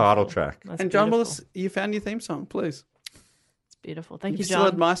 That's the beautiful. title track. That's And John beautiful. Willis, you found your theme song, please. It's beautiful. Thank If you, you still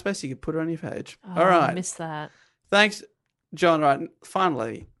John. had MySpace, you could put it on your page. Oh, All I right. missed that. Thanks, John. Right.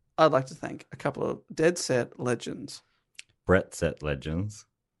 Finally, I'd like to thank a couple of Dead Set legends. Brett Set Legends.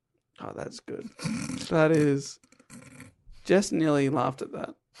 Oh, that's good. That is. Jess nearly laughed at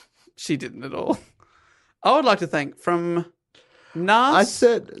that. She didn't at all. I would like to thank from Nas.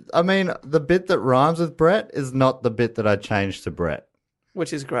 The bit that rhymes with Brett is not the bit that I changed to Brett.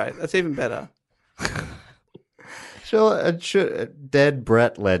 Which is great. That's even better. Sure, Dead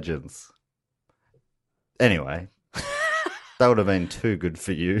Brett Legends. Anyway, that would have been too good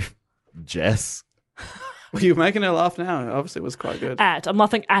for you, Jess. Well, you're making her laugh now. Obviously, it was quite good. I'm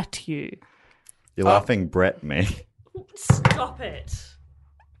laughing at you. You're laughing Brett me. Stop it.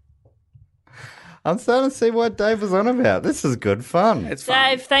 I'm starting to see what Dave was on about. This is good fun. It's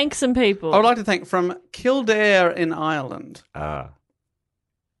fun. Dave, thank some people. I would like to thank from Kildare in Ireland.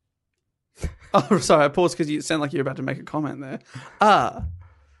 Oh, sorry, I paused because you sound like you're about to make a comment there.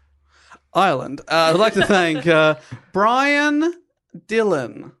 Ireland. I'd like to thank Brian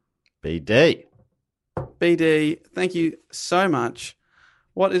Dillon. BD. BD, thank you so much.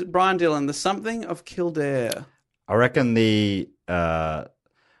 What is Brian Dillon? The something of Kildare. I reckon the Bomb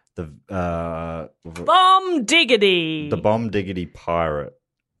Diggity. the Bomb Diggity Pirate.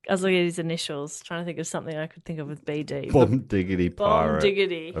 I was looking at his initials, trying to think of something I could think of with BD. Bomb Diggity Bomb Pirate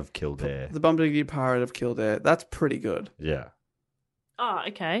Diggity. of Kildare. The Bomb Diggity Pirate of Kildare. That's pretty good. Yeah. Oh,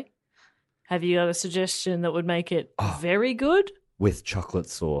 okay. Have you got a suggestion that would make it very good? With chocolate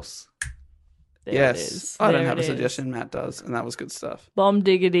sauce. There yes. it is. I don't There have it a is. suggestion. Matt does, and that was good stuff. Bomb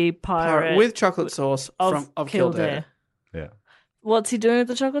Diggity Pirate With chocolate sauce of Kildare. Yeah. What's he doing with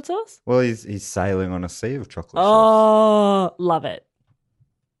the chocolate sauce? Well, he's sailing on a sea of chocolate sauce. Oh, love it.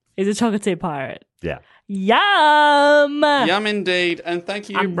 He's a chocolatier pirate. Yeah. Yum! Yum indeed. And thank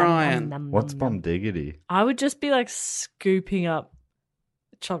you, Brian. What's Bomb Diggity? I would just be like scooping up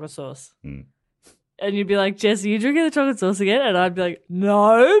chocolate sauce. Mm. And you'd be like, Jess, are you drinking the chocolate sauce again? And I'd be like,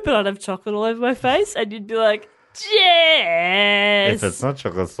 no, but I'd have chocolate all over my face. And you'd be like, Jess. If it's not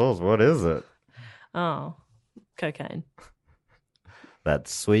chocolate sauce, what is it? Oh, cocaine. that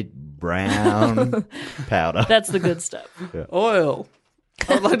sweet brown powder. That's the good stuff. Oil.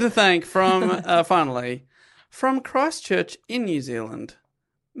 I'd like to thank finally, from Christchurch in New Zealand,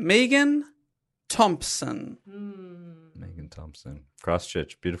 Megan Thompson. Megan Thompson.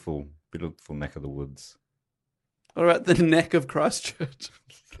 Christchurch, beautiful neck of the woods. What about the neck of Christchurch?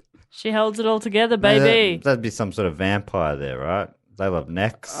 She holds it all together, baby. That'd be some sort of vampire there, right? They love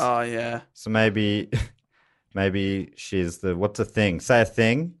necks. Oh, yeah. So maybe she's the, what's a thing? Say a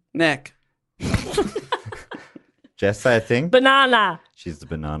thing. Neck. Jess, say a thing. Banana. She's the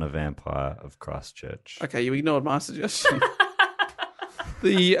banana vampire of Christchurch. Okay, you ignored my suggestion.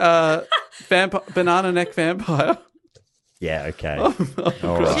 The banana neck vampire. Yeah, okay. All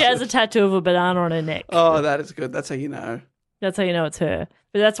right. She has a tattoo of a banana on her neck. Oh, that is good. That's how you know. That's how you know it's her.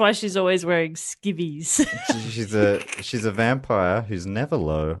 But that's why she's always wearing skivvies. She's a vampire who's never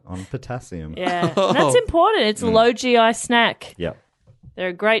low on potassium. Yeah, and that's important. It's a low GI snack. Yep. They're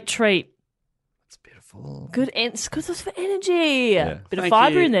a great treat. It's beautiful. Good, it's good for energy. Yeah. Bit of Thank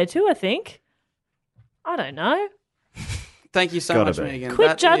fibre you. in there too, I think. I don't know. Thank you so Gotta much, be. Megan.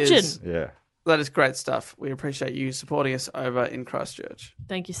 Quit judging. Yeah. That is great stuff. We appreciate you supporting us over in Christchurch.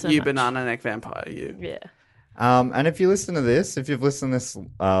 Thank you so You much. banana neck vampire, you. Yeah. And if you listen to this, if you've listened this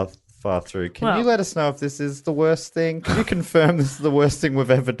far through, can you let us know if this is the worst thing? Can you confirm this is the worst thing we've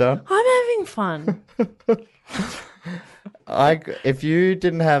ever done? I'm having fun. If you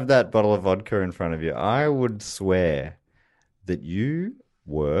didn't have that bottle of vodka in front of you, I would swear that you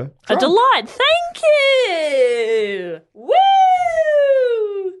were A drunk. delight. Thank you. Woo!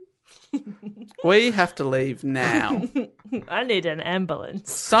 We have to leave now. I need an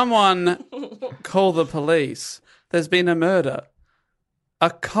ambulance. Someone call the police. There's been a murder. A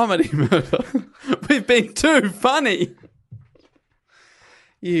comedy murder. We've been too funny.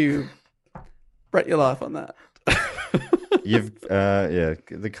 You bet your life on that.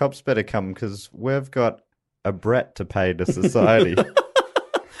 The cops better come because we've got a Brett to pay to society.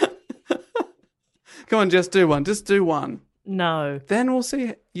 Come on, just do one. Just do one. No. Then we'll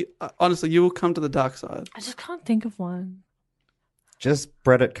see. Honestly, you will come to the dark side. I just can't think of one. Just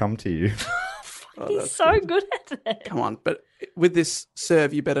Brett it come to you. He's so good at it. Come on, but with this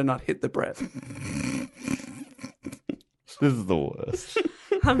serve, you better not hit the Brett. This is the worst.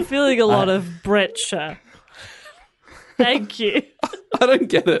 I'm feeling a lot of Bretcha. Thank you. I don't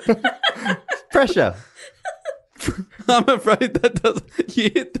get it. Pressure. I'm afraid that doesn't.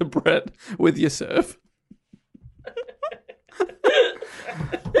 You hit the Brett with your serve.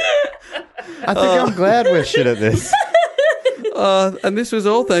 I think I'm glad we're shit at this. And this was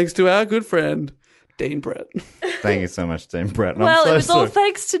all thanks to our good friend, Dean Brett. Thank you so much, Dean Brett. And Well, I'm so it was all sorry.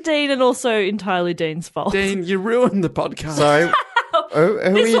 thanks to Dean and also entirely Dean's fault. Dean, you ruined the podcast. Sorry. Who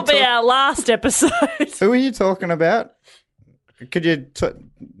are This you will be our last episode. Who are you talking about? Could you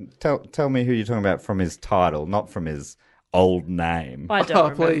tell me who you're talking about from his title, not from his old name? I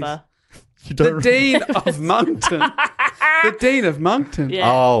don't remember. You don't The Dean of Moncton. The Dean of Moncton.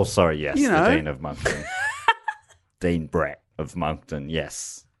 Yeah. Oh, sorry, yes, You know. the Dean of Moncton. Dean Brett of Moncton,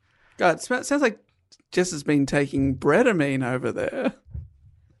 yes. God, it sounds like Jess has been taking Bretamine over there.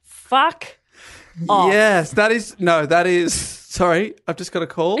 Fuck off. Yes, that is. Sorry, I've just got a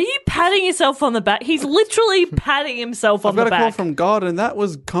call. Are you patting yourself on the back? He's literally patting himself on I've got the a call back. from God, and that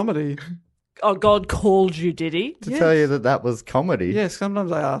was comedy. Oh, God called you, did he? To tell you that was comedy. Yes,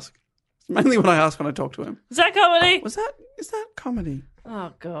 sometimes I ask. It's mainly what I ask when I talk to him. Is that comedy? Is that comedy?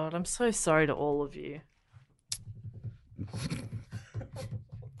 Oh, God, I'm so sorry to all of you.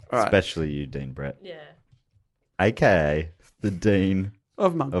 All right. Especially you, Dean Brett. Yeah. AKA the Dean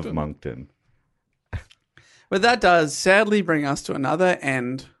Of Moncton. of Moncton. But that does sadly bring us to another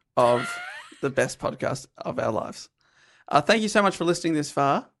end of the best podcast of our lives. Thank you so much for listening this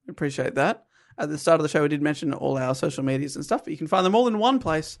far. We appreciate that. At the start of the show, we did mention all our social medias and stuff, but you can find them all in one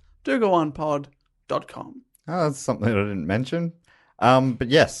place, dogoonpod.com. Oh, that's something I didn't mention. But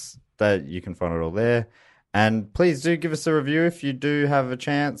yes, that you can find it all there. And please do give us a review if you do have a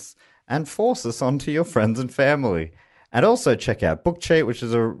chance and force us onto your friends and family. And also check out Book Cheat, which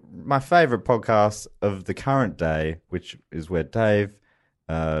is my favourite podcast of the current day, which is where Dave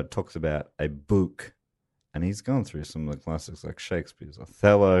talks about a book. And he's gone through some of the classics like Shakespeare's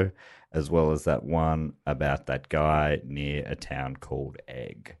Othello, as well as that one about that guy near a town called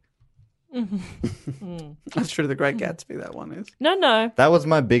Egg. That's true. The Great Gatsby, that one is. No. That was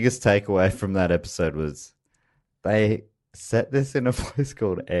my biggest takeaway from that episode was they set this in a place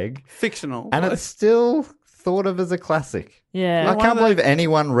called Egg. Fictional. And it's still thought of as a classic. Yeah. I can't believe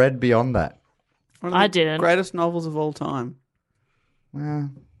anyone read beyond that. One of I the didn't. Greatest novels of all time.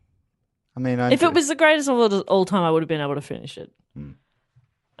 Well, I mean, If it was the greatest of all time, I would have been able to finish it.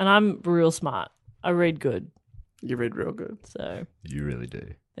 And I'm real smart. I read good. You read real good. So You really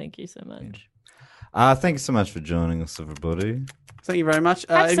do. thank you so much. Thank you so much for joining us, everybody. Thank you very much.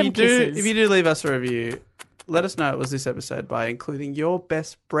 Have If some you do, kisses. if you do leave us a review, let us know it was this episode by including your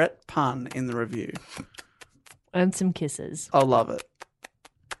best Brett pun in the review. And some kisses. I'll love it.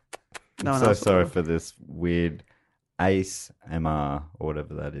 No I'm one so else will. sorry for this weird ASMR or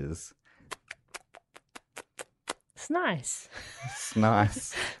whatever that is. It's nice. It's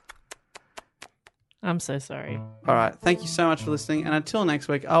nice. I'm so sorry. All right. Thank you so much for listening. And until next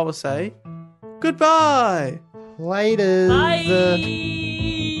week, I will say goodbye. Later.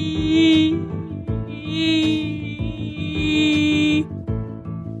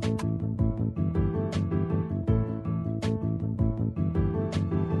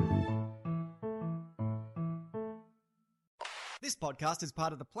 This podcast is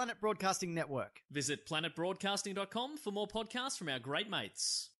part of the Planet Broadcasting Network. Visit planetbroadcasting.com for more podcasts from our great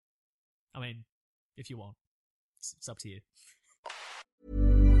mates. I mean, if you want. It's up to you.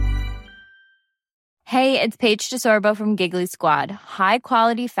 Hey, it's Paige DeSorbo from Giggly Squad. High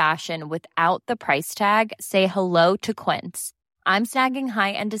quality fashion without the price tag. Say hello to Quince. I'm snagging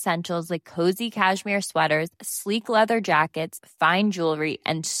high-end essentials like cozy cashmere sweaters, sleek leather jackets, fine jewelry,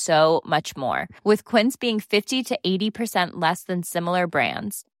 and so much more. With Quince being 50 to 80% less than similar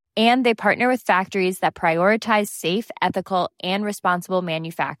brands. And they partner with factories that prioritize safe, ethical, and responsible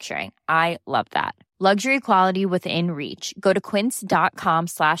manufacturing. I love that. Luxury quality within reach. Go to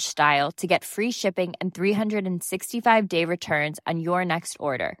quince.com/style to get free shipping and 365-day returns on your next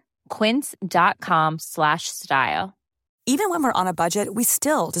order. Quince.com/style. Even when we're on a budget, we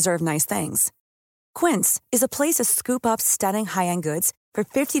still deserve nice things. Quince is a place to scoop up stunning high-end goods for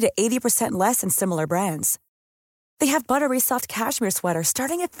 50 to 80% less than similar brands. They have buttery soft cashmere sweaters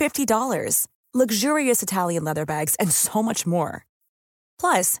starting at $50, luxurious Italian leather bags, and so much more.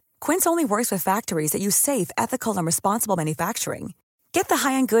 Plus, Quince only works with factories that use safe, ethical, and responsible manufacturing. Get the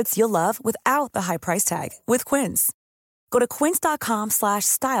high-end goods you'll love without the high price tag with Quince. Go to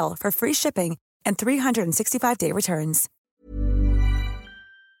quince.com/style for free shipping and 365-day returns.